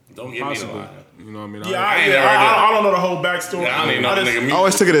 Don't get Possibly. me to lie. You know what I mean? Yeah, I ain't never heard that. I don't know the whole backstory. Yeah, I don't even know the nigga I music.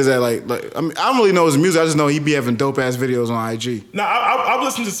 always took it as that, like I mean, I don't really know his music. I just know he be having dope ass videos on IG. No, I've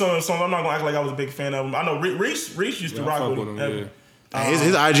listened to some of the songs. I'm not gonna act like I was a big fan of him. I know Reese used to Yeah, I rock fuck with with him. him, heavy. yeah.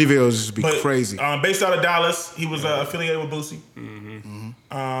 His IG videos just be But, crazy. Based out of Dallas, he was affiliated with Boosie.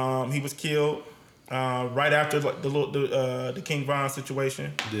 He was killed right after like the King Von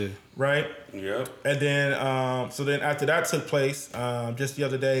situation. Yeah. Right. Yep. And then, so then after that took place, just the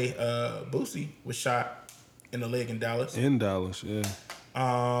other day, Boosie was shot in the leg in Dallas. In Dallas, yeah.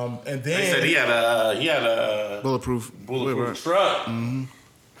 And They said he then had a Bulletproof. bulletproof truck.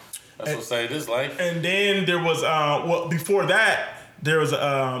 That's what saved his life. and then there was before that there was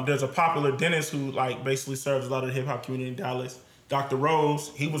there's a popular dentist who like basically serves a lot of the hip hop community in Dallas. Dr.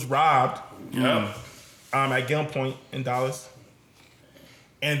 Rose, he was robbed Yep. at gunpoint in Dallas.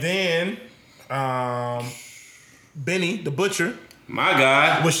 And then Benny the Butcher My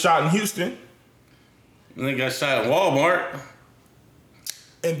guy. was shot in Houston. And they got shot at Walmart.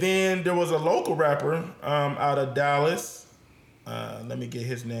 And then there was a local rapper out of Dallas. Let me get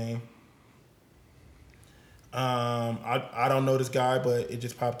his name. I don't know this guy, but it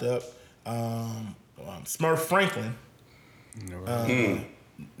just popped up. Smurf Franklin.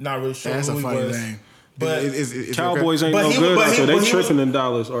 Not really sure That's who a he funny was. name. But It's Cowboys ain't But no he- good but out he- there. They but he was- tripping in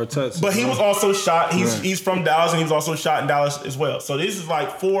Dallas or Texas. But he was also shot. He's Right. he's from Dallas, and he was also shot in Dallas as well. So this is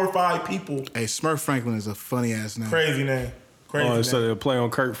like 4 or 5 people. Hey, Smurf Franklin is a funny ass name. Crazy name. Crazy Oh, name. instead of play on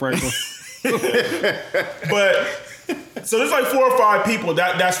Kirk Franklin. But so there's like 4 or 5 people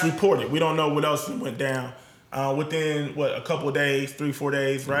that's reported. We don't know what else went down within a couple of days, 3-4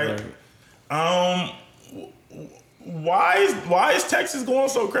 days, right? Why is Texas going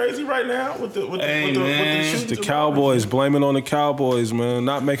so crazy right now with the Hey, the man. shootings The and Cowboys, blaming on the Cowboys, man.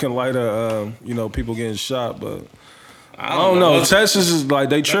 Not making light of people getting shot, but I don't know. Texas is like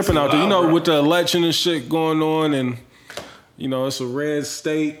they tripping out there. You know, with the election and shit going on, and you know it's a red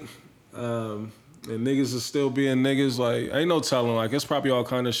state, and niggas is still being niggas. Like ain't no telling. Like it's probably all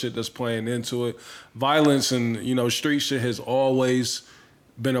kind of shit that's playing into it. Violence and you know street shit has always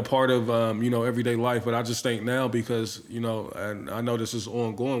been a part of you know everyday life. But I just think now because you know, and I know this is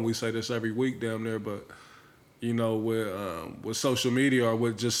ongoing. We say this every week, damn near, but. You know, with social media or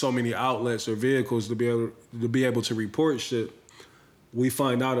with just so many outlets or vehicles to be able to report shit, we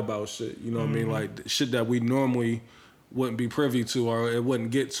find out about shit. You know what I mean? Like shit that we normally wouldn't be privy to or it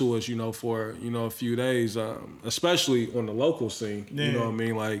wouldn't get to us. You know, for you know a few days, especially on the local scene. Yeah. You know what I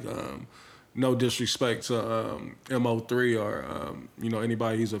mean? Like, no disrespect to Mo3 or you know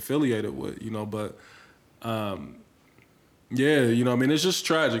anybody he's affiliated with. You know, but. Yeah, you know what I mean? It's just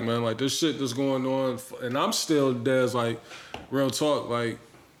tragic, man. Like, this shit that's going on. And I'm still, there's like, real talk, like,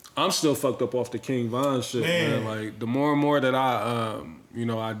 I'm still fucked up off the King Von shit, man. Like, the more and more that I, you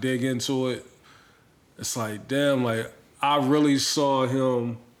know, I dig into it, it's like, damn, like, I really saw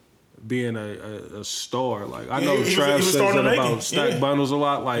him being a star. Like, I know Trav says that about Stack Bundles a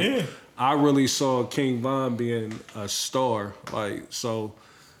lot. Like, I really saw King Von being a star. Like, so...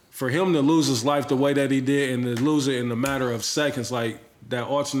 For him to lose his life the way that he did and to lose it in a matter of seconds, like that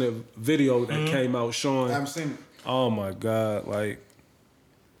alternate video that came out showing. I haven't seen it. Oh my God! Like,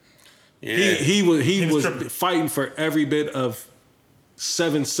 he was fighting for every bit of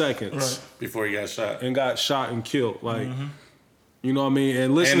 7 seconds before he got shot and killed. Like, you know what I mean?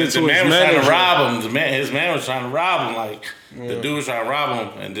 And listening to the man his was manager, trying to rob him. His man was trying to rob him. Like the dude was trying to rob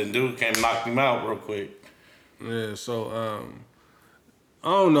him, and then dude came and knocked him out real quick. Yeah. So. I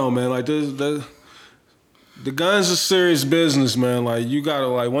don't know, man. Like the guns are serious business, man. Like you gotta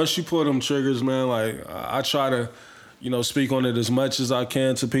like once you pull them triggers, man. Like I try to, you know, speak on it as much as I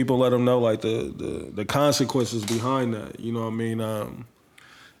can to people, let them know like the consequences behind that. You know what I mean?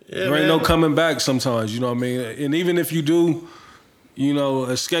 There ain't no coming back sometimes. You know what I mean? And even if you do, you know,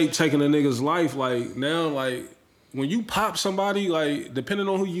 escape taking a nigga's life, like now, like when you pop somebody, like depending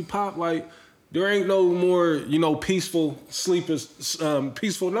on who you pop, like. There ain't no more, you know, peaceful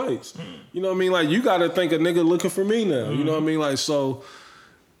peaceful nights. You know what I mean? Like, you got to think a nigga looking for me now. You know what I mean? Like, so...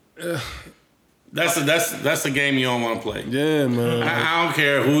 That's the game you don't want to play. Yeah, man. I don't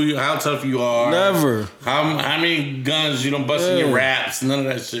care how tough you are. Never. How many guns you don't bust in your raps, none of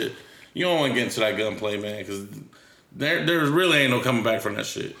that shit. You don't want to get into that gunplay, man, because there really ain't no coming back from that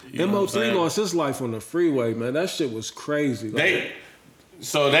shit. Mo3 lost his life on the freeway, man. That shit was crazy. Like,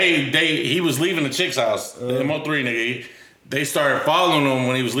 he was leaving the chick's house. The Mo3 nigga, they started following him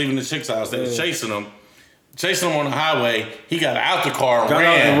when he was leaving the chick's house. They was chasing him on the highway. He got out the car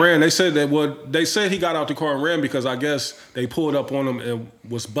and ran. They said he got out the car and ran because I guess they pulled up on him and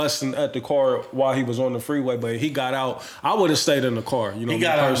was busting at the car while he was on the freeway. But he got out. I would have stayed in the car. You know, he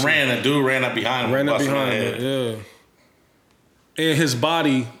got out and ran. A dude ran up behind him. Ran up behind him. Yeah. And his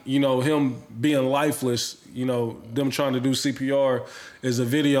body, you know, him being lifeless, you know, them trying to do CPR is a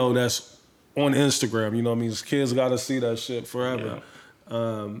video that's on Instagram. You know what I mean? His kids got to see that shit forever.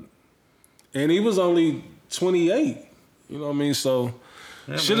 Yeah. And he was only 28. You know what I mean? So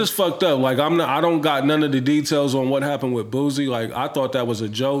shit is fucked up. Like I don't got none of the details on what happened with Boosie. Like I thought that was a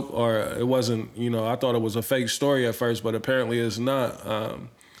joke or it wasn't, you know, I thought it was a fake story at first, but apparently it's not.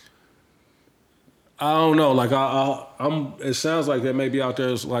 I don't know. Like I'm. It sounds like there may be out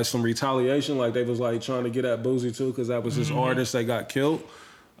there like some retaliation. Like they was like trying to get at Boosie too, because that was his artist that got killed.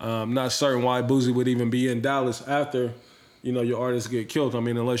 Not certain why Boosie would even be in Dallas after, you know, your artists get killed. I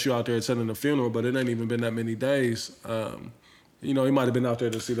mean, unless you're out there attending the funeral, but it ain't even been that many days. You know, he might have been out there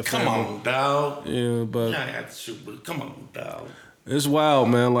to see the family. Come on, dog. Yeah, but I had to shoot, but come on, dog. It's wild,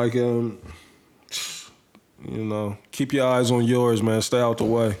 man. Like, you know, keep your eyes on yours, man. Stay out the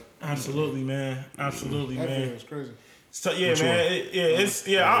way. Absolutely, man. Absolutely, man. It's crazy. So yeah,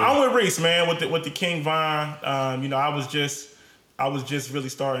 man. I'm with Reese, man. With the King Von. You know, I was just really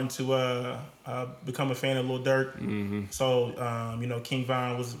starting to become a fan of Lil Durk. Mm-hmm. So you know, King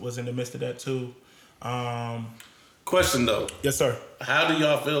Von was in the midst of that too. Question though. Yes, sir. How do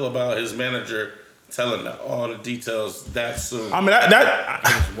y'all feel about his manager telling all the details that soon? I mean, that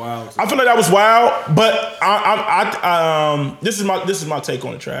was wild. I feel like that was wild, but this is my take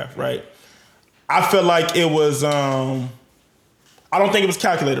on the draft, right? I feel like it was. I don't think it was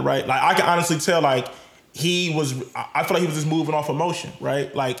calculated, right? Like I can honestly tell, like he was. I feel like he was just moving off emotion,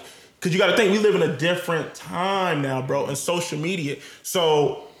 right? Like, because you got to think we live in a different time now, bro, in social media.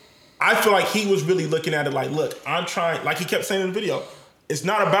 So I feel like he was really looking at it like, look, I'm trying. Like he kept saying in the video, it's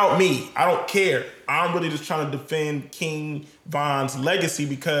not about me. I don't care. I'm really just trying to defend King Von's legacy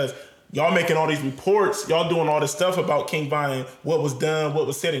because y'all making all these reports, y'all doing all this stuff about King Von and what was done, what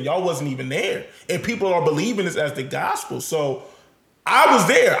was said, and y'all wasn't even there. And people are believing this as the gospel. So I was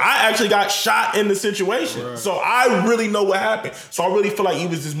there. I actually got shot in the situation. Right. So I really know what happened. So I really feel like he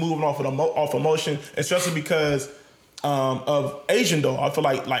was just moving off emotion, especially because of Asian Doll. I feel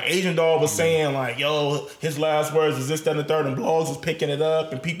like Asian Doll was saying like, yo, his last words was this, that, and the third, and blogs was picking it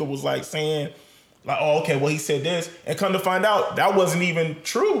up, and people was like saying like, oh, okay, well, he said this, and come to find out that wasn't even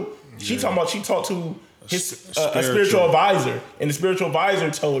true. She talked to his a spiritual advisor, and the spiritual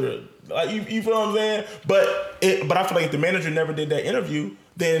advisor told her, like, you feel what I'm saying? But I feel like if the manager never did that interview,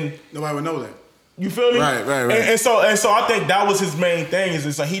 then nobody would know that. You feel me? Right. And so I think that was his main thing.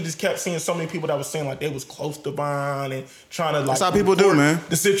 Is like he just kept seeing so many people that was saying like they was close to Von and trying to like. That's how people do, man.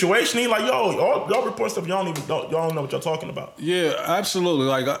 The situation. He like, yo, y'all report stuff y'all don't know what y'all talking about. Yeah, absolutely.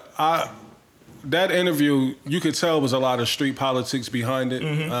 Like I that interview, you could tell was a lot of street politics behind it.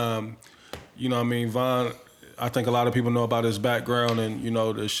 Mm-hmm. You know what I mean? Von, I think a lot of people know about his background and, you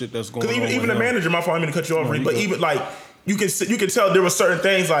know, the shit that's going on. Because even the manager, my fault, I didn't mean to cut you off, but even like you can tell there were certain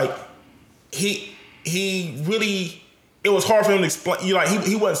things like he really, it was hard for him to explain.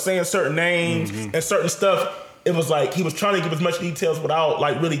 He wasn't saying certain names and certain stuff. It was like he was trying to give as much details without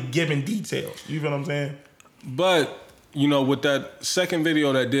like really giving details. You feel what I'm saying? But, you know, with that second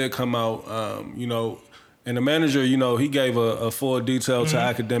video that did come out, you know, and the manager, you know, he gave a full detail to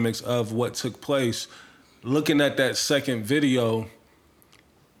academics of what took place. Looking at that second video,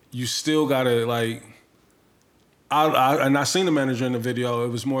 you still gotta like. I seen the manager in the video. It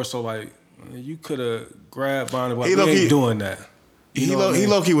was more so like you could have grabbed Von. Like, we ain't doing that. He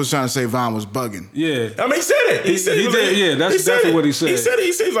low-key was trying to say Von was bugging. Yeah, I mean he said it. He did. Yeah, that's definitely what he said. He said it.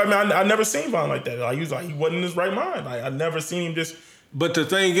 He said like, man, I never seen Von like that. Like he was like he wasn't in his right mind. Like I never seen him just. But the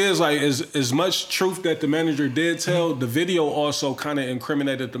thing is, like, as much truth that the manager did tell, the video also kind of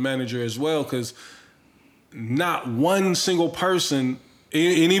incriminated the manager as well, because not one single person,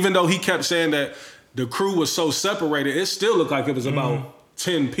 and even though he kept saying that the crew was so separated, it still looked like it was about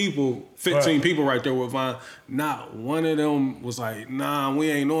 10 people, 15 people right there with Von. Not one of them was like, nah,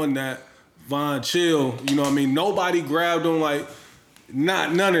 we ain't on that. Von, chill. You know what I mean? Nobody grabbed him like...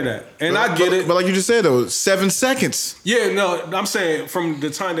 None of that. And I get it. But like you just said, though, 7 seconds. Yeah, no, I'm saying from the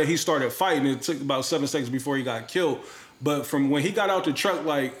time that he started fighting, it took about 7 seconds before he got killed. But from when he got out the truck,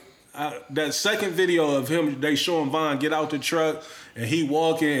 like, that second video of him, they showing Von get out the truck, and he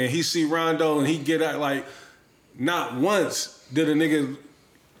walking, and he see Rondo, and he get out, like, not once did a nigga,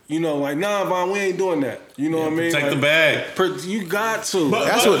 you know, like, nah, Von, we ain't doing that. You know what I mean? Protect like, the bag. You got to.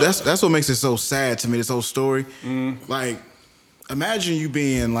 That's what makes it so sad to me, this whole story. Like, imagine you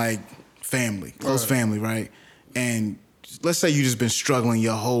being like family, close family, right? And let's say you just been struggling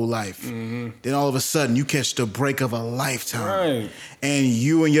your whole life. Then all of a sudden you catch the break of a lifetime. And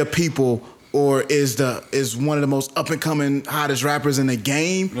you and your people is one of the most up and coming hottest rappers in the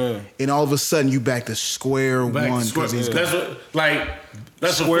game. And all of a sudden you back to square one because he's that's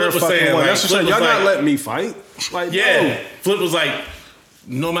what square Flip was saying. Like, that's what y'all not letting me fight. Like, yeah, no. Flip was like,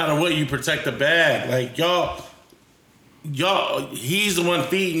 no matter what, you protect the bag. Like y'all, he's the one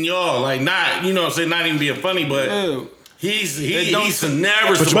feeding y'all. Like not, you know what I'm saying, not even being funny, but he's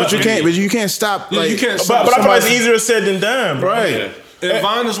never. But you can't stop. Like, you can't stop. But I feel like it's easier said than done, bro. Right. And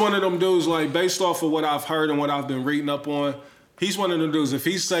Von is one of them dudes, like, based off of what I've heard and what I've been reading up on, he's one of them dudes, if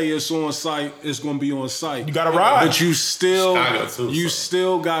he say it's on site, it's going to be on site. You got to ride. But you still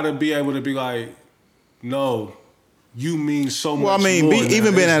got to be able to be like, no, you mean so much more. Well, I mean,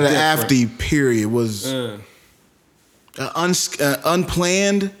 even being at an AFD period was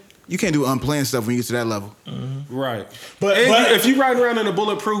unplanned. You can't do unplanned stuff when you get to that level. Right. But if you ride around in a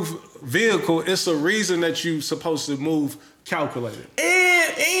bulletproof vehicle, it's a reason that you're supposed to move calculated.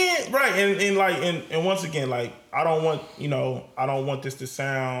 And once again, like, I don't want this to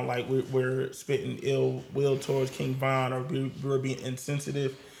sound like we're spitting ill will towards King Von or we're being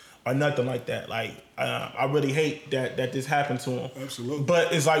insensitive or nothing like that. Like, I really hate that this happened to him. Absolutely.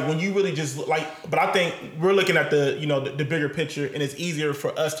 But it's like when you really just but I think we're looking at the bigger picture, and it's easier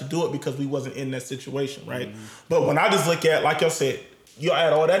for us to do it because we wasn't in that situation, right? But when I just look at, like y'all said, you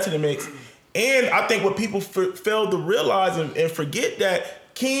add all that to the mix, and I think what people fail to realize and forget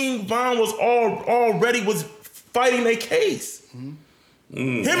that King Von was already fighting a case. Him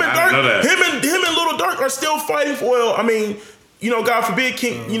and Little Durk are still fighting for. Well, I mean, you know, God forbid,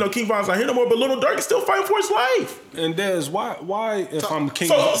 King Von's not here no more, but Little Durk is still fighting for his life. And Dez, why if I'm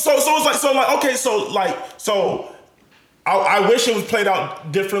King? I wish it was played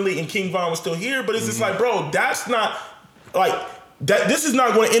out differently and King Von was still here, but it's just like, bro, that's not like that. This is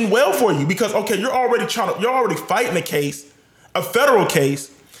not going to end well for you because you're already fighting a case, a federal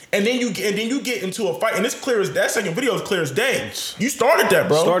case, And then you get into a fight, and it's clear as that second video is clear as day. You started that,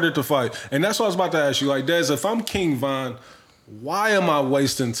 bro. Started the fight. And that's what I was about to ask you. Like, Dez, if I'm King Von, why am I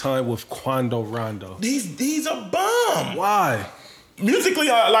wasting time with Quando Rondo? He's a bum. Why? Musically,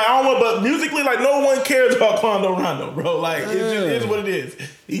 musically, like no one cares about Quando Rondo, bro. Like it just is what it is.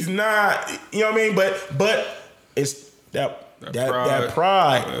 He's not, you know what I mean? But it's that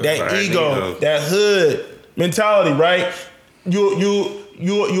pride, that ego, that hood mentality, right? You're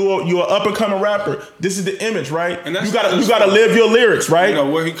an up and coming rapper. This is the image, right? And you gotta live your lyrics, right? You know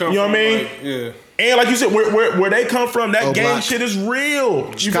where he come from. You know what I mean? Like, yeah. And like you said, where they come from, that gang Block. shit is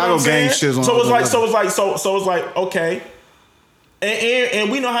real. Chicago gang shit is on. So it's like okay.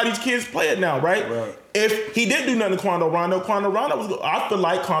 And we know how these kids play it now, right? If he didn't do nothing to Quando Rondo I feel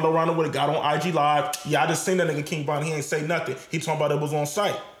like Quando Rondo would have got on IG Live. Yeah, I just seen that nigga King Von. He ain't say nothing. He talking about it was on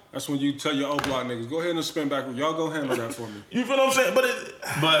site. That's when you tell your old block niggas, go ahead and spin back. Y'all go handle that for me. You feel what I'm saying?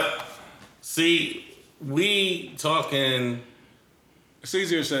 But see, we talking. It's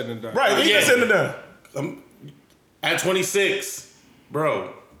easier said than done. Right, easier said than done. At 26,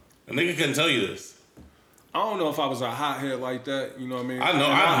 bro, a nigga couldn't tell you this. I don't know if I was a hothead like that. You know what I mean? I know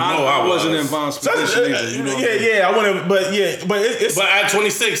I wasn't was. in Von's position either. You know I wouldn't. But it's. But at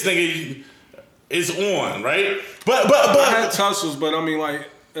 26, nigga, it's on, right? But I had tussles, but I mean, like,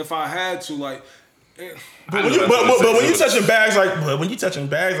 if I had to, like. But when you touching bags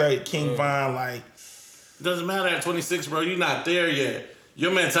like King Von, like. It doesn't matter at 26, bro. You're not there yet.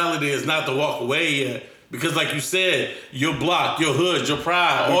 Your mentality is not to walk away yet. Because like you said, your block, your hood, your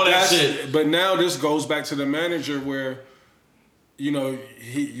pride, all that shit. But now this goes back to the manager where, you know,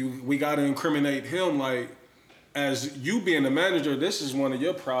 we got to incriminate him. Like, as you being the manager, this is one of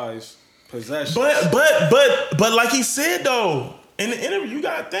your prized possessions. But like he said though, in the interview, you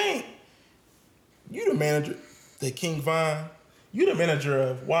gotta think, you the manager, the King Von. You the manager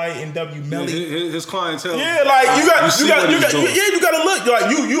of YNW Melly. His clientele. Yeah, like you gotta look. Like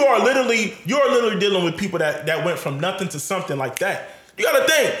you are literally dealing with people that went from nothing to something like that. You gotta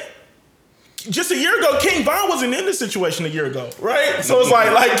think. Just a year ago, King Von wasn't in this situation a year ago, right? So it's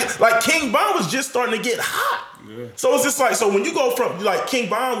like King Von was just starting to get hot. Yeah. So it's just like, so when you go from, like, King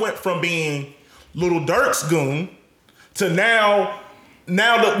Von went from being Little Durk's goon to now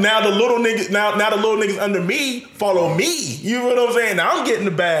the little niggas under me follow me. You know what I'm saying? Now I'm getting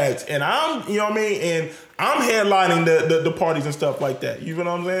the bags, and I'm, you know what I mean, and I'm headlining the parties and stuff like that. You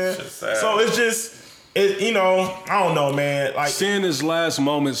know what I'm saying? So it's just, you know, I don't know, man. Like, seeing his last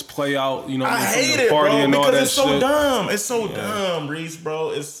moments play out, you know, I hate it, bro, because it's so dumb. It's so dumb, Reese,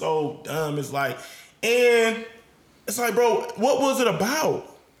 bro. It's so dumb. It's like, and it's like, bro, what was it about?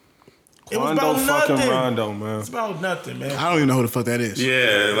 It was about nothing. Fucking Rondo, man. It's about nothing, man. I don't even know who the fuck that is.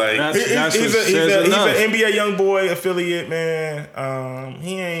 Yeah, like he's an NBA YoungBoy affiliate, man.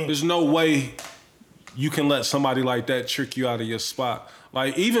 He ain't. There's no way you can let somebody like that trick you out of your spot.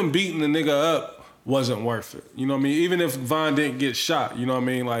 Like, even beating the nigga up wasn't worth it. You know what I mean? Even if Von didn't get shot, you know what I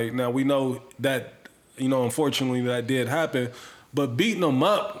mean? Like, now we know that, you know, unfortunately that did happen, but beating him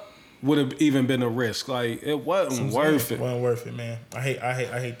up would have even been a risk. Like, it wasn't worth it. It wasn't worth it, man. I hate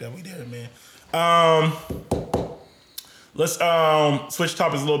that we did it, man. Let's switch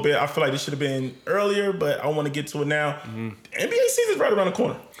topics a little bit. I feel like this should have been earlier, but I want to get to it now. Mm-hmm. NBA season's right around the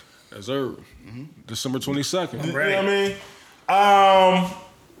corner. Yes, sir. Mm-hmm. December 22nd. You know what I mean?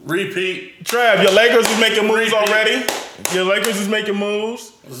 Repeat. Trav, your Lakers is making moves already. Your Lakers is making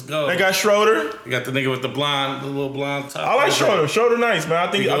moves. Let's go. They got Schroeder. You got the nigga with the little blonde top. I like Schroeder. Schroeder nice, man.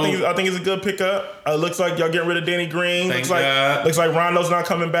 I think it's a good pickup. Looks like y'all getting rid of Danny Green. Looks like Rondo's not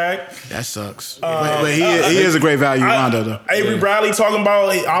coming back. That sucks. But he is a great value Rondo though. Avery Bradley talking about,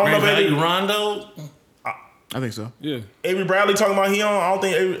 I don't know if value Rondo. I think so. Yeah. Avery Bradley talking about I don't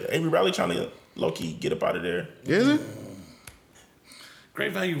think Avery Bradley trying to low key get up out of there. Is it?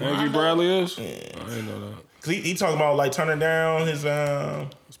 Great value Avery Rondo. Bradley is? Yeah. I didn't know that. Cause he talking about like turning down his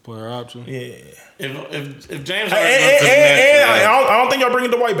player option. Yeah. If James I don't think y'all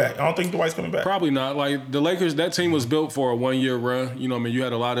bringing Dwight back. I don't think Dwight's coming back. Probably not. Like, the Lakers, that team was built for a 1-year run. You know what I mean? You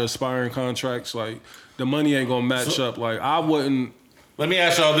had a lot of aspiring contracts. Like, the money ain't gonna match up. Like, I wouldn't. Let me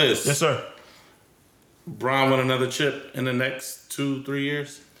ask y'all this. Yes, sir. Bron win another chip in the next 2-3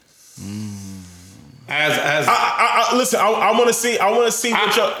 years? Listen, I want to see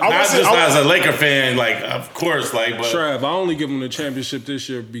what y'all. As a Laker fan, like, of course, like, but Trav, I only give him the championship this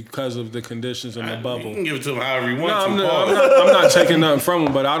year because of the conditions in the bubble. You can give it to him however you want I'm not taking nothing from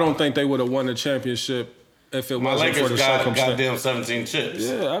him, but I don't think they would have won the championship if it wasn't for the circumstance. Goddamn 17 chips.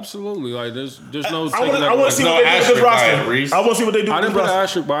 Yeah, absolutely. Like, there's no. I want to see what they do with this roster. I want to see what they do. I with didn't this put an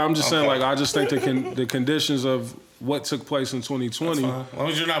roster. asterisk by. I'm just saying, like, I just think the conditions of what took place in 2020. As long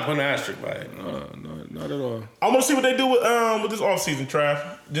as you're not putting an asterisk by it. Not at all. I want to see what they do with this offseason,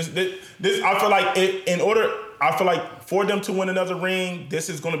 Trav. This I feel like I feel like for them to win another ring, this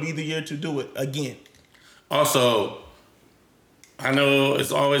is going to be the year to do it again. Also, I know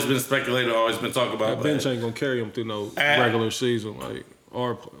it's always been speculated, always been talked about. That bench ain't gonna carry him through no regular season,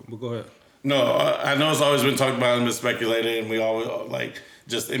 but go ahead. No, I know it's always been talked about and been speculated, and we always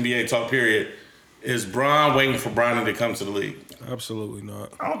just NBA talk. Period. Is Bron waiting for Bronny to come to the league? Absolutely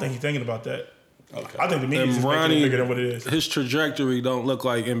not. I don't think he's thinking about that. Okay. I think the media's just making it bigger than what it is. His trajectory don't look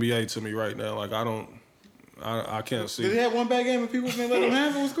like NBA to me right now. Like I can't see. Did he have one bad game and people didn't let him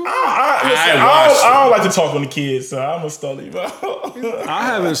have it? Was cool. I don't like to talk on the kids, so I'm gonna stall you. I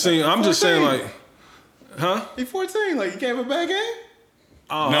haven't seen. I'm just saying, like, huh? He's 14. Like, you gave him a bad game?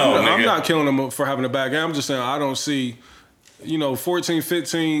 Oh, No, I'm nigga. not killing him for having a bad game. I'm just saying I don't see. 14,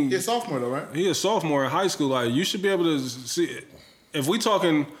 15. He's a sophomore though, right? He a sophomore in high school. Like, you should be able to see. If we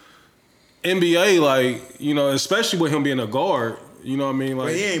talking NBA, like, especially with him being a guard, you know what I mean? Like,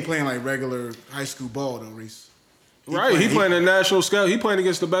 But he ain't playing like regular high school ball though, Reese. He playing at national scale. He playing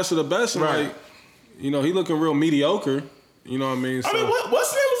against the best of the best, and Right. he looking real mediocre. You know what I mean? So, I mean,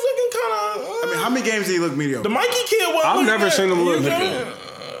 what's name was looking kind of. I mean, how many games did he look mediocre? The Mikey kid was. I've never seen him look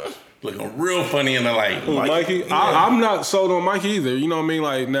Looking real funny in the light. Mikey. Yeah. I'm not sold on Mikey either. You know what I mean?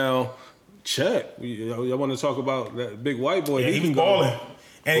 Like, now, Chet. Y'all want to talk about that big white boy? Yeah, he can was go. balling.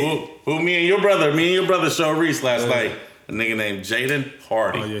 And Who me and your brother showed Reese last night. A nigga named Jaden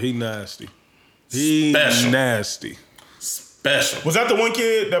Hardy. Oh yeah, he nasty. He Special. nasty. Special. was that the one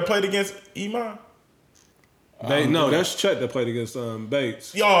kid that played against Iman? No, that's Chet that played against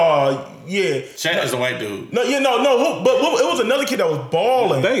Bates. Y'all, yeah. Chet is a white dude. No, but it was another kid that was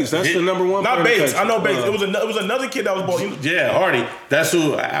balling. Bates, that's the number one. Not player Bates. in I know Bates. Texas. It was another kid that was balling. Yeah, Hardy. That's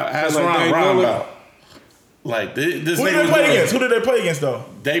who. That's Like what I'm Dave wrong Lillard? about. Like this Who did nigga they was play doing- against? Who did they play against though?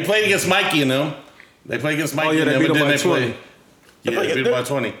 They played against Mikey and them. They played against Mikey yeah, and they them, beat and him then by they 20. played. Yeah, they beat him by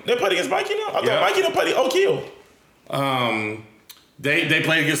 20. They played against Mikey now? I thought Yeah. Mikey done played Oak Hill. They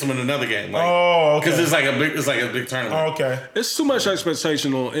played against them in another game. Like, Oh, okay. Because it's like a big tournament. Oh, okay. It's too much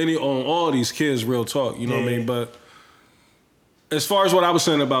expectation on all these kids. Real talk, you know what I mean? But as far as what I was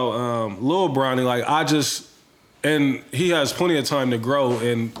saying about Lil Bronny, like and he has plenty of time to grow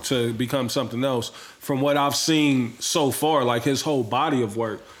and to become something else. From what I've seen so far, like his whole body of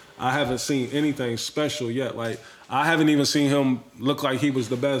work, I haven't seen anything special yet. Like I haven't even seen him look like he was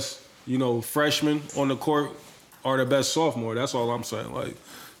the best, freshman on the court or the best sophomore. That's all I'm saying. Like,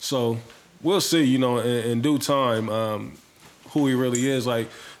 so we'll see, in due time, who he really is. Like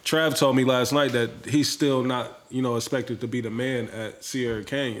Trav told me last night that he's still not, expected to be the man at Sierra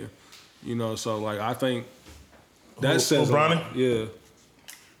Canyon. So like I think that says a lot. Bronny? Yeah.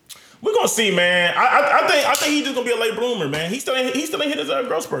 We're gonna see, man. I think he's just gonna be a late bloomer, man. He still ain't hit his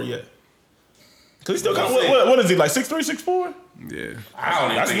growth spurt yet. Cause he's still kind of what is he like 6'3", 6'4"? Yeah. I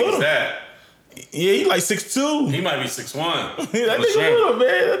don't even That's think little. it's that. Yeah, he's like 6'2". He might be 6'1". That For nigga sure. little,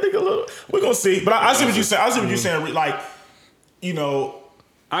 man. That nigga little. We're gonna see. But I see what you're saying. I see what you're saying. Like,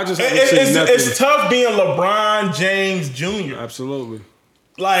 I just haven't seen nothing. it's tough being LeBron James Jr. Absolutely.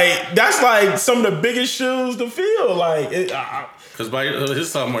 Like, that's like some of the biggest shoes to fill. Like, Because by his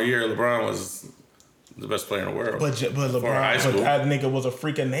sophomore year, LeBron was the best player in the world. but high LeBron, school. but that nigga was a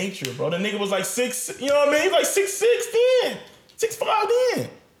freak of nature, bro. The nigga was like 6, you know what I mean? He's like 6'6" then. 6'5" then.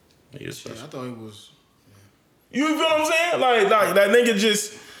 He is special. I thought he was. You feel what I'm saying? Like that nigga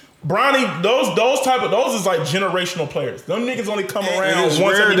just Bronny, those is like generational players. Them niggas only come around It's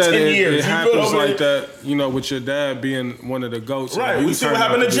once rare every that 10 it years. You feel happens what I'm like saying? that, with your dad being one of the GOATs. Right. You We see what turn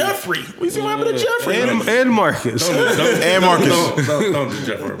out happened to be- Jeffrey. We see what happened to Jeffrey. And Marcus. And Marcus. Don't do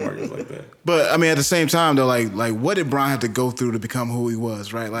Jeffrey Marcus like that. But I mean, at the same time, though, like what did Bron have to go through to become who he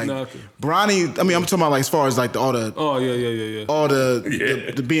was, right? Like Nothing. Bronny. I mean, I'm talking about like as far as like all the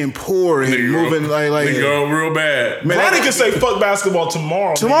the being poor and moving like Nigga go real bad. man, Bronny can say fuck basketball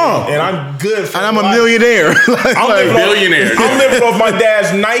tomorrow. Tomorrow. nigga, and I'm good for and I'm a life. millionaire. I'm Like, living billionaire. I'm living off my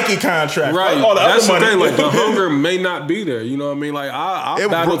dad's Nike contract. Right. Fuck all the That's other the money. thing. Like, the hunger may not be there. You know what I mean? Like, I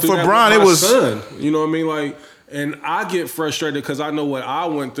battled for through that Bron, with it my was- son. You know what I mean? Like, and I get frustrated because I know what I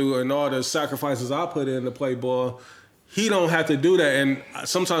went through and all the sacrifices I put in to play ball. He don't have to do that, and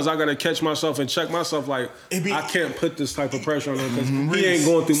sometimes I gotta catch myself and check myself. Like, I can't put this type of pressure on him because he ain't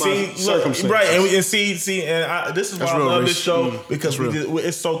going through my circumstances. Right, and see, this is why That's I real, love Reese. this show because That's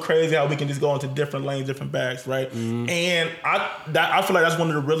it's so crazy how we can just go into different lanes, different bags, right? And I feel like that's one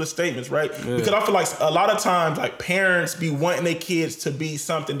of the realest statements, right? Because I feel like a lot of times, like parents be wanting their kids to be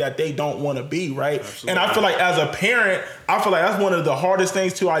something that they don't want to be, right? Absolutely. And I feel like as a parent, I feel like that's one of the hardest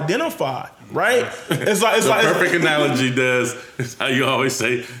things to identify. right? It's like Perfect analogy does is how you always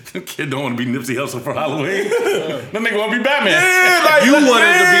say, kid don't want to be Nipsey Hussle for Halloween. That nigga want to be Batman. Yeah, like You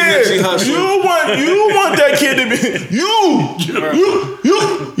wanted to be Nipsey Hussle. You want that kid to be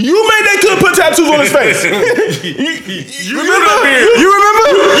you made that kid put tattoos on his face. you remember? You remember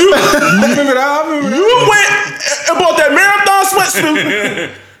that? I remember that. You went and bought that marathon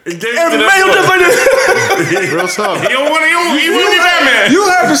sweatsuit. And made him just like this. Real talk. He want to be Batman. You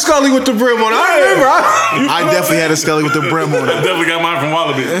had the Scully with the brim on. I remember. I definitely had a Scully with the brim on I it. definitely got mine from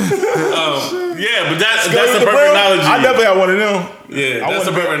Wallaby. Yeah, but that's the perfect analogy. I definitely had one of them. Yeah, that's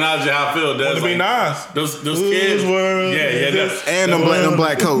the perfect analogy how I feel. That's To be nice. Those kids. Yeah. And them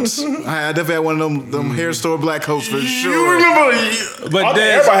black coats. I definitely had one of them hair store black coats for sure. You remember? But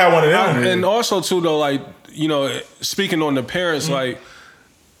Everybody had one of them. and also too though, like speaking on the parents, like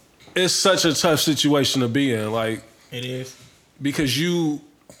it's such a tough situation to be in, like It is. because you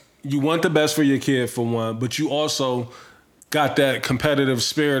want the best for your kid for one, but you also got that competitive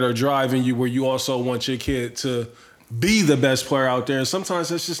spirit or drive in you where you also want your kid to be the best player out there, and sometimes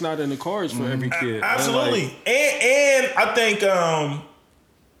that's just not in the cards for every kid. Absolutely. And I think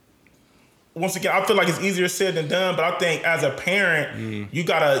once again, I feel like it's easier said than done, but I think as a parent, you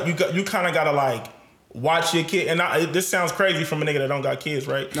kind of gotta like watch your kid. And this sounds crazy from a nigga that don't got kids,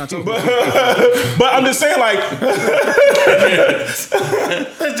 right? Not too but I'm just saying, like, That's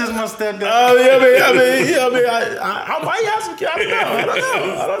just my stepdad. I might have some kids. I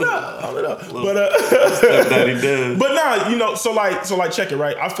don't know. But Stepdaddy does. but nah, so like check it,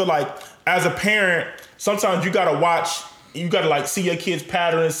 right? I feel like as a parent, sometimes you gotta watch. You gotta like see your kids'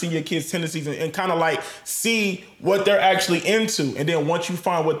 patterns, see your kids' tendencies, and kind of like see what they're actually into. And then once you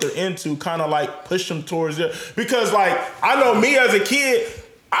find what they're into, kind of like push them towards it. Because like I know me as a kid,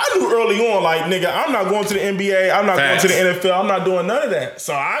 I knew early on, like nigga, I'm not going to the NBA, I'm not Facts. going to the NFL, I'm not doing none of that.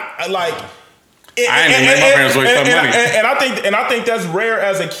 So I like. I ain't even make my parents waste some money. And I think that's rare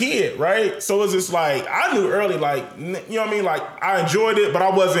as a kid, right? So it's just like I knew early, like you know what I mean. Like I enjoyed it, but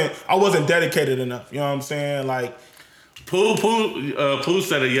I wasn't dedicated enough. You know what I'm saying? Like. Pooh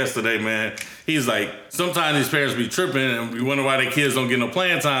said it yesterday, man. He's like, sometimes these parents be tripping and we wonder why their kids don't get no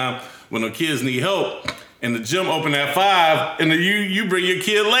playing time when the kids need help. And the gym open at 5 and you bring your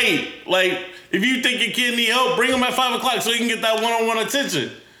kid late. Like, if you think your kid need help, bring him at 5 o'clock so he can get that one-on-one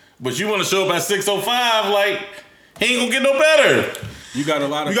attention. But you want to show up at 6:05, like, he ain't gonna get no better. You got a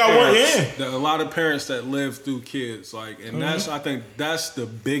lot of a lot of parents that live through kids, like, and I think that's the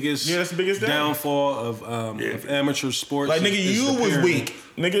biggest, downfall of amateur sports. Like nigga, you was weak,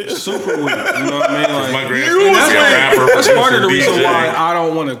 nigga, super weak. You know what I mean? Like, my grandfather, that's part of the reason why I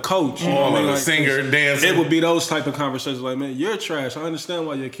don't want to coach. You know what I mean? Like, singer, dancer. It would be those type of conversations, like, man, you're trash. I understand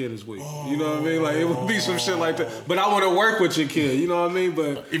why your kid is weak. You know what I mean? Like, it would be some shit like that. But I want to work with your kid. You know what I mean?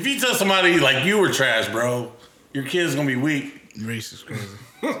 But if you tell somebody like you were trash, bro, your kid's gonna be weak. Reese is crazy.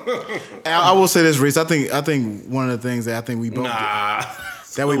 I will say this, Reese. I think one of the things that I think we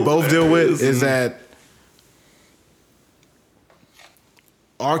both deal with is that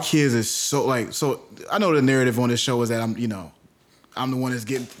our kids is so I know the narrative on this show is that I'm the one that's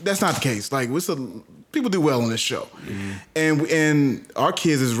getting. That's not the case. Like people do well on this show, and our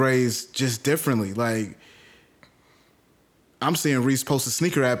kids is raised just differently. Like I'm seeing Reese post a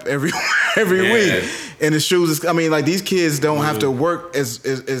sneaker app every week, and the shoes is. I mean, like these kids don't have to work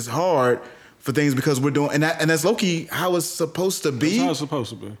as hard for things because we're doing, and that's low-key how it's supposed to be. That's how it's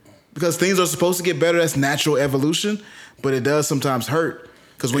supposed to be. Because things are supposed to get better. That's natural evolution, but it does sometimes hurt.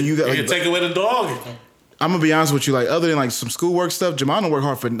 Because when you got you take away the dog. I'm gonna be honest with you. Like other than like some schoolwork stuff, Jamal don't work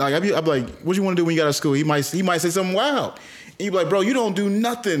hard for. Like I'd be like, what you want to do when you got to school? He might say something wild. And you be like, bro, you don't do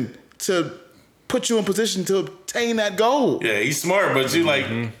nothing to put you in position to obtain that goal. Yeah, he's smart, but you like,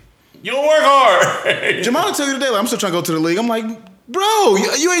 you don't work hard. Jamal will tell you today, like, I'm still trying to go to the league. I'm like, bro,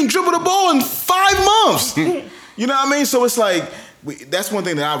 you ain't dribbled the ball in 5 months. You know what I mean? So it's like, that's one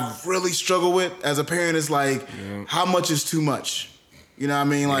thing that I really struggle with as a parent is like, how much is too much? You know what I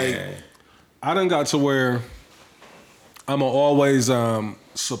mean? Like, I done got to where I'ma always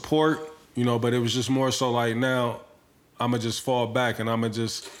support, but it was just more so like now I'ma just fall back and I'ma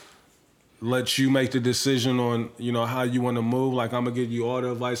just let you make the decision on, how you want to move. Like, I'm going to give you all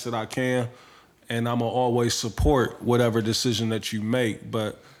the advice that I can, and I'm going to always support whatever decision that you make,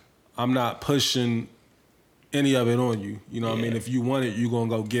 but I'm not pushing any of it on you. You know what I mean? If you want it, you're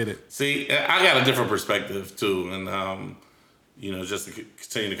going to go get it. See, I got a different perspective, too, and, just to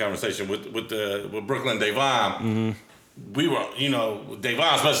continue the conversation with Brooklyn Davon, we were,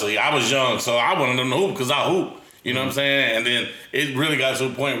 Davon especially, I was young, so I wanted them to hoop because I hoop. You know what I'm saying? And then it really got to a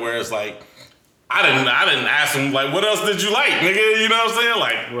point where it's like, I didn't ask him, like, what else did you like, nigga? You know what I'm saying?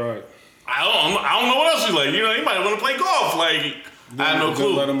 Like, right. I don't know what else you like. You know, he might want to play golf. Like, I have no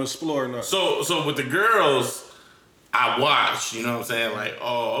clue. Let him explore. Nothing. So with the girls, I watch. You know what I'm saying? Like,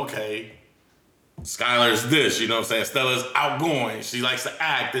 oh, okay. Skylar's this. You know what I'm saying? Stella's outgoing. She likes to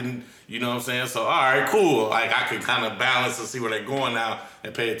act, and you know what I'm saying. So all right, cool. Like I could kind of balance and see where they're going now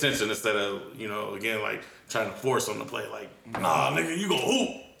and pay attention instead of again like trying to force them to play. Like, nah, nigga, you gonna hoop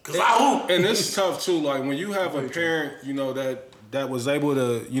because I hoop. And it's tough too. Like when you have a parent, that was able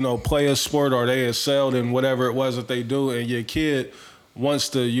to, play a sport or they excelled in whatever it was that they do, and your kid wants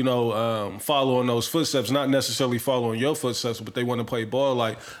to, follow in those footsteps, not necessarily following your footsteps, but they want to play ball.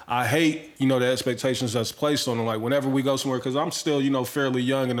 Like, I hate, the expectations that's placed on them. Like, whenever we go somewhere, because I'm still, fairly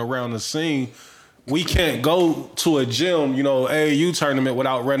young and around the scene, we can't go to a gym, AAU tournament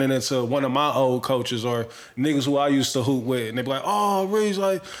without running into one of my old coaches or niggas who I used to hoop with. And they be like, oh, Reese,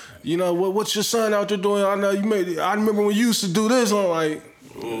 like, what's your son out there doing? I know you made it. I remember when you used to do this. I'm like,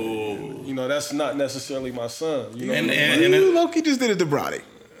 ooh. That's not necessarily my son. And Loki just did it to Brody.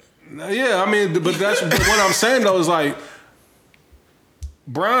 Yeah, I mean, but what I'm saying though is like,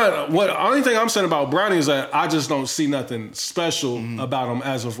 Brian, only thing I'm saying about Bronny is that I just don't see nothing special about him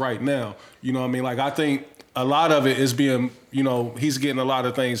as of right now. You know what I mean? Like, I think a lot of it is being, he's getting a lot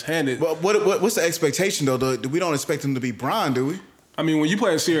of things handed. But what's the expectation, though? We don't expect him to be Brian, do we? I mean, when you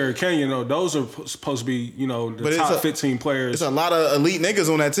play at Sierra Canyon, those are supposed to be, the top 15 players. There's a lot of elite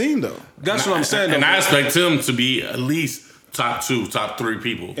niggas on that team, though. That's what I'm saying. And I expect him to be at least top 2, top 3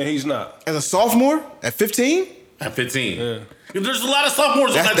 people. And he's not. As a sophomore? At 15? At 15. Yeah. There's a lot of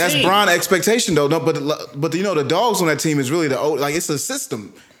sophomores on that team. That's Brian expectation, though. No, but the dogs on that team is really it's a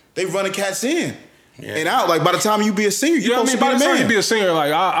system. They running cats in and out. Like, by the time you be a senior, you're supposed to be by the the time man. you be a senior,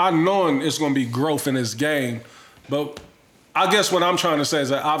 like, I knowing it's going to be growth in this game. But I guess what I'm trying to say is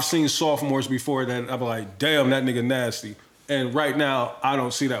that I've seen sophomores before that I'm like, damn, that nigga nasty. And right now, I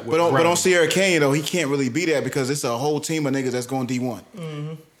don't see that with But on Sierra Canyon, though, he can't really be that because it's a whole team of niggas that's going D1.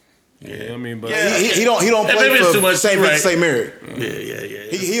 Mm-hmm. Yeah, I mean, but he don't play for St. Vincent St. Mary.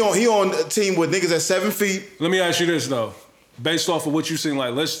 Yeah. He on a team with niggas at 7 feet. Let me ask you this though, based off of what you've seen,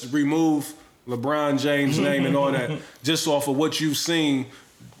 like let's remove LeBron James' name and all that, just off of what you've seen,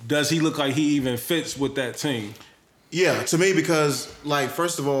 does he look like he even fits with that team? Yeah, to me, because like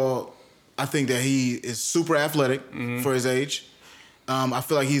first of all, I think that he is super athletic for his age. I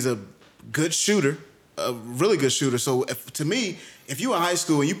feel like he's a good shooter, a really good shooter. So to me, if you in high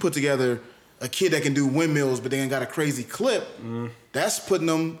school and you put together a kid that can do windmills but they ain't got a crazy clip, that's putting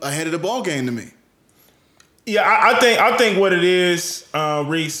them ahead of the ball game to me. Yeah, I think what it is,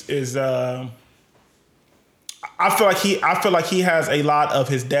 Reese, is I feel like he has a lot of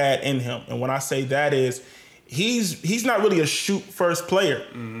his dad in him, and when I say that is he's not really a shoot first player.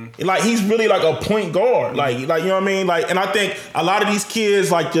 Like he's really like a point guard. Like you know what I mean? Like, and I think a lot of these kids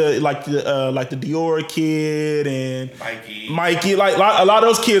like the Dior kid and Mikey, like a lot of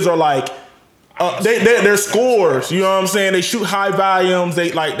those kids are like they're scorers. You know what I'm saying? They shoot high volumes.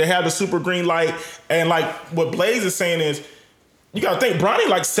 They have the super green light. And like what Blaze is saying is, you gotta think Bronny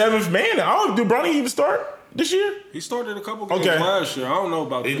like 7th man. Did Bronny even start this year? He started a couple games last year. I don't know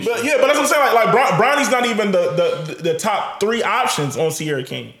about this. But yeah, but that's what I'm saying. Like Bronny's not even the top 3 options on Sierra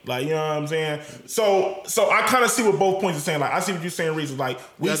King. Like, you know what I'm saying? So I kind of see what both points are saying. Like, I see what you're saying, Reese. Like,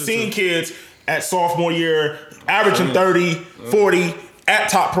 we've seen kids at sophomore year averaging 30, 40 at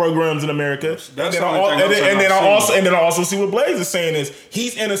top programs in America. And then I also see what Blaze is saying is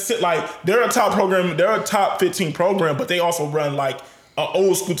he's in they're a top program, they're a top 15 program, but they also run like an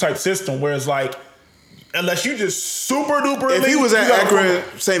old school type system where it's like, unless you just super duper. If he was at Akron,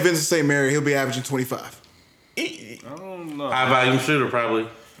 St. Vincent St. Mary, he'll be averaging 25. I don't know. High volume shooter probably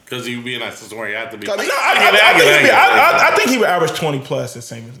because he would be in that system where you have to be. I think he would average 20 plus at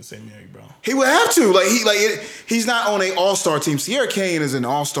St. Vincent St. Mary, bro. He would have to. He's not on an all-star team. Sierra Canyon is an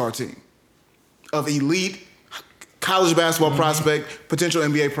all-star team of elite college basketball prospect, potential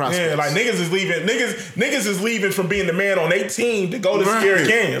NBA prospects. Yeah, like niggas is leaving. Niggas is leaving from being the man on their team to go to Sierra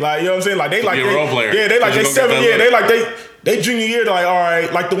Canyon. Like, you know what I'm saying? Like they like be a role player. Yeah, they like they 7 year. They junior year. They're like, all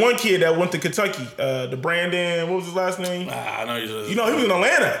right. Like the one kid that went to Kentucky, the Brandon. What was his last name? I know he was in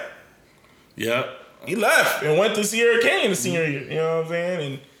Atlanta. Yep. He left and went to Sierra Canyon the senior year. You know what I'm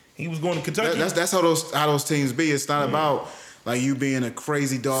saying? And he was going to Kentucky. That's how those teams be. It's not about like you being a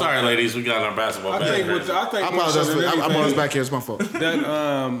crazy dog. Sorry, ladies, we got our basketball back. I apologize for I brought us back here. It's my fault.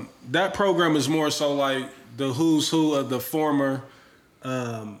 That program is more so like the who's who of the former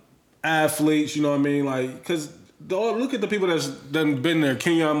athletes. You know what I mean? Like, because Dog, look at the people that's done been there.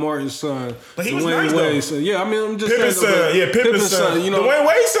 Kenyon Martin's son. But he was Dwayne nice, Wade's though. son. Yeah, I mean, I'm just Pippen's son. Yeah, Pippen's son. You know, Dwayne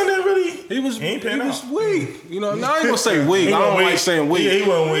Wade's son didn't really. he was ain't panning out. weak. You know, now I ain't gonna say weak. He I don't wasn't like weak. saying weak. Yeah, he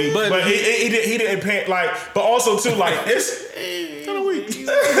wasn't weak. But he he didn't pan like. But also too like it's kind of weak.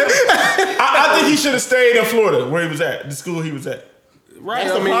 I think he should have stayed in Florida where he was at, the school he was at. right.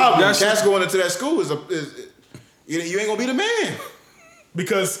 That's I the mean, problem. that's Cats going into that school is you ain't gonna be the man.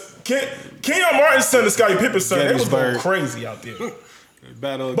 Because Kenyon Martin's son and Scottie Pippen's son, they was going Gettysburg. crazy out there.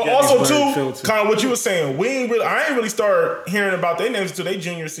 battle. But also Gettysburg too, filter. kind of what you were saying, I ain't really start hearing about their names until they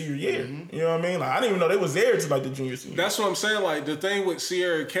junior senior year. You know what I mean? Like I didn't even know they was there until like the junior senior. That's what I'm saying. Like the thing with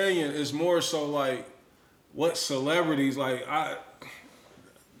Sierra Canyon is more so like what celebrities like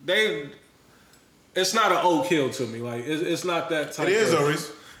It's not an Oak Hill to me. Like it's not that type. It is, of,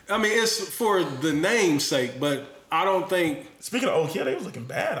 Oris. I mean, it's for the name's sake, but I don't think Speaking of Oak Hill, they was looking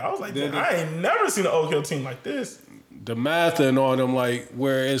bad. I was like, Did they? I ain't never seen an Oak Hill team like this. the math and all them like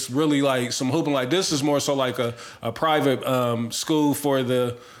where it's really like some hooping. Like this is more so like a private school for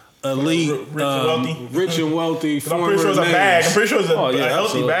the elite, Rich and wealthy. rich and wealthy. I'm pretty sure it's a former bag. names. I'm pretty sure it's a healthy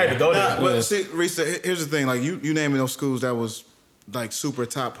absolutely. bag to go there. But see, Risa, here's the thing. Like you naming those schools that was like super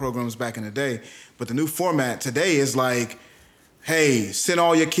top programs back in the day, but the new format today is like, hey, send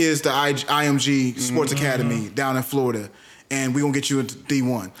all your kids to IMG Sports Academy down in Florida, and we're gonna get you into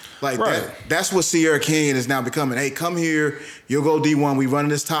D1. Like Right. that's what Sierra Canyon is now becoming. Hey, come here, you'll go D1. We running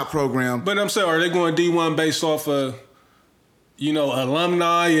this top program. But I'm saying, are they going D1 based off of,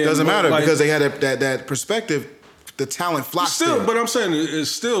 alumni? And Doesn't matter like, because they had that perspective. The talent flocks still. there. But I'm saying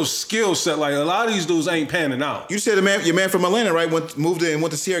it's still skill set. Like a lot of these dudes ain't panning out. You said your man from Atlanta, right? Moved in and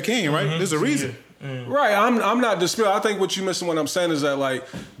went to Sierra Canyon, right? There's a reason. Right, I'm not disputing. I think what you missing. What I'm saying is that like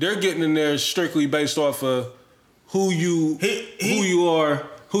they're getting in there strictly based off of who you are,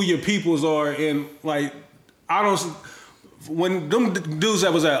 who your peoples are, and like I don't. When them dudes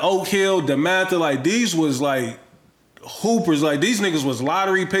that was at Oak Hill, DeMatha, like these was like hoopers. Like these niggas was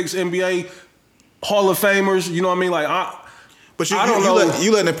lottery picks, NBA Hall of Famers. You know what I mean? Like But I don't know.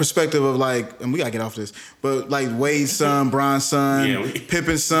 you let in the perspective of like, and we gotta get off this, but like Wade's son, Bron's son,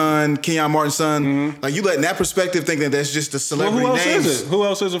 Pippen's son, Kenyon Martin's son, like you let in that perspective thinking that's just the celebrity who else names. is it? Who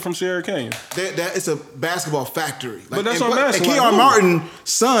else is it from Sierra Canyon? That it's a basketball factory. Like, But that's and, what I'm asking, And like, Kenyon who? Martin's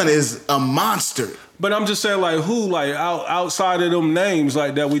son is a monster. But I'm just saying, like, who, like, outside of them names,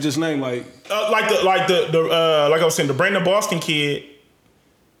 like that we just named, like, Like I was saying, the Brandon Boston kid.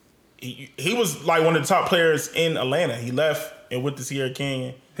 He was like one of the top players in Atlanta. He left and went to Sierra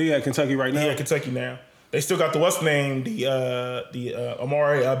Canyon. he at Kentucky right now. He at Kentucky now. They still got the what's name, the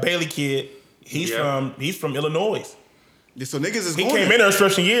Amari Bailey kid. He's from Illinois. So niggas is He going came there. in there his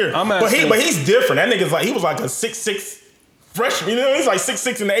freshman year. I'm but asking- he's different. That nigga's like he was like a 6'6" freshman. You know, he's like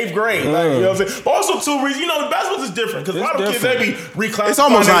 6'6" in the 8th grade. Like, you know what I'm saying? But also two reasons. You know, the basketball is different because a lot of kids they be reclassifying. It's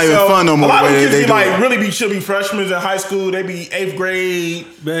almost not even themselves. fun no more A lot of the way kids they be do like it. really should be freshmen in high school. They be 8th grade.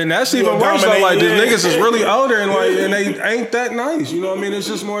 Man, that's You even know, worse. Though, like the dominate, niggas is really older and like, and they ain't that nice. You know what I mean? It's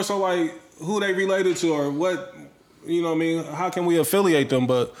just more so like who they related to or what. You know what I mean? How can we affiliate them?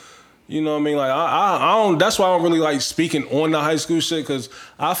 But you know what I mean? Like I don't. That's why I don't really like speaking on the high school shit because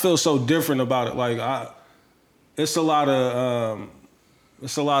I feel so different about it. Like it's a lot of.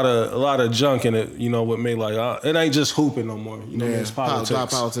 It's a lot of junk in it, you know, with me. Like, it ain't just hooping no more. You know, Yeah, it's politics. A lot of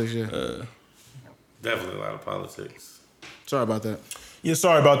politics, yeah. Definitely a lot of politics. Sorry about that. Yeah,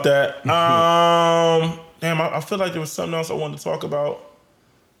 sorry about that. Damn, I feel like there was something else I wanted to talk about.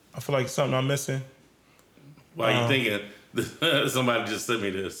 I feel like something I'm missing. Why you thinking? Somebody just sent me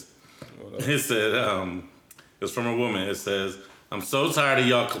this. It said, it's from a woman. It says, "I'm so tired of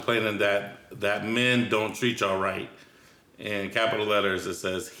y'all complaining that men don't treat y'all right." In capital letters, it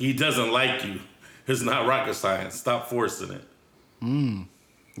says, "He doesn't like you. It's not rocket science. Stop forcing it."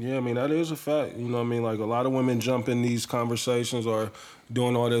 Yeah, I mean, that is a fact. You know what I mean? Like, a lot of women jump in these conversations or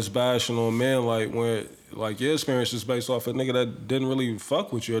doing all this bashing on men, like, where, like, your experience is based off a nigga that didn't really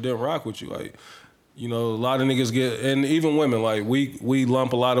fuck with you or didn't rock with you. Like, you know, a lot of niggas get, and even women, like, we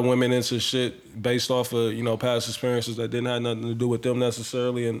lump a lot of women into shit based off of, you know, past experiences that didn't have nothing to do with them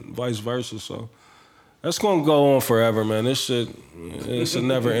necessarily and vice versa, so. That's gonna go on forever, man. This shit, it's a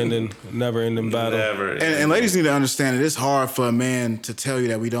never-ending battle. Never. And ladies need to understand it. It's hard for a man to tell you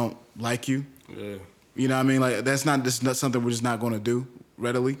that we don't like you. Yeah. You know what I mean? Like that's not something we're just not going to do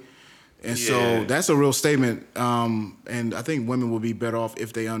readily. And Yeah. so that's a real statement. And I think women would be better off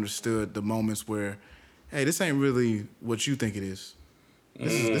if they understood the moments where, hey, this ain't really what you think it is.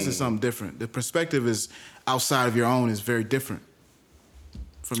 This is something different. The perspective is outside of your own is very different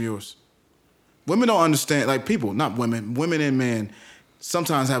from yours. Women don't understand, like people, not women, women and men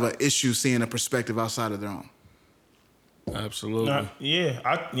sometimes have an issue seeing a perspective outside of their own. Absolutely.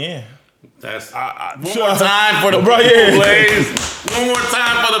 Yeah. That's one one more time for the Bro, people, yeah. please. One more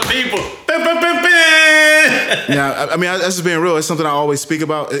time for the people. Yeah, I mean, that's just being real. It's something I always speak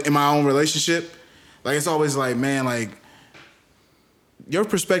about in my own relationship. Like, it's always like, man, like, your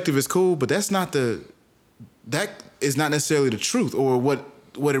perspective is cool, but that is not necessarily the truth or what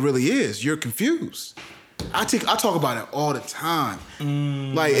it really is. You're confused. I talk about it all the time.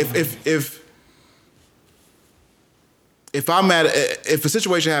 Like, if I'm if a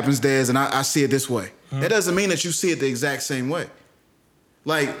situation happens, Dez, and I see it this way, that doesn't mean that you see it the exact same way.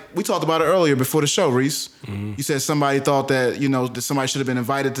 Like, we talked about it earlier before the show, Reese. You said somebody thought that, that somebody should have been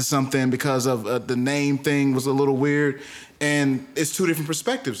invited to something because of the name thing was a little weird. And it's two different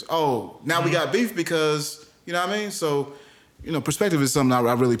perspectives. Oh, now we got beef because, you know what I mean? So, perspective is something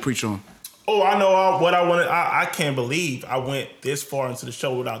I really preach on. Oh, I know what I wanted. I can't believe I went this far into the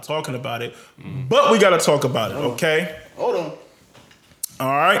show without talking about it. But we got to talk about it, okay? Hold on. All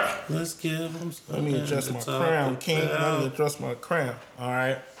right. Let's give them. Let me adjust my crown, King. Let me adjust my crown. All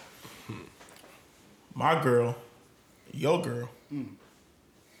right. My girl, your girl,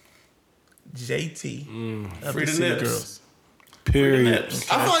 JT. Free the City nips. Girls. Period. I feel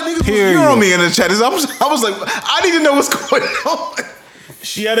like niggas was hearing me in the chat. I was like, I need to know what's going on.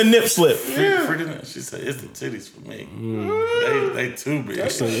 She had a nip slip. Free the nips. She said, "It's the titties for me. They too big."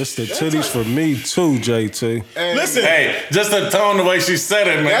 It's the titties for me too, JT. Listen. Hey, just the tone, the way she said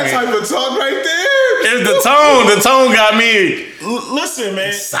it, man. That type of talk right there. It's the tone. The tone got me Listen, man.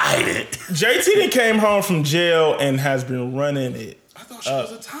 excited. JT then came home from jail and has been running it. I thought she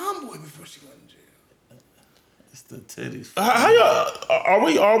was a tomboy before she went in jail. It's the titties. How y'all? Are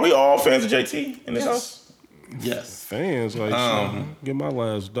we all fans of JT in this house? Yes. Fans like get my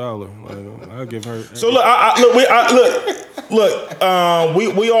last dollar. Like, I'll give her. So look,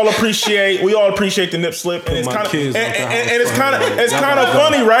 we all appreciate the nip slip, and it's my kind of kids out the house it's kind of right now.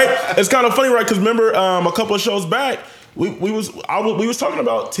 funny, right? It's kind of funny, right? Because remember, a couple of shows back, we was talking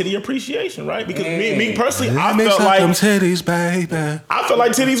about titty appreciation, right? Because me personally, I felt like them titties, baby. I felt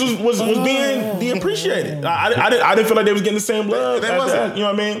like titties was being de-appreciated. I didn't feel like they was getting the same love. They wasn't. You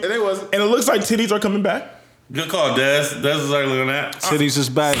know what I mean? And they wasn't. And it looks like titties are coming back. Good call, Des. Des is early on that. Titties is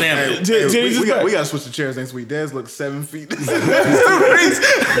back. Stamp it. Titties is We back. got to switch the chairs next week. Dez looks 7 feet. That's what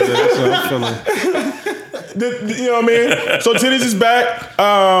I'm feeling. You know what I mean? So titties is back.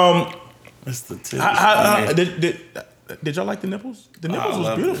 It's the titties. Did y'all like the nipples? The I nipples was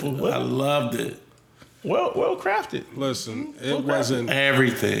loved beautiful. it. I loved it. Well crafted. Listen, it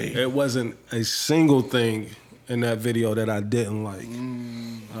wasn't a single thing in that video that I didn't like.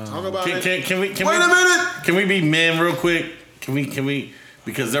 Talk about it. Can we? Wait a minute. Can we be men real quick? Can we?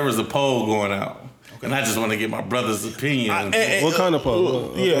 Because there was a poll going out, and I just want to get my brother's opinion. What kind of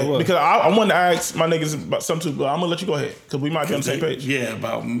poll? Yeah, What? because I wanted to ask my niggas about something too, but I'm gonna let you go ahead because we might be on the same page. Yeah,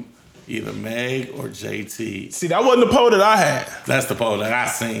 about either Meg or JT. See, that wasn't the poll that I had. That's the poll that I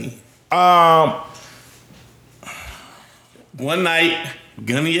seen. Um, One night,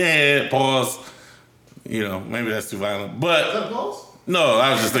 gun in your head. Pause. Maybe that's too violent, but no,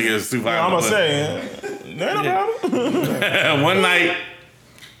 I was just thinking it's too I'm violent. gonna say, no problem. One night,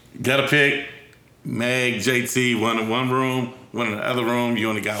 gotta pick Meg, JT, one in one room, one in the other room. You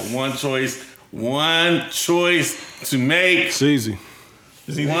only got one choice to make. It's easy.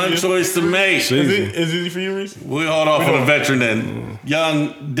 One choice to make. It's easy. Is it easy for you, Reese? We hold off on the veteran then.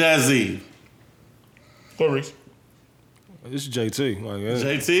 Young Desi. Go, Reese. It's JT. Like,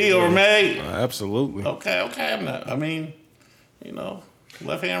 JT over Meg? Absolutely. Okay. I'm not.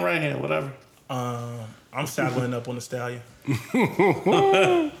 Left hand, right hand, whatever. I'm saddling up on the stallion.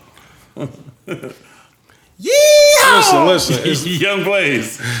 Listen. It's, Young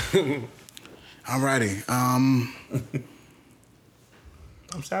Blaze. Alrighty.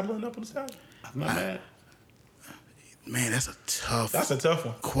 I'm saddling up on the stallion. Not bad. Man, that's a tough That's a tough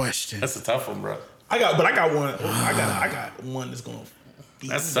one. question. That's a tough one, bro. I got one. I got one that's gonna be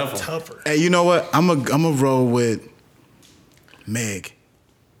That's tough one. tougher. Hey, you know what? I'm a roll with Meg,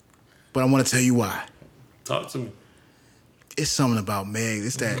 but I want to tell you why. Talk to me. It's something about Meg.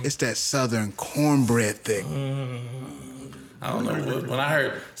 It's that Southern cornbread thing. I don't know. When I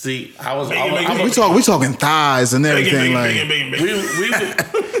heard, see, I was. We talking thighs and everything. We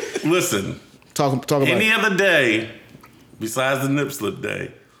listen. Talk about Any it. other day, besides the nip slip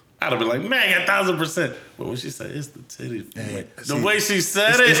day, I'd have been like, man, 1,000%. But when she said it's the titty, the way she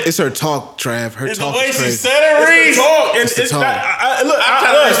said it, It's her talk, Trav. Her it's the talk way is she crazy. said it, Reese. It's the talk. I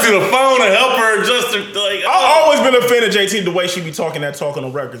tried to reach through the phone and help her adjust her. Like, I've always been a fan of JT, the way she be talking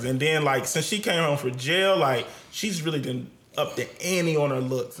on records. And then, like, since she came home from jail, like, she's really been up to ante on her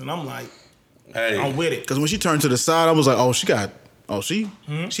looks. And I'm like, Hey. I'm with it. Because when she turned to the side, I was like,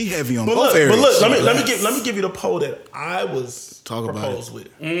 she heavy on But both look, areas. let me give you the poll that I was Talk about proposed with.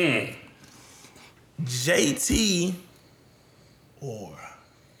 JT or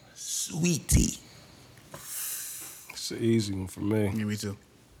Sweetie? It's an easy one for me. Yeah, me too.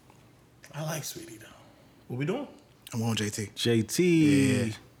 I like Sweetie though. What we doing? I'm on JT. JT.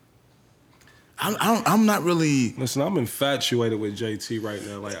 Yeah. I'm not really. Listen, I'm infatuated with JT right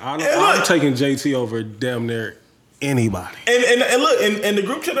now. Like I'm look. taking JT over damn near anybody. And look, in the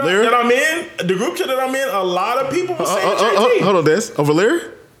group chat that I'm in, a lot of people were saying JT. Hold on, this over Larry.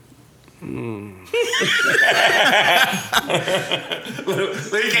 They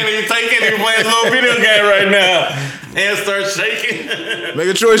can't even play his little video game right now. Hands start shaking. Make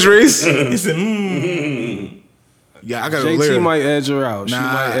a choice, Reese. He said, Yeah, I got JT Larry. might edge her out. She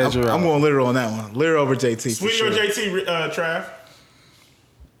might edge her out. I'm going Larry on that one. Larry over JT. for Sweetie sure. or JT, Trav?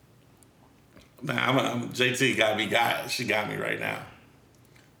 Nah, JT she got me right now.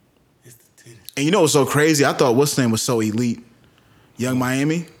 It's the titties. And you know what's so crazy? I thought what's his name was so elite. Young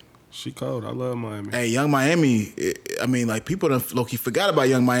Miami. She cold. I love Miami. Hey, Young Miami. I mean, like people done low-key forgot about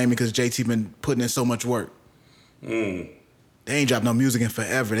Young Miami because JT been putting in so much work. They ain't dropped no music in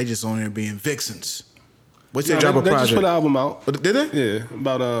forever. They just on there being vixens. What's they drop a They just project? put an album out. Did they? Yeah,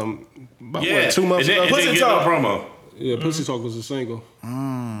 about what, 2 months it ago. didn't get no promo. Yeah, Pussy Talk was a single.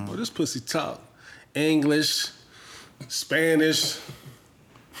 Oh, this Pussy Talk, English, Spanish.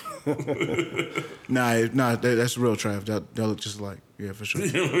 Nah, that's real, Trav. They look just like, yeah, for sure.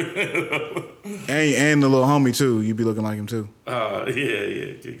 and the little homie too. You be looking like him too.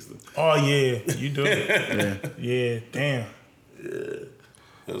 Yeah, Kingston. Oh yeah, you do. Yeah. Yeah, damn.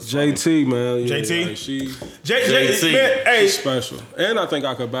 JT, man. Yeah, JT? like JT, JT. man, hey, she's special. And I think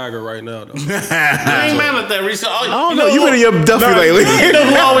I could bag her right now, though. I ain't mad at that, Reese. I don't know. You been in your Duffy lately. You know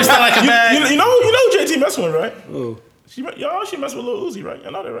who always sound like a bag? you know JT messing with, right? Oh. She messing with Lil Uzi, right?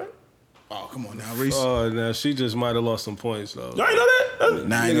 Y'all know that, right? Oh, come on now, Reese. Now she just might have lost some points, though. Y'all ain't know that?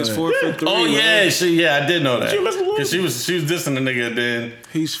 Nah, I ain't know Niggas that. 4'3". Oh yeah, I did know that. She messed with Lil Cause she was dissing the nigga then.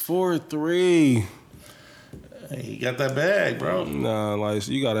 He's 4'3". He got that bag, bro. Nah, like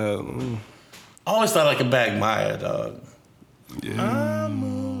you gotta have. I always thought I could bag Maya, dog. Yeah.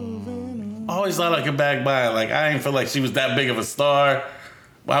 I always thought I could bag Maya. Like I didn't feel like she was that big of a star.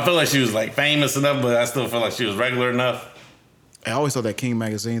 Well, I feel like she was like famous enough, but I still feel like she was regular enough. I always thought that King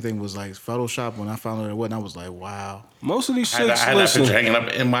Magazine thing was like Photoshop. When I found out it wasn't, I was like, wow. Most of these I had chicks, that listen. picture hanging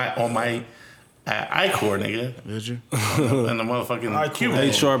up on my iCore, nigga, Did you? in the motherfucking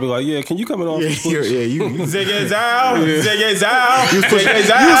cubicle. HR be like, yeah, can you come in office, please? Yeah, you Ziggy's out. Ziggy's out. You was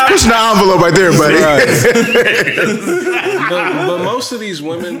out. pushing the envelope right there, buddy. But most of these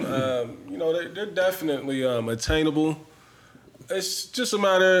women, you know, they're definitely attainable. It's just a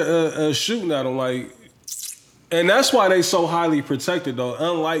matter of shooting at them, like, and that's why they so highly protected, though.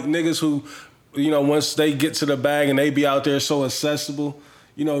 Unlike niggas who, you know, once they get to the bag and they be out there so accessible,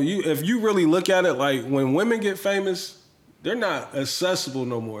 you know, if you really look at it, like when women get famous, they're not accessible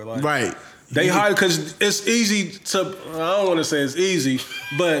no more. Like, Right. They hide because it's easy to. I don't want to say it's easy,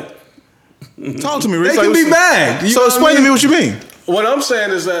 but Talk to me, they Reese. can be bad. So explain to me what you mean. What I'm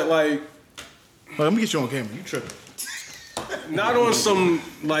saying is that, like, Let me get you on camera. You tripping. not on some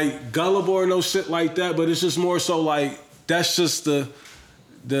like gullible or no shit like that, but it's just more so like that's just the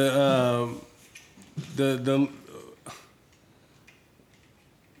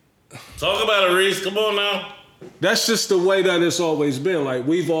Talk about it, Reese. Come on now. that's just the way that it's always been. Like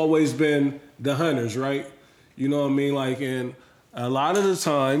we've always been the hunters, right? You know what I mean? Like, and a lot of the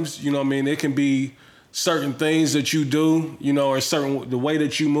times, you know what I mean, it can be certain things that you do, you know, or the way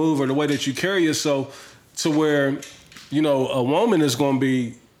that you move or the way that you carry yourself to where, you know, a woman is going to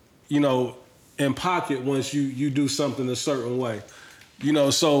be, you know, in pocket once you do something a certain way. You know,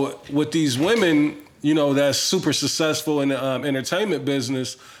 so with these women, you know, that's super successful in the entertainment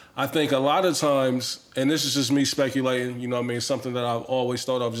business, I think a lot of times, and this is just me speculating, you know what I mean, something that I've always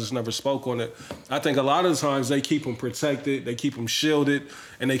thought of, just never spoke on it. I think a lot of times they keep them protected, they keep them shielded,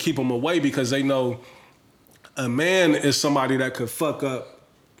 and they keep them away because they know a man is somebody that could fuck up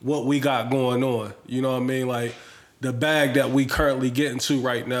what we got going on. You know what I mean? Like the bag that we currently get into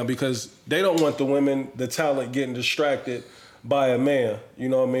right now, because they don't want the women, the talent getting distracted by a man. You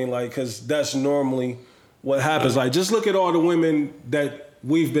know what I mean? Like, because that's normally what happens. Like, just look at all the women that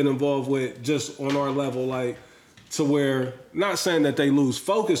we've been involved with just on our level, like to where, not saying that they lose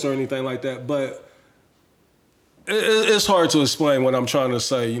focus or anything like that, but it's hard to explain what I'm trying to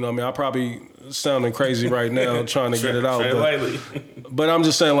say. You know what I mean? I probably sounding crazy right now trying to get it out. But I'm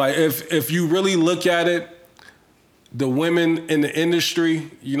just saying, like, if you really look at it, the women in the industry,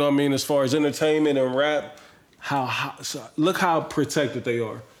 you know what I mean, as far as entertainment and rap, look how protected they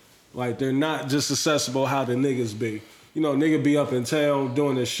are. Like, they're not just accessible how the niggas be. You know, nigga be up in town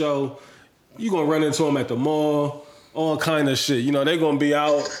doing a show. You gonna run into them at the mall, all kind of shit. You know, they gonna be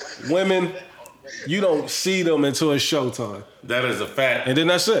out. Women, you don't see them until it's showtime. That is a fact. And then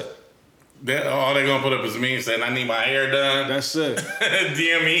that's it. All they're gonna put up is me saying, I need my hair done. That's it.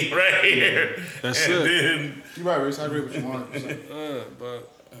 DM me right here. That's and it. Then, You're right, Reese. I agree with you 100%.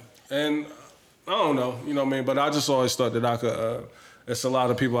 And I don't know, you know what I mean? But I just always thought that I could, it's a lot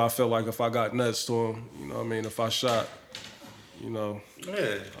of people I feel like if I got nuts to them, you know what I mean? If I shot, you know,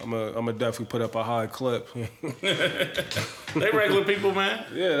 yeah. I'm gonna definitely put up a high clip. They regular people, man.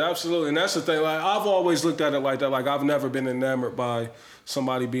 Yeah, absolutely. And that's the thing. Like, I've always looked at it like that. Like, I've never been enamored by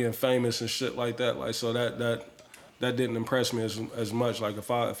somebody being famous and shit like that. Like, so that didn't impress me as much. Like,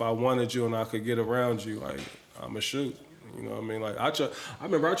 if I wanted you and I could get around you, like, I'ma shoot. You know what I mean? Like, I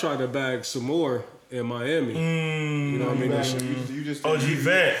remember I tried to bag some more in Miami. You know what I mean? You just OG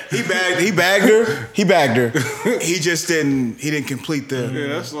Vet. He bagged her. He just didn't. He didn't complete the. Yeah,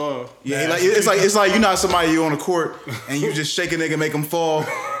 that's all. Yeah, it's like you're not somebody you on the court and you just shake a nigga, make him fall,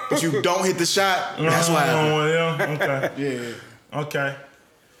 but you don't hit the shot. That's what happened. Oh, yeah. Okay. Yeah. Okay.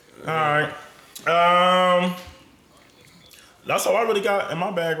 All right. That's all I really got in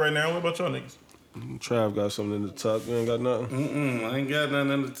my bag right now. What about your niggas? Trav got something in the tuck. You ain't got nothing? I ain't got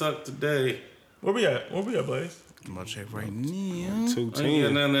nothing in the tuck today. Where we at, Blaze? I'm about to check right now. I ain't got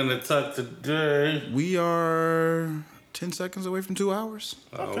 210. nothing in the tuck today. We are 10 seconds away from 2 hours.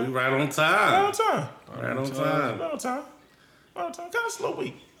 Oh, we right on Right time. on time. Right on time. Right on time. Right on time. Kind of slow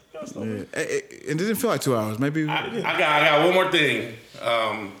week. Yeah. It didn't feel like 2 hours. Maybe. I got one more thing.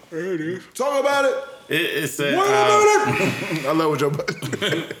 Talk about it. It said, I love what Joe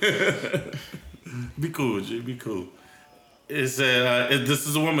Budden. be cool, G, be cool. It said, this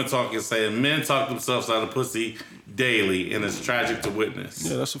is a woman talking, saying, men talk themselves out of pussy daily, and it's tragic to witness.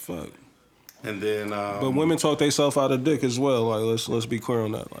 Yeah, that's a fact. And then, But women talk themselves out of dick as well. Like, let's be clear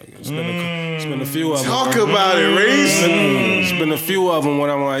on that. Like, it's been a few of them. Talk about it, Reese. It's been a few of them when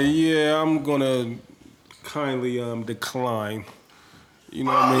I'm like, yeah, I'm gonna kindly decline. You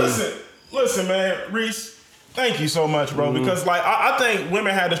know what I mean? Listen, man, Reese, thank you so much, bro. Because like I think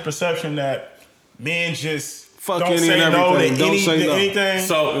women have this perception that men just Fuck don't any say and no to everything. Don't say no. anything.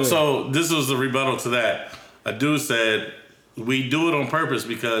 So this was the rebuttal to that. A dude said, we do it on purpose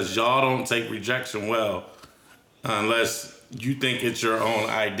because y'all don't take rejection well unless you think it's your own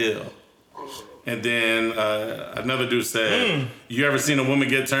ideal. And then another dude said, you ever seen a woman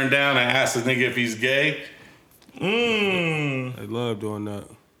get turned down and ask a nigga if he's gay? They love doing that.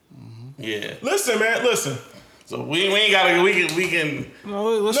 Yeah. Listen, man, listen. So we ain't gotta, we can.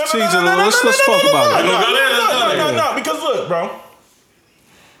 No, let's tease it a little. Let's talk about it. No, because look, bro.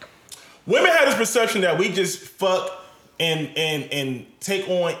 Women have this perception that we just fuck and take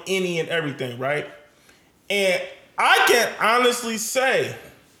on any and everything, right? And I can honestly say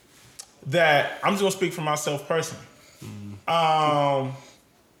that I'm just gonna speak for myself personally. I've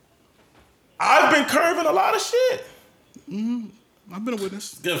been curving a lot of shit. I've been a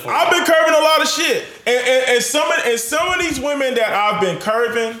witness. Good for I've been curving a lot of shit, and some of these women that I've been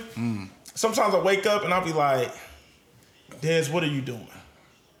curving, sometimes I wake up and I'll be like, Dez, what are you doing?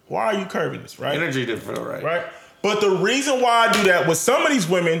 Why are you curving this, right? Energy didn't feel right. Right? But the reason why I do that with some of these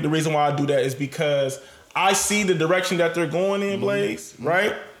women, the reason why I do that is because I see the direction that they're going in, Blaze,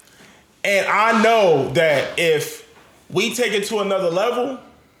 right? And I know that if we take it to another level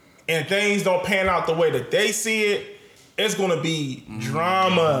and things don't pan out the way that they see it, it's gonna be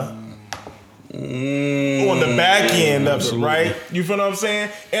drama on the back end of it, right? You feel what I'm saying?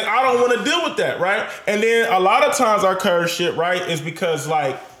 And I don't want to deal with that, right? And then a lot of times I curve shit, right, is because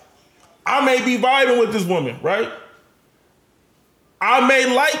like I may be vibing with this woman, right? I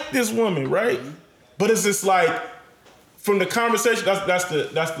may like this woman, right? But it's just like from the conversation. That's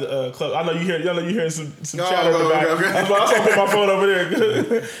the club. I know you hearing some chatter in the back. Okay. That's why I put my phone over there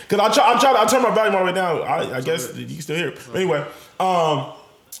because I turn my volume all the way down. I guess you can still hear it. But anyway,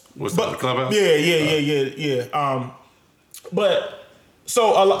 What's the clubhouse? Yeah. But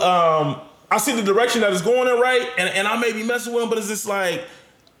so I see the direction that it's going in, right? And I may be messing with him, but it's just like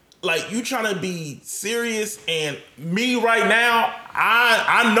you trying to be serious, and me right now,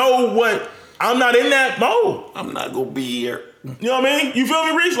 I know what I'm not in that mode. I'm not gonna be here. You know what I mean? You feel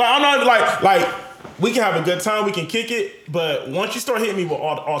me, Reach? Like I'm not like we can have a good time, we can kick it, but once you start hitting me with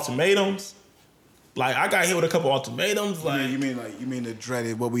all the ultimatums, like I got hit with a couple ultimatums. Like You mean the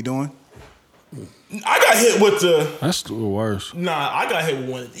dreaded what we doing? I got hit with That's the worst. I got hit with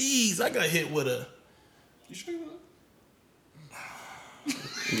one of these. I got hit with a. You sure?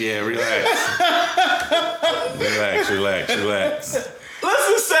 Yeah, relax. relax. Let's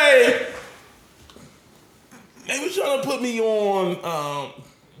just say they were trying to put me on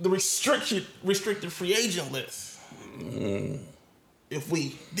the restricted free agent list. If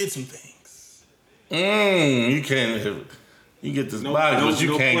we did some things. You can't. You get this box, but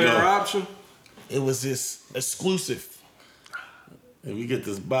you can't player go. option. It was this exclusive. If you get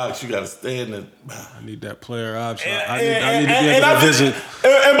this box, you got to stay in the. I need that player option. And- I need to be and able to I- visit.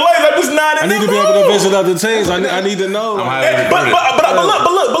 And Blaze, I'm just not in I need the to be able to mood. visit other teams. I need to know. I'm like, highly But recruited. look.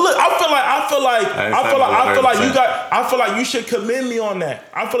 I feel like saying I feel like you should commend me on that.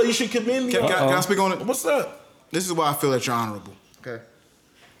 I feel like you should commend me. Can on I speak on it? What's up? This is why I feel that you're honorable. Okay.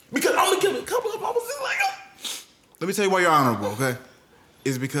 Because I'm gonna give it a couple of. I was just like, Let me tell you why you're honorable. Okay.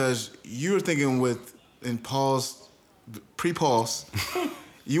 Is because you're thinking with in pause, pre-pause.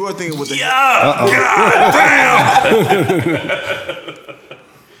 You are thinking with the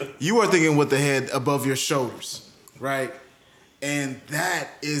you are thinking with the head above your shoulders, right? And that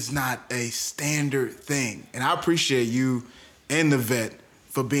is not a standard thing. And I appreciate you and the vet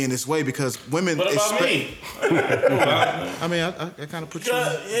for being this way because women. What about me? I mean, I kind of put you.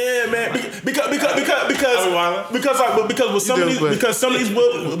 yeah, man. Because with some You of do, these but- because some of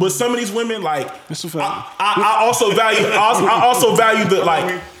these women like It's a fact. I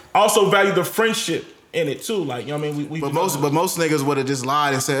also value the friendship in it too. Like, you know what I mean? We But most niggas would have just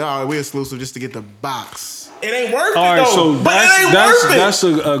lied and said, "All right, we're exclusive just to get the box." it ain't worth all it right, though. so But it ain't that's worth it. that's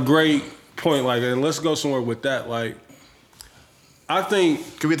a great point. Like, and let's go somewhere with that. Like, I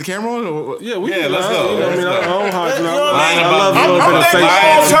think. Can we get the camera on? Or- Yeah, we Yeah, can. let's go. You know, I mean, Let's I go. don't hide. You know what I I mean? love a I'm- little bit of I'm face.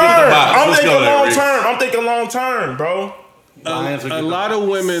 Lions, long get the term. box. I'm Let's thinking go there, long Reese. term. I'm thinking long term, bro. Lions will get A the lot of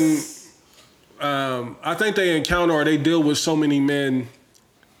box. women, I think they encounter or they deal with so many men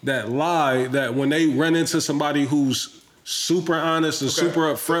that lie that when they run into somebody who's super honest and super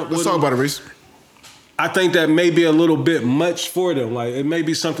upfront Let's with talk them, about it, Reese. I think that may be a little bit much for them. Like, it may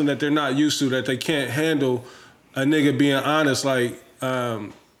be something that they're not used to, that they can't handle a nigga being honest. Like,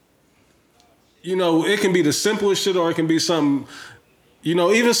 you know, it can be the simplest shit or it can be something, you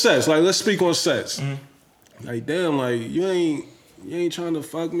know, even sex. Like, let's speak on sex. Like, damn, like, you ain't trying to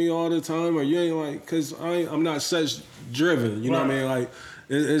fuck me all the time, or you ain't like, cause I'm not sex driven. You know what I mean? Like,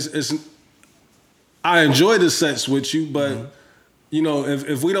 it's I enjoy the sex with you, but you know,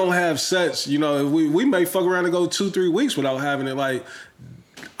 if we don't have sex, you know, if we may fuck around and go 2-3 weeks without having it. Like,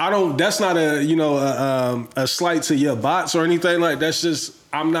 that's not a, you know, a slight to your bots or anything. Like, that's just,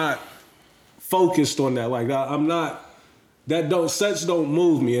 I'm not focused on that. Like, I'm not. Sex don't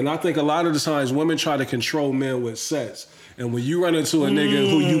move me. And I think a lot of the times women try to control men with sex. And when you run into a nigga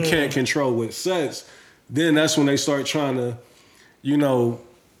who you can't control with sex, then that's when they start trying to, you know,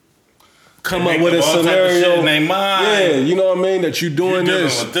 come up with a All type of shit scenario. in their mind. Yeah, you know what I mean? That you You doing dealing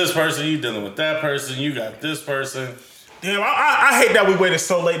this. with this person, you dealing with that person, you got this person. Damn, I hate that we waited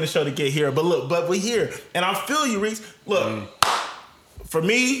so late in the show to get here. But look, we here. And I feel you, Reese. Look, for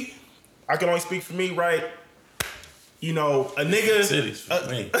me, I can only speak for me, right? You know, a nigga. Cities for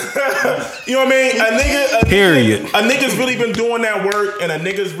me. You know what I mean? A Period. nigga's really been doing that work, and a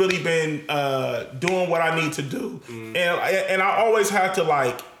nigga's really been doing what I need to do. And I always have to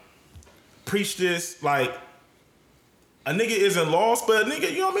like preach this, like a nigga isn't lost, but a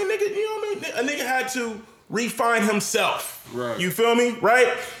nigga, you know what I mean? A nigga had to refine himself. Right. You feel me? Right?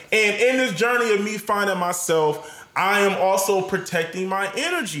 And in this journey of me finding myself, I am also protecting my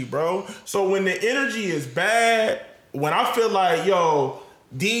energy, bro. So when the energy is bad, when I feel like, yo,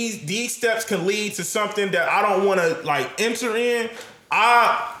 these steps can lead to something that I don't want to like enter in,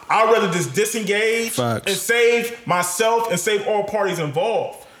 I'd rather just disengage Facts. and save myself and save all parties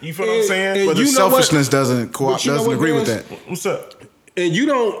involved. You feel what I'm And- saying? and But the you know what? selfishness doesn't But you know doesn't what, agree with Vance? that. What's up? And you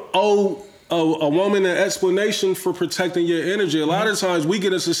don't owe a woman an explanation for protecting your energy. A lot of times we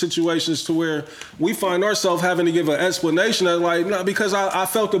get into situations to where we find ourselves having to give an explanation that like, nah, because I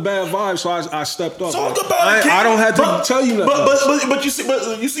felt a bad vibe, so I stepped up. Talk Like, about it, kid. I don't have to tell you nothing. But you see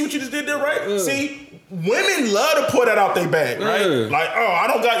what you just did there, right? See, women love to pour that out their bag, right? Yeah. Like,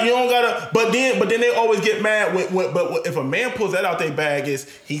 oh, you don't gotta. But then they always get mad but if a man pulls that out their bag,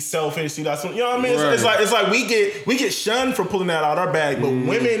 he's selfish. You know what I mean? Right. It's like we get shunned for pulling that out our bag, but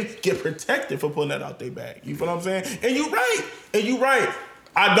women get protected for pulling that out their bag. You feel what I'm saying? And you right.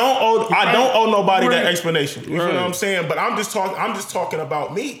 I don't owe nobody that explanation. You feel what I'm saying? But I'm just talking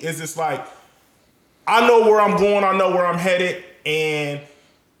about me. Is it's like I know where I'm going, I know where I'm headed, and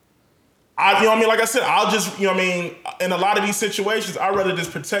you know what I mean? Like I said, I'll just, you know what I mean? In a lot of these situations, I'd rather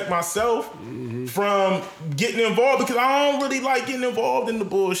just protect myself from getting involved because I don't really like getting involved in the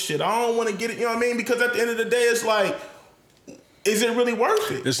bullshit. I don't want to get it, you know what I mean? Because at the end of the day, it's like, is it really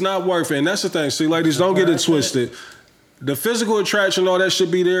worth it? It's not worth it. And that's the thing. See, ladies, don't get it twisted. The physical attraction, all that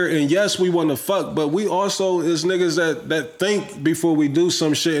should be there. And yes, we want to fuck, but we also is niggas that think before we do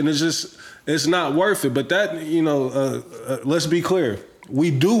some shit, and it's not worth it. But that, let's be clear.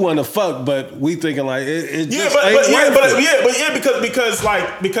 We do want to fuck, but we thinking like it just ain't worth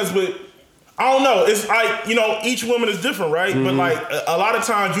it. because with I don't know. It's like, each woman is different, right? But like a lot of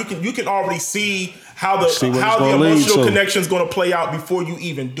times you can already see how the emotional connection is going to play out before you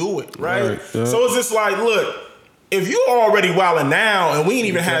even do it, right? Yeah. So it's just like, look, if you already wilding now and we ain't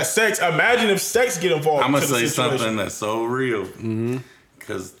even had sex, imagine if sex get involved. I'm gonna say something that's so real,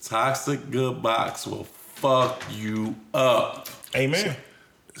 because toxic good box will fuck you up. Amen.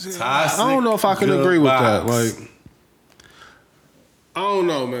 Toxic I don't know if I can agree with that. box. Like, I don't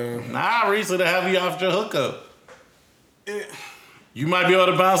know, man. Nah, Reese, to have you off your hookup. You might be able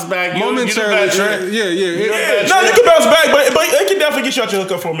to bounce back. Momentarily, yeah. No, you can bounce back, but it can definitely get you out your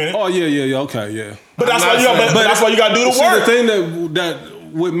hookup for a minute. Oh yeah, okay, yeah. But that's why you got to do the See, work. the thing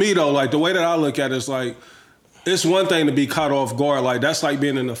that with me though, like the way that I look at it is like, it's one thing to be caught off guard. Like that's like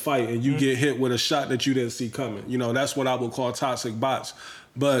being in a fight and you get hit with a shot that you didn't see coming. That's what I would call toxic bots.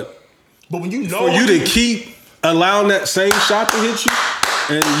 But when you know, for you to keep allowing that same shot to hit you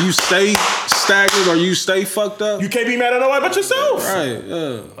and you stay stagnant or you stay fucked up, you can't be mad at nobody but yourself. Right?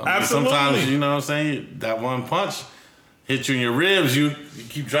 Yeah. Absolutely. Sometimes, you know what I'm saying, that one punch hit you in your ribs, you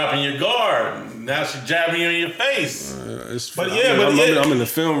keep dropping your guard. Now she's jabbing you in your face. I'm in the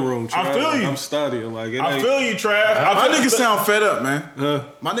film room. I feel you. I'm studying. Like I feel you, Trav. My niggas sound fed up, man.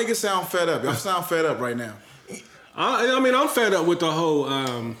 My niggas sound fed up. Y'all sound fed up right now. I'm fed up with the whole.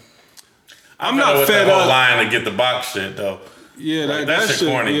 I'm not not fed fed up. up. Line to get the box shit though. Yeah, Like, that shit shit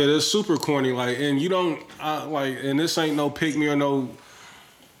corny. Yeah, that's super corny. Like, and you don't and this ain't no pick me or no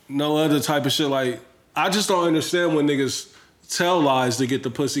other type of shit. Like, I just don't understand when niggas tell lies to get the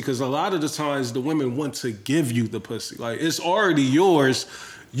pussy, because a lot of the times the women want to give you the pussy. Like, it's already yours.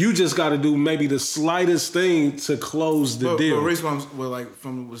 You just got to do maybe the slightest thing to close the deal. But Reese,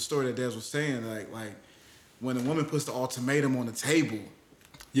 from the story that Dez was saying, like when a woman puts the ultimatum on the table.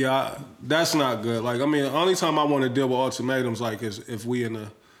 Yeah, that's not good. Like, I mean, the only time I want to deal with ultimatums, like, is if we in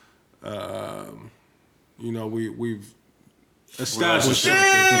a, we've established something.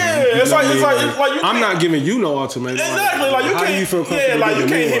 Yeah, it's like you I'm not giving you no ultimatum. Exactly, like you how can't. do you feel comfortable You giving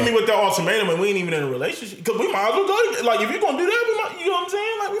can't me hit one? me with that ultimatum, and we ain't even in a relationship. Because we might as well go. Like, if you're gonna do that, we might. You know what I'm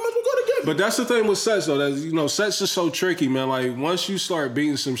saying? Like, we might as well go together. But that's the thing with sex, though. That sex is so tricky, man. Like, once you start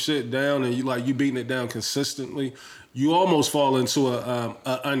beating some shit down, and you beating it down consistently, you almost fall into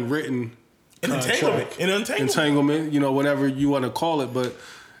a unwritten entanglement. Whatever you want to call it, but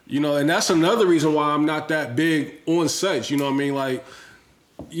and that's another reason why I'm not that big on sex. You know what I mean? Like,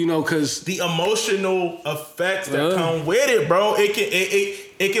 because the emotional effects that come with it, bro,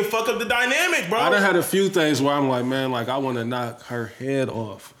 it can fuck up the dynamic, bro. I done had a few things where I'm like, man, like I want to knock her head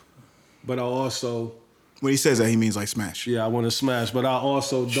off, but I also, when he says that, he means like smash. Yeah, I want to smash, but I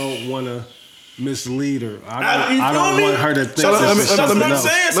also don't want to mislead her. I don't want her to think that's something what I'm else.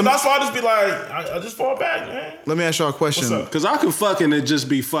 saying. So that's why I just be like, I just fall back, man. Let me ask y'all a question. Because I can fuck and it just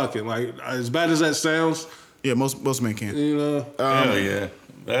be fucking. Like, as bad as that sounds. Yeah, most men can. Hell yeah.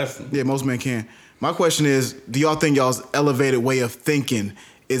 Most men can. My question is, do y'all think y'all's elevated way of thinking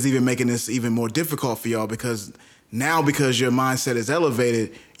is even making this even more difficult for y'all? Because now, because your mindset is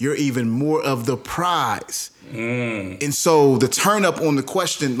elevated, you're even more of the prize. And so the turn up on the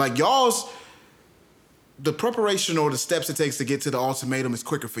question, like the preparation or the steps it takes to get to the ultimatum is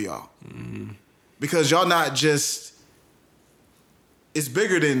quicker for y'all. Because y'all not just, it's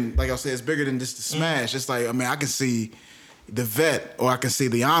bigger than, like I said, it's bigger than just the smash. It's like, I mean, I can see the vet or I can see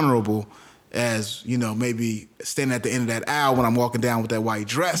the honorable as, maybe standing at the end of that aisle when I'm walking down with that white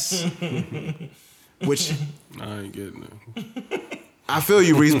dress. Which I ain't getting it. I feel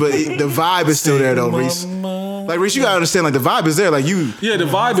you, Reese, but the vibe is still there though, Reese. Like, Reese, you gotta understand, like the vibe is there. Like you, yeah, the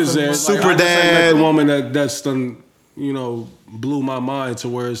vibe is there. Super like, dad, the woman that's done, blew my mind to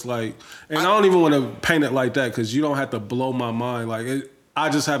where it's like, and I don't even want to paint it like that because you don't have to blow my mind. Like, I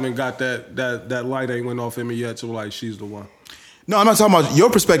just haven't got that light ain't went off in me yet to like she's the one. No, I'm not talking about your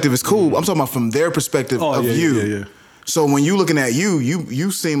perspective is cool. I'm talking about from their perspective of you. Yeah. So when you looking at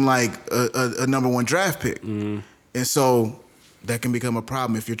you seem like a number one draft pick, and so that can become a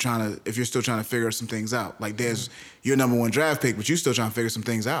problem if you're still trying to figure some things out. Like there's your number one draft pick, but you still trying to figure some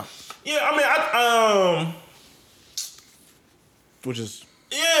things out. Yeah, I mean, which is.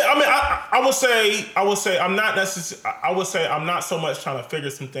 Yeah, I mean, I would say I'm not necessarily. I would say I'm not so much trying to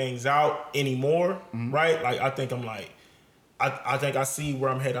figure some things out anymore, right? Like I think I'm like, I think I see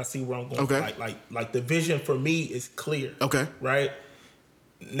where I'm headed. I see where I'm going. Okay. Like the vision for me is clear. Okay. Right.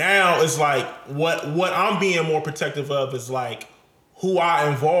 Now it's like what I'm being more protective of is like who I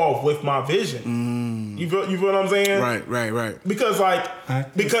involve with my vision. You feel what I'm saying? Right. Because I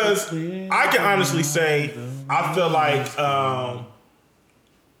can honestly say I feel like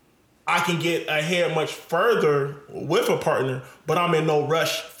I can get ahead much further with a partner, but I'm in no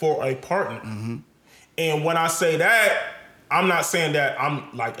rush for a partner. And when I say that, I'm not saying that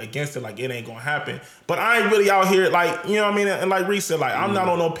I'm like against it, like it ain't gonna happen. But I ain't really out here like, you know what I mean? And like Reese said, like I'm not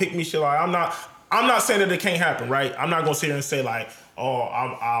on no pick me shit. Like I'm not saying that it can't happen, right? I'm not gonna sit here and say like, oh,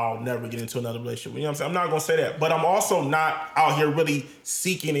 I'll never get into another relationship. You know what I'm saying? I'm not gonna say that. But I'm also not out here really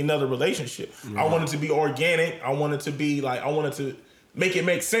seeking another relationship. I want it to be organic. I want it to be like, I want it to make it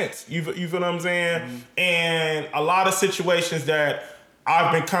make sense. You feel what I'm saying? And a lot of situations that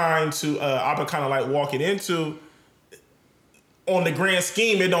I've been kind of like walking into, on the grand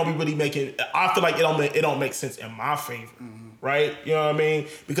scheme, it don't be really making. I feel like it don't make sense in my favor, right? You know what I mean?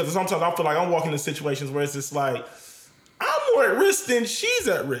 Because sometimes I feel like I'm walking into situations where it's just like I'm more at risk than she's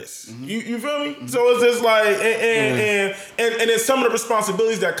at risk. You feel me? So it's just like and then some of the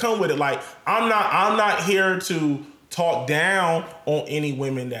responsibilities that come with it. Like I'm not here to talk down on any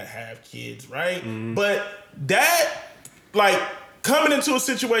women that have kids, right? But that like coming into a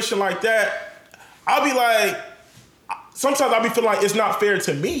situation like that, I'll be like. Sometimes I be feeling like it's not fair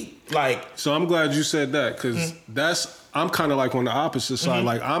to me. Like, so I'm glad you said that because I'm kind of like on the opposite side.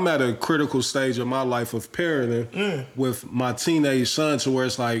 Like I'm at a critical stage of my life of parenting with my teenage son, to where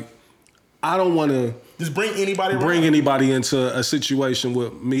it's like I don't want to just bring anybody into a situation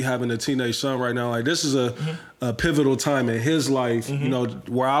with me having a teenage son right now. Like this is a pivotal time in his life, you know,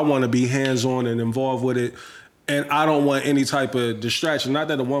 where I want to be hands on and involved with it, and I don't want any type of distraction. Not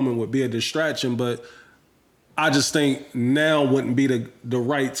that a woman would be a distraction, but I just think now wouldn't be the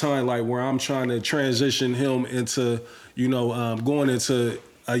right time, like where I'm trying to transition him into, you know, going into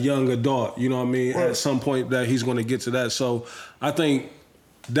a young adult, you know what I mean? Right. At some point that he's going to get to that. So I think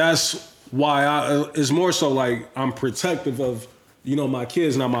that's why it's more so like I'm protective of, you know, my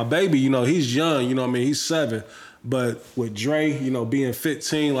kids. Now my baby, you know, he's young, you know what I mean? He's 7. But with Dre, you know, being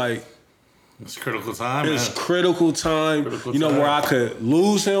 15, like, it's critical time. It's critical time, you know, where I could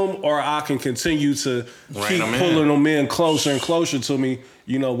lose him or I can continue to keep pulling him in closer and closer to me,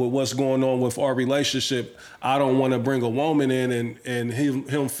 you know, with what's going on with our relationship. I don't want to bring a woman in and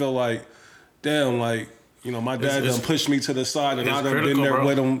him feel like, damn, like, you know, my dad done pushed me to the side and I done been there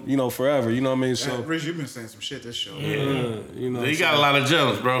with him, you know, forever. You know what I mean? So, Rich, you've been saying some shit this show. You know, you got a lot of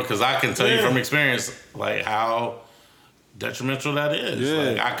gems, bro, because I can tell you from experience, like, how detrimental that is. Yeah.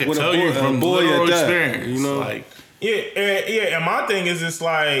 Like, I can tell you from literal experience. You know? Like, and my thing is it's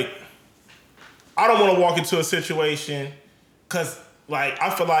like I don't want to walk into a situation because like I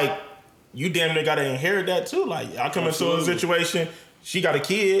feel like you damn near gotta inherit that too. Like I come into a situation, she got a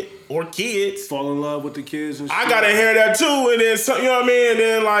kid or kids. Fall in love with the kids and shit. I gotta inherit that too, and then you know what I mean? And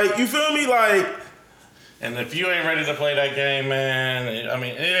then like you feel me? Like, and if you ain't ready to play that game, man, I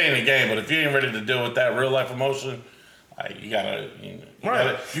mean it ain't a game, but if you ain't ready to deal with that real life emotion, like you gotta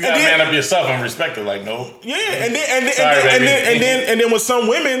man up yourself and respect it. Like no, yeah, and then with some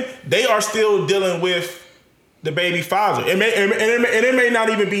women, they are still dealing with the baby father. It may not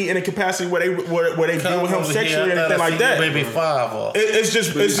even be in a capacity where they deal with him sexually or anything like that. Baby father. It's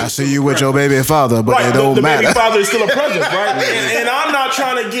just I see you with your baby father, but it don't matter. The baby father is still a presence, right? and I'm not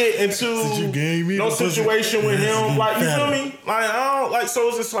trying to get into no situation with him. Like you feel me? Like I don't like. So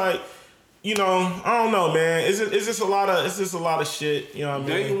it's just like. You know, I don't know, man. It's just a lot of shit. You know what I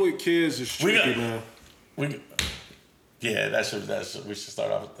mean? Dating with kids is tricky, man. We should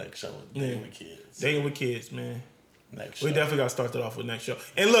start off with next show with dating with kids. Dating with kids, man. Next show. We definitely got to start that off with next show.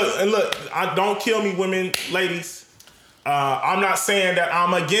 And look, I don't kill me, women, ladies. I'm not saying that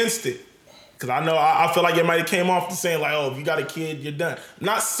I'm against it. Because I know, I feel like it might have came off to saying like, oh, if you got a kid, you're done. I'm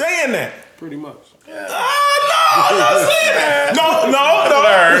not saying that. Pretty much. No, I'm not saying that. No.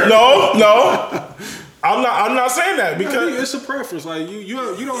 I'm not saying that because it's a preference. Like you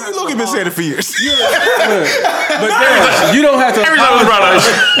don't have to. Look, you've been saying it for years. But damn, you don't have to.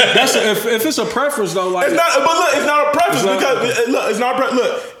 That's if it's a preference though. Like it's not. But look, it's not a preference because look, it's not.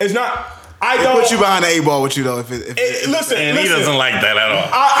 Look, it's not. I don't put you behind the 8-ball with you though. Listen, he doesn't like that at all.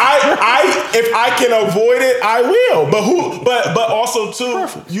 If I can avoid it, I will. But also too,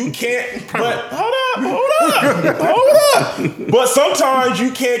 you can't. But hold up. But sometimes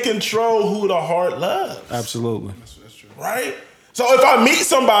you can't control who the heart loves. Absolutely, that's true. Right. So if I meet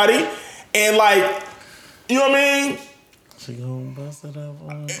somebody and like, you know what I mean. She gonna bust it up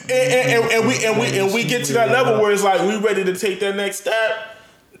on. And we get to that level where it's like we ready to take that next step.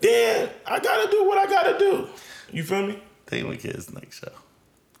 Then I gotta do what I gotta do. You feel me? Take my kids next show.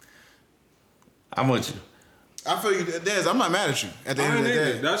 I'm with you. I feel you, Dez. I'm not mad at you. At the end of the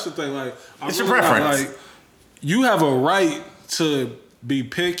day, That's the thing. Like, It's your preference. Like, you have a right to be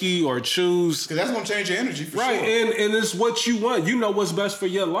picky or choose. because that's gonna change your energy for Right, sure. and it's what you want. You know what's best for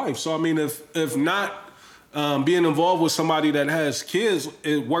your life. So I mean, if not being involved with somebody that has kids,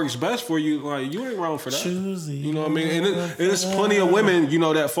 it works best for you. Like, you ain't wrong for that. Choosy. You know what I mean? And there's plenty of women, you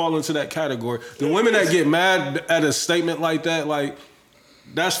know, that fall into that category. The women that get mad at a statement like that, like,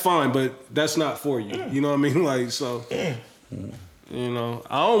 that's fine, but that's not for you. You know what I mean? Like, so. You know,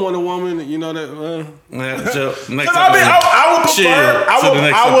 I don't want a woman, you know, that. Yeah, so next I mean, I would Chill prefer. to the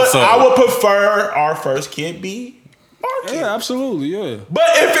next episode. I would prefer our first kid be our kid. Yeah, absolutely, yeah. But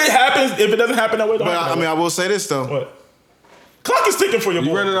if it doesn't happen that way, don't But happen I that mean, way. I will say this though. What? Clock is ticking for your You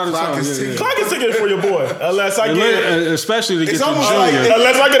boy. running out of Clock time. is Yeah, ticking. yeah. Clock is ticking for your boy. Unless I get, Especially to get to almost junior. like-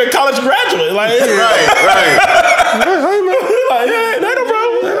 unless I get a college graduate. Like, Right. like yeah, ain't no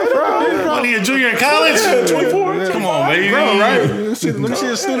problem. What are you, a junior in college? 24. Come on, baby. Bro, right? Let me see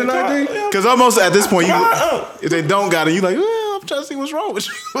a student ID. Because almost at this point, if they don't got it, you like, well, I'm trying to see what's wrong with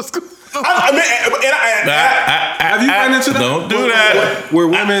you. What's going on? I mean, Have you run into that? Don't do that. Where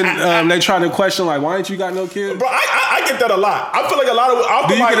women they try to question like, why ain't you got no kids? bro, I get that a lot. I feel like a lot of. I Do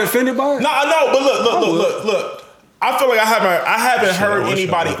feel you like, get offended by it? No, I know, but look. I feel like I haven't heard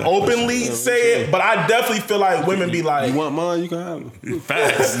anybody openly say it, but I definitely feel like women be like, You want mine? You can have them.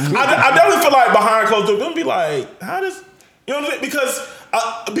 Facts. I definitely feel like behind closed doors, them be like, how does, you know what I'm saying?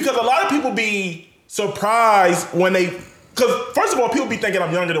 Because a lot of people be surprised when they, because first of all, people be thinking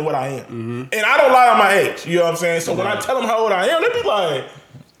I'm younger than what I am, and I don't lie on my age. You know what I'm saying? So when I tell them how old I am, they be like,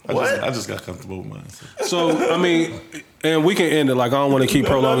 what? I just got comfortable with mine. So. So I mean, and we can end it. Like I don't want to keep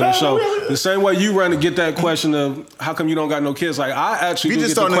prolonging the show. The same way you run to get that question of how come you don't got no kids. Like I actually We do just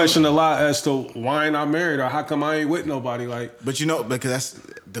get the starting to- question a lot as to why ain't I married or how come I ain't with nobody. Like, But you know, because that's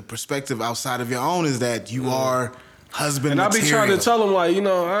the perspective outside of your own is that you are husband and I be material. trying to tell them like, you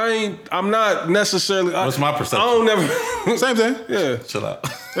know, I'm not necessarily. What's my perception? I don't never. Same thing. Yeah. Chill out.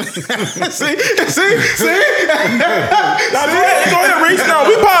 see? Nah, go ahead, Reese. No,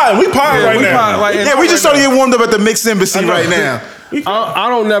 we pie right now. Yeah, we just started to get warmed up at the mixed embassy right now. I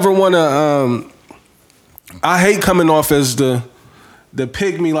don't never want to. I hate coming off as the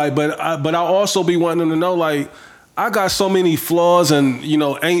pygmy, like, but I also be wanting them to know, like, I got so many flaws and you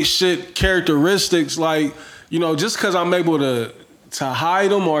know ain't shit characteristics, like, you know, just because I'm able to hide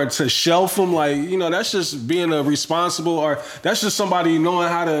them or to shelf them, like, you know, that's just being a responsible, or that's just somebody knowing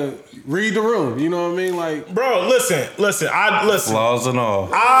how to read the room. You know what I mean? Like, Bro, listen. Flaws and all.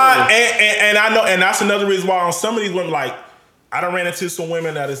 And I know, and that's another reason why on some of these women, like, I done ran into some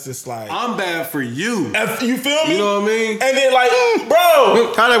women that is just like, I'm bad for you. you feel me? You know what I mean? And then like,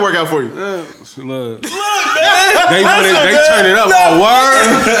 bro, How'd that work out for you? Look, man, they turn it up. No,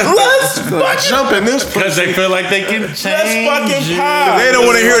 Word. let's Jump in this. Because they feel like they can change. let's fucking you. pie. They don't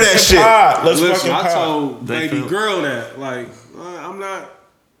want to hear that shit. Let's Listen, fucking I pie. told They baby feel- girl that, like, I'm not.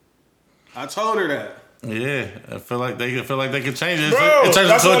 I told her that. Yeah, I feel like they can change it. Bro, It turns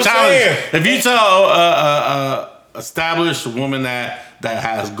that's into a what I'm challenge. saying. If you tell established woman that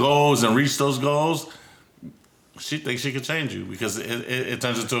has goals and reach those goals, she thinks she can change you because it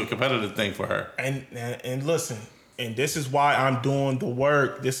turns into a competitive thing for her. And listen, and this is why I'm doing the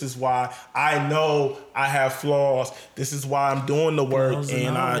work. This is why I know I have flaws. This is why I'm doing the work,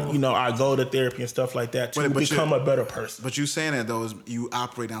 and I go to therapy and stuff like that to But become a better person. But you saying that though is you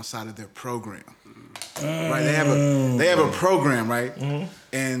operate outside of their program, right? They have a program, right?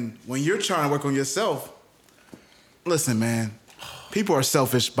 And when you're trying to work on yourself, listen, man, people are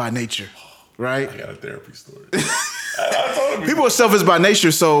selfish by nature, right? I got a therapy story. People are selfish by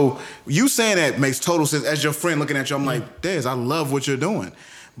nature, so you saying that makes total sense. As your friend looking at you, I'm like, Dez, I love what you're doing.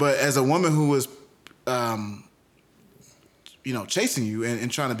 But as a woman who was, chasing you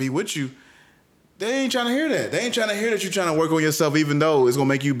and trying to be with you, they ain't trying to hear that. They ain't trying to hear that you're trying to work on yourself, even though it's gonna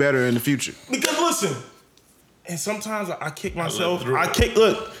make you better in the future. Because listen, and sometimes I kick myself. through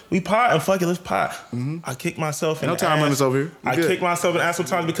Look, we pot and fuck it, let's pot. I kick myself in No the time ass. limits over here. You I good. kick myself in the ass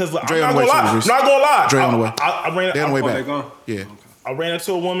sometimes because look, Dre I'm on not the way, gonna lie. I'm Reese. not gonna lie. Dre on the way. They on the way they back. gone? Yeah. I ran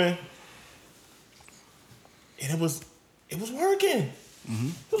into a woman, and it was working.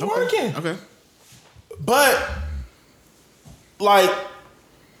 It was working. Okay. But like,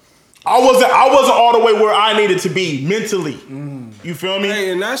 I wasn't all the way where I needed to be mentally. You feel me?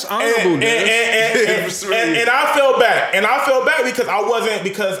 Hey, and that's honorable. And I felt bad. And I felt bad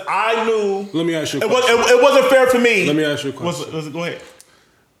because I knew. Let me ask you a it question. wasn't fair for me. Let me ask you a question. Go ahead.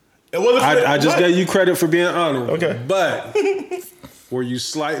 It wasn't fair. I just gave you credit for being honorable. Okay. But were you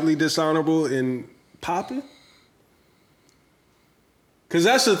slightly dishonorable in popping? Because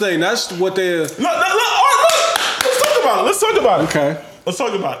that's the thing. That's what they're... Look. Let's talk about it. Okay. Let's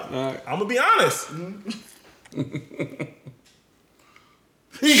talk about it. All right. I'm going to be honest.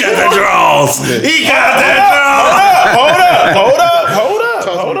 He got the draws. He got that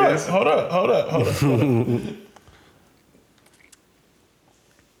Hold up.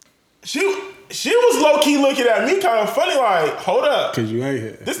 She was low key looking at me kind of funny, like, hold up. Because you ain't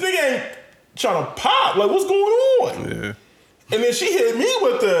hit. This nigga ain't trying to pop. Like, what's going on? Yeah. And then she hit me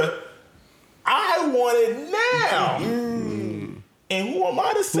with the, I want it now. And who am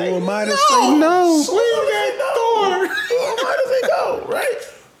I to say no? Who am I to say no? Slam that door. Who am I to say no, right?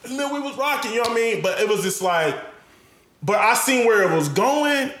 And then we was rocking, you know what I mean? But it was just like, but I seen where it was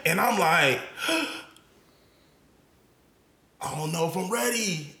going, and I'm like, I don't know if I'm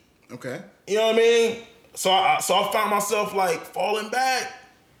ready. Okay. You know what I mean? So I found myself like falling back.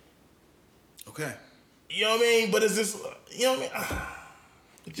 Okay. You know what I mean? But it's just, you know what I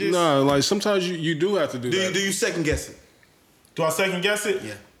mean? Just, No, like sometimes you do have to do that. Do you second guess it? do I second guess it?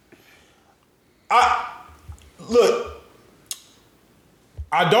 Yeah. Look,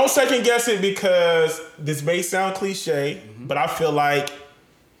 I don't second guess it because this may sound cliche, but I feel like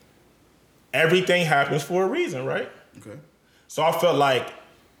everything happens for a reason, right? Okay. So I felt like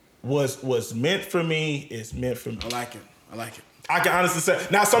what's meant for me is meant for me. I like it. I can honestly say.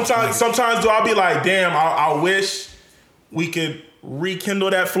 Now, sometimes do I be like, damn, I wish we could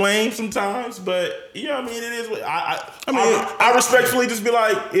rekindle that flame sometimes, but you know what I mean? It is what I respectfully just be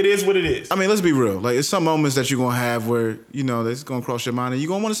like, it is what it is. I mean, let's be real. Like, it's some moments that you're gonna have where that's gonna cross your mind and you're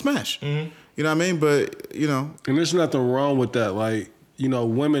gonna want to smash. You know what I mean? But And there's nothing wrong with that. Like,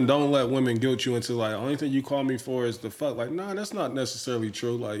 women, don't let women guilt you into like, only thing you call me for is the fuck. Like, nah, that's not necessarily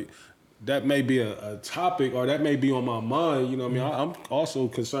true. Like, that may be a topic or that may be on my mind. You know what I mean? I'm also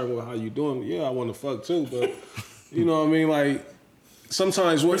concerned with how you doing. Yeah, I want to fuck too, but you know what I mean? Like,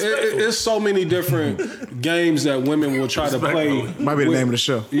 sometimes it's so many different games that women will try to play. might be the name of the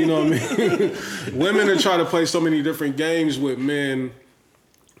show. You know what I mean? Women are trying to play so many different games with men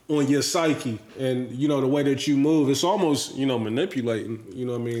on your psyche and the way that you move. It's almost manipulating. You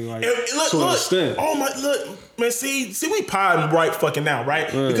know what I mean? Like, to an extent. Oh my, look, man. See, we podding right fucking now, right?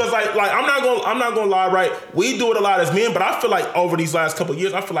 Because like I'm not gonna lie, right? We do it a lot as men, but I feel like over these last couple of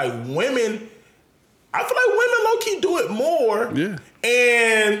years, I feel like women low key do it more. Yeah.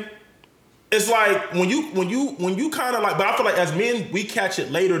 And it's like when you kind of like, but I feel like as men we catch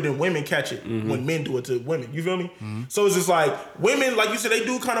it later than women catch it when men do it to women. You feel me? So it's just like women, like you said, they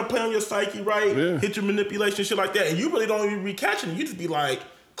do kind of play on your psyche, right? Yeah. Hit your manipulation, shit like that, and you really don't even be catching it. You just be like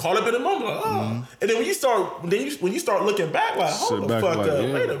caught up in the moment, like, oh. And then when you start looking back, like, hold the fuck up,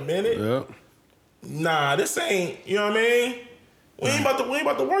 wait a minute, nah, this ain't, you know what I mean? We ain't about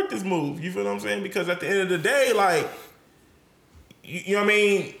to work this move. You feel what I'm saying? Because at the end of the day, like, you know what I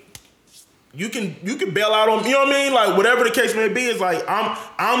mean? You can bail out on, you know what I mean? Like, whatever the case may be, it's like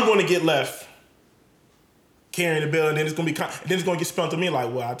I'm going to get left carrying the bill, and then it's going to get spent to me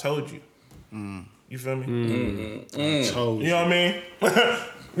like, well, I told you. You feel me? I told you. You know what I mean?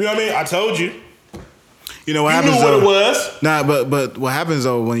 You know what I mean? I told you. You know what You happens knew what though? it was. Nah, but what happens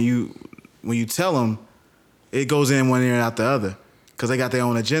though when you tell them, it goes in one ear and out the other because they got their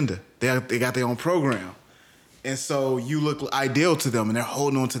own agenda. They got their own program. And so you look ideal to them, and they're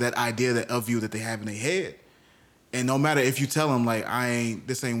holding on to that idea of you that they have in their head. And no matter if you tell them like,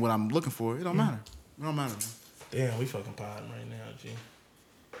 this ain't what I'm looking for, it don't matter. It don't matter. Damn, we fucking podding right now, G.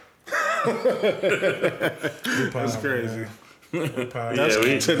 That's crazy.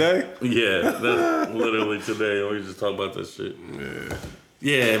 Today? Yeah, that's literally today. We just talk about that shit.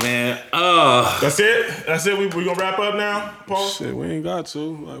 Yeah, man. That's it. We gonna wrap up now, Paul. Shit, we ain't got to.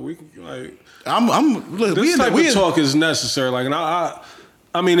 Like, we can like. Look, This type of talk is necessary. Like, and I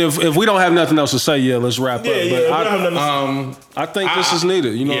mean, if we don't have nothing else to say, let's wrap up. But I think this is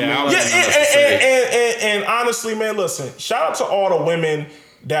needed. You know what I mean? Yeah, and honestly, man, listen. Shout out to all the women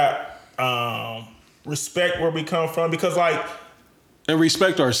that respect where we come from, because like. And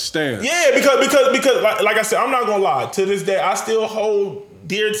respect our stance. Yeah, because like I said, I'm not gonna lie. To this day, I still hold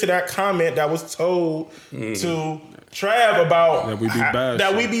dear to that comment that was told to Trav about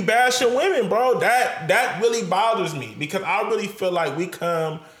that we be bashing women, bro. That really bothers me, because I really feel like we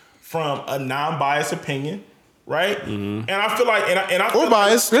come from a non-biased opinion. right? And I feel like, and I feel Or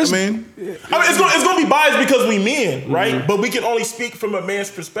biased. Like, I mean, it's gonna be biased because we men, right? But we can only speak from a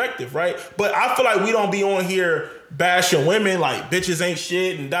man's perspective, right? But I feel like we don't be on here bashing women like bitches ain't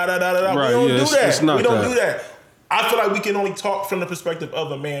shit and da da da da. Right, We don't yeah, do that. it's not We don't that. do that. I feel like we can only talk from the perspective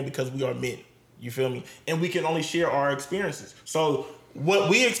of a man because we are men. You feel me? And we can only share our experiences. So what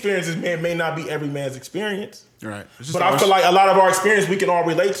we experience as men may not be every man's experience. right. But I feel like a lot of our experience we can all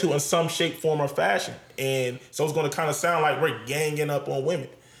relate to in some shape, form, or fashion. And so it's going to kind of sound like we're ganging up on women.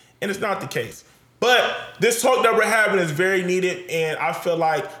 And it's not the case. But this talk that we're having is very needed. And I feel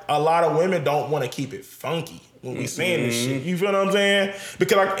like a lot of women don't want to keep it funky when we saying this shit. You feel what I'm saying?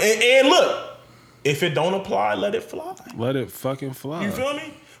 Because and look, if it don't apply, let it fly. Let it fucking fly. You feel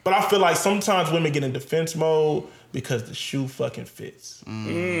me? But I feel like sometimes women get in defense mode because the shoe fucking fits.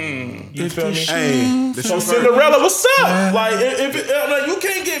 You feel me? Hey, the So truth hurts. Cinderella, what's up? Like, like you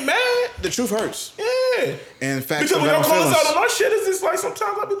can't get mad. The truth hurts. Yeah. And facts Because don't when got I no close out feelings. on our shit, it's just like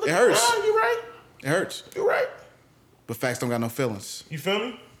sometimes I be looking It hurts. around, you right? It hurts. You right. But facts don't got no feelings. You feel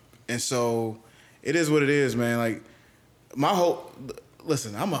me? And so it is what it is, man. Like my hope.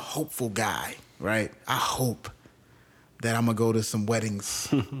 Listen, I'm a hopeful guy, right? I hope that I'm gonna go to some weddings.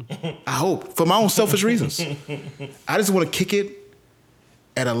 I hope for my own selfish reasons. I just want to kick it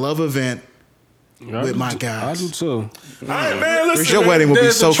at a love event with my I guys. do too. All right, man. Listen, Chris, your man. wedding will be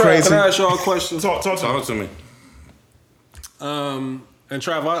There's so the Trav. crazy. Can I ask y'all a question? Talk to me. Talk to me. And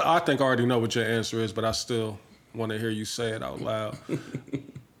Trav, I think I already know what your answer is, but I still want to hear you say it out loud.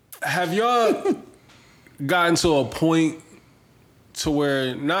 Have y'all gotten to a point to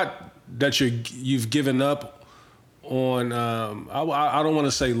where not that you've given up on I don't want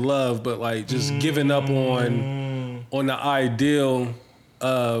to say love, but like just giving up on the ideal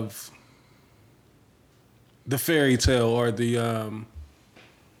of the fairy tale or the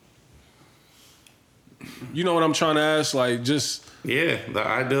you know what I'm trying to ask? Like just Yeah, the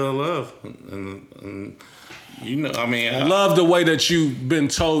ideal of love, and you know, I mean, love the way that you've been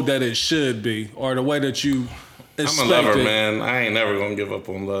told that it should be, or the way that you I'm expect a lover, it. man. I ain't never gonna give up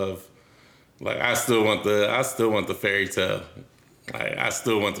on love. Like I still want the fairy tale. Like I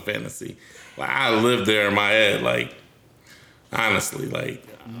still want the fantasy. Like I live there in my head. Like honestly, like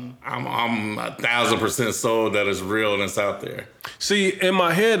I'm 1,000% sold that it's real and it's out there. See, in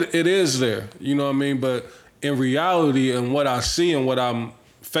my head, it is there. You know what I mean? But in reality, and what I see and what I'm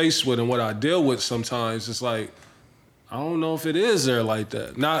faced with and what I deal with sometimes, it's like I don't know if it is there like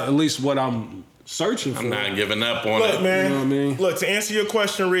that. Not at least what I'm searching for. I'm not giving up on Look, it. man. You know what I mean? Look, to answer your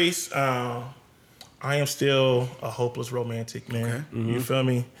question, Reese, I am still a hopeless romantic, man. You feel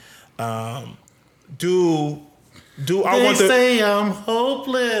me? Do I want the I'm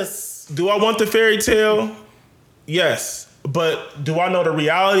hopeless. Do I want the fairy tale? Yes. But do I know the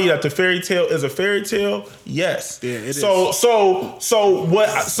reality that the fairy tale is a fairy tale? Yes. Yeah, it is. So what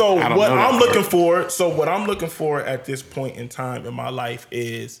I don't know that I'm part. looking for, what I'm looking for at this point in time in my life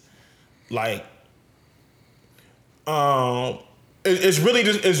is like it's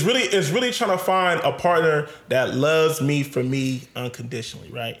really trying to find a partner that loves me for me unconditionally,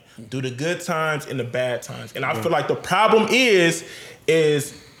 right? Through the good times and the bad times. And I feel like the problem is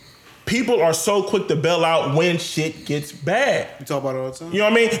people are so quick to bail out when shit gets bad. You talk about it all the time. You know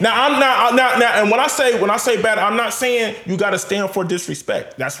what I mean? Now I'm not, and when I say bad, I'm not saying you got to stand for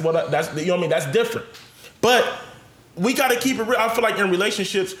disrespect. That's you know what I mean? That's different. But we got to keep it real. I feel like in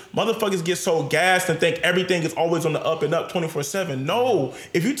relationships, motherfuckers get so gassed and think everything is always on the up and up 24/7. No,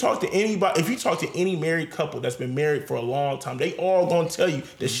 if you talk to any married couple that's been married for a long time, they all gonna tell you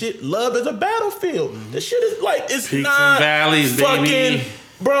the shit. Love is a battlefield. The shit is like it's Peaks not and valleys, fucking baby.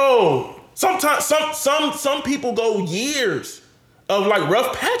 bro. Sometimes some people go years of like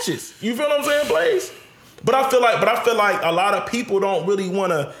rough patches. You feel what I'm saying, Blaze? But I feel like a lot of people don't really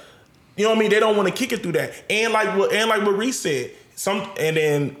want to. You know what I mean? They don't want to kick it through that. And like what Reese said,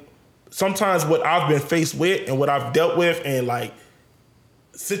 then sometimes what I've been faced with and what I've dealt with and like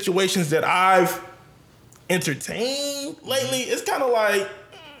situations that I've entertained lately, it's kind of like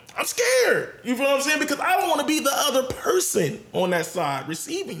I'm scared. You feel what I'm saying? Because I don't want to be the other person on that side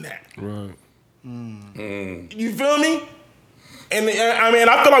receiving that. Right. You feel me? And I mean,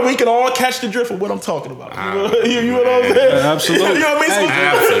 I feel like we can all catch the drift of what I'm talking about. You know what I'm saying? Absolutely. You know what I mean?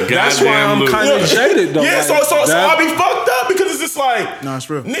 Absolutely. That's why I'm Goddamn kind loop. of jaded though. Yeah, Like, so that- I be fucked up because it's just like, No, it's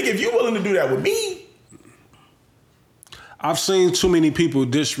real. nigga, if you willing to do that with me, I've seen too many people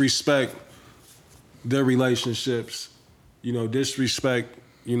disrespect their relationships, disrespect,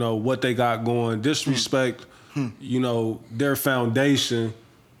 what they got going, disrespect, their foundation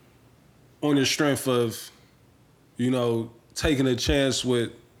on the strength of, taking a chance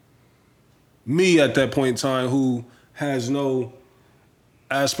with me at that point in time who has no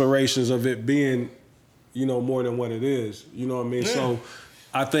aspirations of it being, more than what it is. You know what I mean? Yeah. So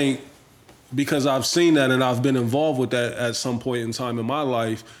I think because I've seen that and I've been involved with that at some point in time in my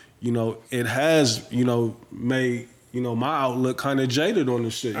life, it has, made, my outlook kind of jaded on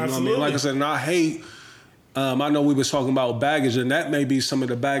this shit. You know what I mean? Like I said, and I hate, I know we was talking about baggage, and that may be some of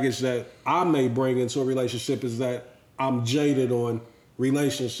the baggage that I may bring into a relationship is that I'm jaded on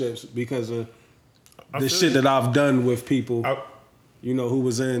relationships because of the shit that I've done with people, who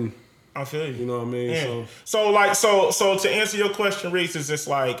was in. I feel you. You know what I mean? Yeah. So to answer your question, Reese, is just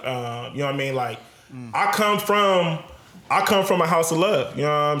like, you know what I mean? Like, I come from a house of love. You know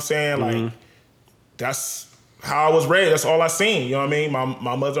what I'm saying? Like, that's how I was raised. That's all I seen. You know what I mean?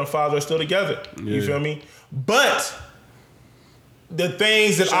 My mother and father are still together. You Yeah. feel me? But the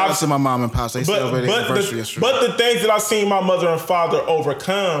things that Shout out to my mom and pops. They celebrated their anniversary yesterday. But the things that I've seen my mother and father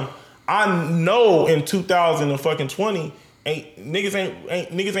overcome, I know in 2020 niggas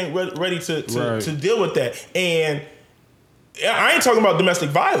ain't ready to deal with that. And I ain't talking about domestic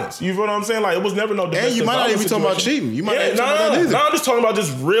violence. You feel what I'm saying? Like, it was never no domestic violence. And you might not even be talking about cheating. You might not even talking about that either. No, I'm just talking about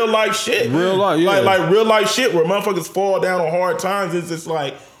just real life shit. Real life, yeah. Like real life shit where motherfuckers fall down on hard times. It's just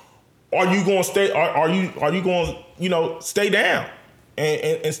like, are you gonna stay? Are you gonna stay down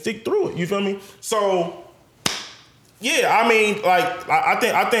and stick through it? You feel me? So yeah, I mean, like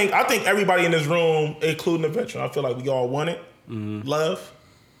I think everybody in this room, including the veteran, I feel like we all want it. Love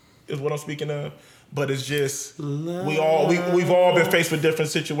is what I'm speaking of. But it's just we've all been faced with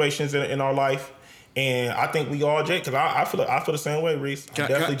different situations in our life, and I think we all jaded. Cause I feel the same way, Reese. I'm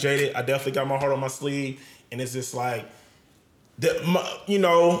definitely jaded. I definitely got my heart on my sleeve, and it's just like,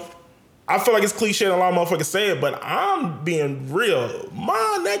 I feel like it's cliche and a lot of motherfuckers say it, but I'm being real.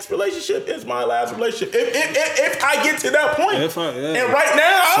 My next relationship is my last relationship. If I get to that point, and right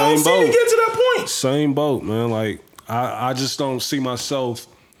now I don't seem to get to that point. Same boat, man. Like I just don't see myself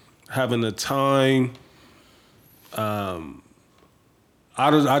having the time. I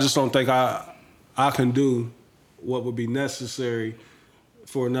just don't think I can do what would be necessary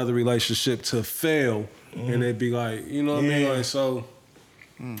for another relationship to fail, and it'd be like, you know what I mean? Like, so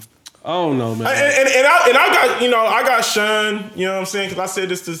I don't know, man. And I got shunned. You know what I'm saying? Because I said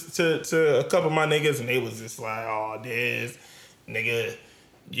this to a couple of my niggas, and they was just like, "Oh, this nigga,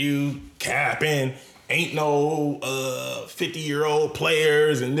 you capping." Ain't no 50-year-old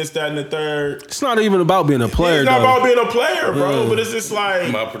players and this, that, and the third. It's not even about being a player. It's not about being a player, bro. But it's just like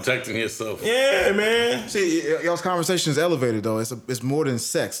about protecting yourself. Yeah, man. See, y'all's conversation is elevated though. It's more than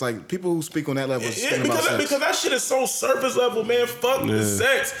sex. Like people who speak on that level speak about sex. Because that shit is so surface level, man. Fuck the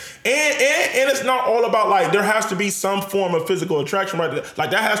sex, and it's not all about like there has to be some form of physical attraction, right?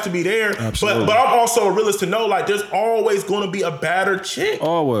 Like that has to be there. Absolutely. But I'm also a realist to know like there's always going to be a battered chick.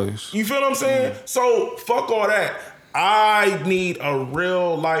 Always. You feel what I'm saying? So fuck all that. I need a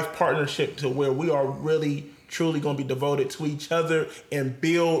real life partnership to where we are really truly gonna be devoted to each other and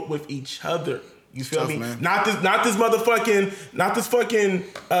build with each other. You feel me? Man. Not this fucking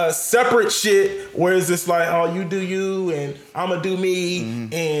separate shit where it's just like, oh, you do you and I'ma do me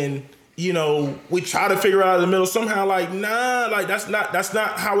and we try to figure out in the middle somehow. Like, nah, like that's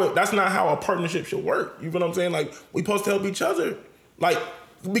not how a partnership should work. You feel what I'm saying? Like we supposed to help each other. Like,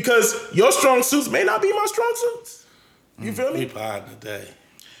 because your strong suits may not be my strong suits. You feel me? People hiding today.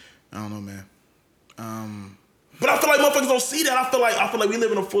 I don't know, man. But I feel like motherfuckers don't see that. I feel like we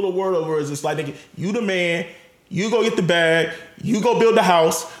live in a fuller world where it's just like, nigga, you the man, you go get the bag, you go build the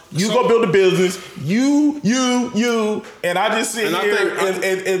house, you go build the business, you, and I just sit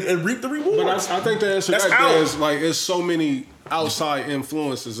here and reap the reward. But I think the answer to that is like it's so many outside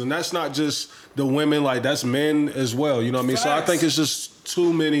influences, and that's not just the women, like that's men as well. You know what I mean? Facts. So I think it's just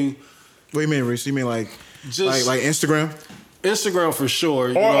too many. What do you mean, Reese? You mean like Just like Instagram? Instagram for sure,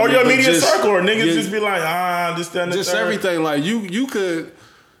 you know or what I mean? your But media just- circle, or niggas yeah, just be like, this, that, and the just third. everything. Like you could.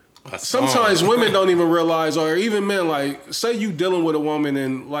 Sometimes women don't even realize, or even men. Like, say you dealing with a woman,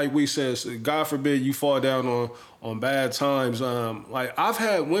 and like we said, God forbid you fall down on bad times. Like I've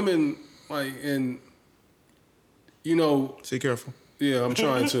had women, like, and Be careful. yeah, I'm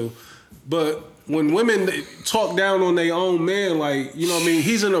trying to, but when women talk down on their own man, like, you know what I mean,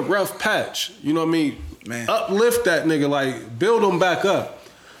 he's in a rough patch. You know what I mean? Man. Uplift that nigga, like build him back up.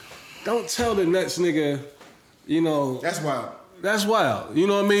 Don't tell the next nigga, That's wild. that's wild. You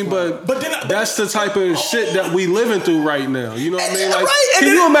know what I mean? But then- that's the type of shit that we living through right now. You know what I mean? Like, Right, and can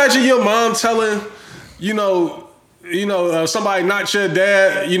then- you imagine your mom telling, somebody not your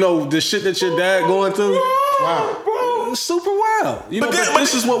dad, the shit that your dad going through? Wow. Bro, it's super wild. You know, but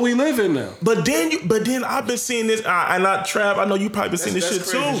this is what we live in now. But then I've been seeing this, and not Trav. I know you probably been seeing this shit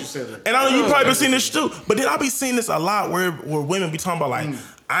crazy too, you said that. and I know you probably been seeing this too. But then I be seeing this a lot where women be talking about like,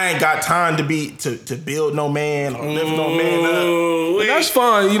 I ain't got time to build no man or lift no man up. And that's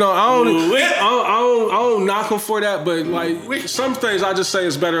fine. You know, I don't knock them for that. But like some things, I just say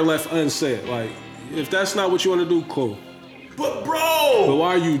it's better left unsaid. Like if that's not what you want to do, cool. But bro, But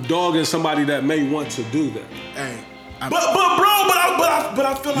why are you dogging somebody that may want to do that? Hey, but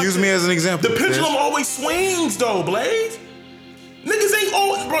I feel like use me as an example. the pendulum always swings though, Blaze. Niggas ain't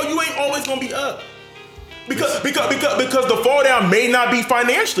always, bro. You ain't always gonna be up because the fall down may not be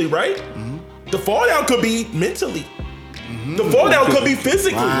financially, right? The fall down could be mentally. The fall down could be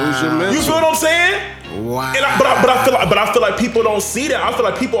physically. Wow. You feel what I'm saying? Wow. And but I feel like people don't see that. I feel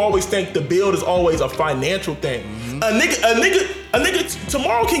like people always think the build is always a financial thing. A nigga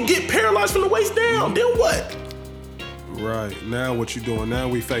tomorrow can get paralyzed from the waist down. Then what? Right. Now what you doing? Now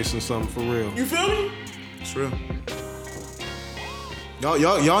we facing something for real. You feel me? It's real.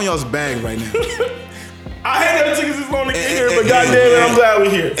 Y'all in y'all's bag right now. I had never taken this long to get here, but goddamn it, I'm glad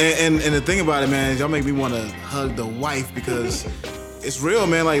we're here. And the thing about it, man, is y'all make me want to hug the wife because it's real,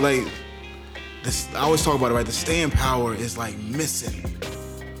 man. Like this, I always talk about it, right? The staying power is like missing.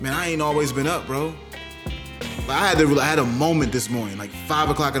 Man, I ain't always been up, bro. Like, I had a moment this morning, like 5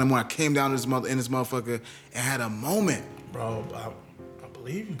 o'clock in the morning. I came down in this motherfucker and had a moment. Bro, I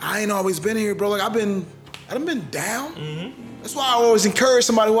believe you. I ain't always been here, bro. Like I done been down. That's why I always encourage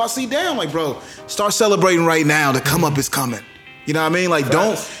somebody who I see down. Like, bro, start celebrating right now. The come up is coming. You know what I mean? Like,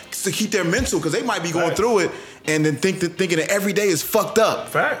 don't to keep their mental because they might be going through it and then thinking that every day is fucked up.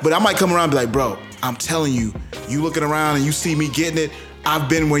 Facts. But I might come around and be like, bro, I'm telling you, you looking around and you see me getting it. I've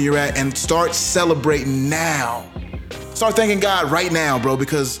been where you're at, and start celebrating now. Start thanking God right now, bro,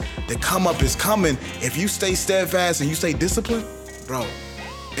 because the come up is coming. If you stay steadfast and you stay disciplined, bro,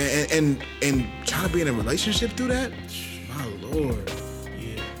 and trying to be in a relationship through that, my Lord.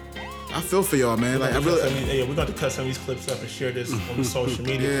 Yeah. I feel for y'all, man. Like I really. We're going to cut some of these clips up and share this on the social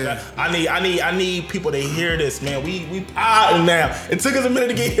media. Yeah. I need people to hear this, man. We out now. It took us a minute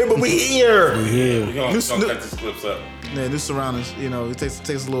to get here, but we here. We're gonna cut these clips up. Yeah, new surroundings. You know, it takes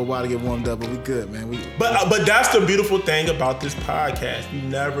a little while to get warmed up, but we good, man. But that's the beautiful thing about this podcast. You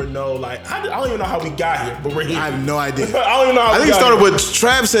never know. Like I don't even know how we got here, but we're here. I have no idea. I don't even know how I we think it got started here. with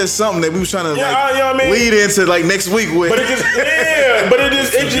Trav said something that we was trying to Yeah, you know what I mean? lead into like next week with. But it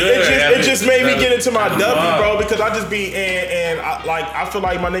just made me get into my W, bro, because I just be and I feel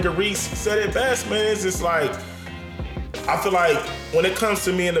like my nigga Reese said it best, man. It's just like I feel like when it comes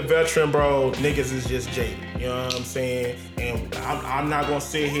to me and the veteran, bro, niggas is just jaded. You know what I'm saying? And I'm not gonna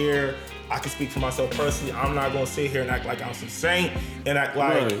sit here. I can speak for myself personally. I'm not gonna sit here and act like I'm some saint and act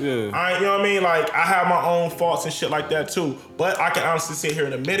like Right, yeah. I, you know what I mean? Like I have my own faults and shit like that too. But I can honestly sit here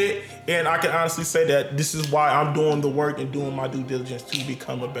and admit it, and I can honestly say that this is why I'm doing the work and doing my due diligence to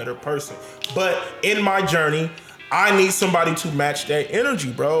become a better person. But in my journey, I need somebody to match that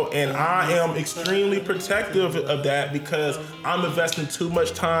energy, bro. And I am extremely protective of that because I'm investing too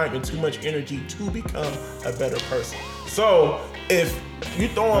much time and too much energy to become a better person. So if you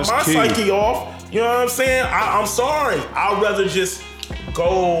throwing my psyche off, you know what I'm saying? I'm sorry. I'd rather just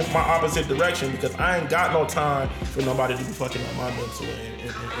go my opposite direction because I ain't got no time for nobody to be fucking up my mental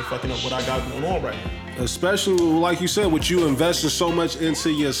and fucking up what I got going on right now. Especially like you said, with you investing so much into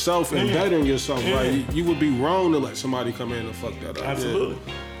yourself and bettering yourself, right? You would be wrong to let somebody come in and fuck that up. Absolutely.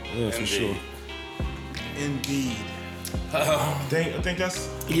 Yeah, for sure. Indeed. I think that's...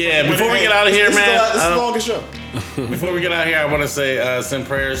 Yeah, before we get out of here, man. This is the longest show. Before we get out of here, I want to say send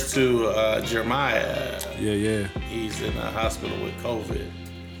prayers to Jeremiah. Yeah. He's in a hospital with COVID.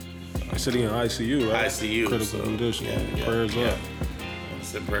 I said he in ICU, right? ICU. Critical so, condition. Yeah, Prayers yeah. up.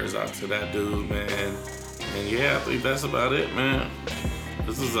 Send prayers out to that dude, man. And yeah, I think that's about it, man.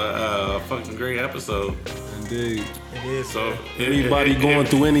 This is a fucking great episode. Indeed. It is. So Anybody going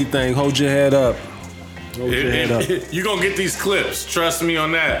through anything, hold your head up. Hold your head up. You're gonna get these clips, trust me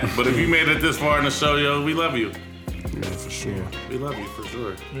on that. But if you made it this far in the show, yo, we love you. Yeah, for sure. We love you for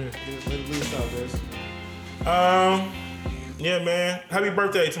sure. Yeah, man. Happy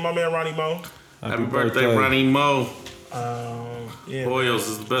birthday to my man Ronnie Mo. Happy birthday, Ronnie Mo. Yeah. Boyles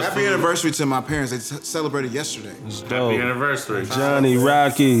is the best. Happy food. anniversary to my parents. They celebrated yesterday. Happy anniversary. Johnny,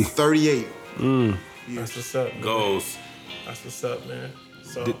 Rocky. 38. That's what's up, man. Goals. That's what's up, man.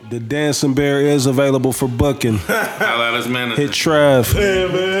 So The Dancing Bear is available for booking. Holla at his manager. Hit Trav. yeah,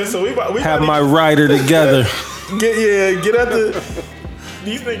 man. So we Have my rider together. get at the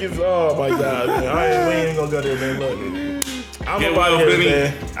these niggas. Oh my god, man. We ain't even gonna go there, man. Look. I'm Get up out of well, here,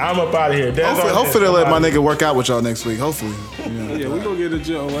 Benny. man. I'm up out of here. That's Hopefully they'll let my nigga work out with y'all next week. Hopefully. Yeah, we gonna get a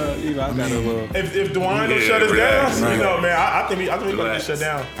Joe. You know, I got a little. If Dwayne don't Yeah, shut us relax, down, man. you know, man, I think we gonna get Relax. shut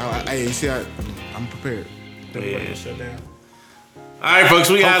down. Hey, you see, I'm prepared. We gonna get shut down. All right, folks,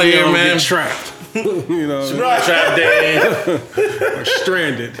 we out of Hopefully here, I don't man. get trapped. You know, Right. Trap Dave. or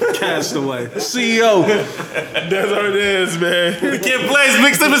stranded, castaway. CEO. That's what it is, man. The Kid Blaze,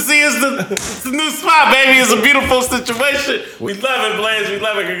 Mixed MC is the new spot, baby. It's a beautiful situation. We love it, Blaze. We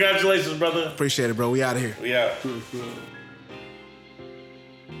love it. Congratulations, brother. Appreciate it, bro. We out of here. We out.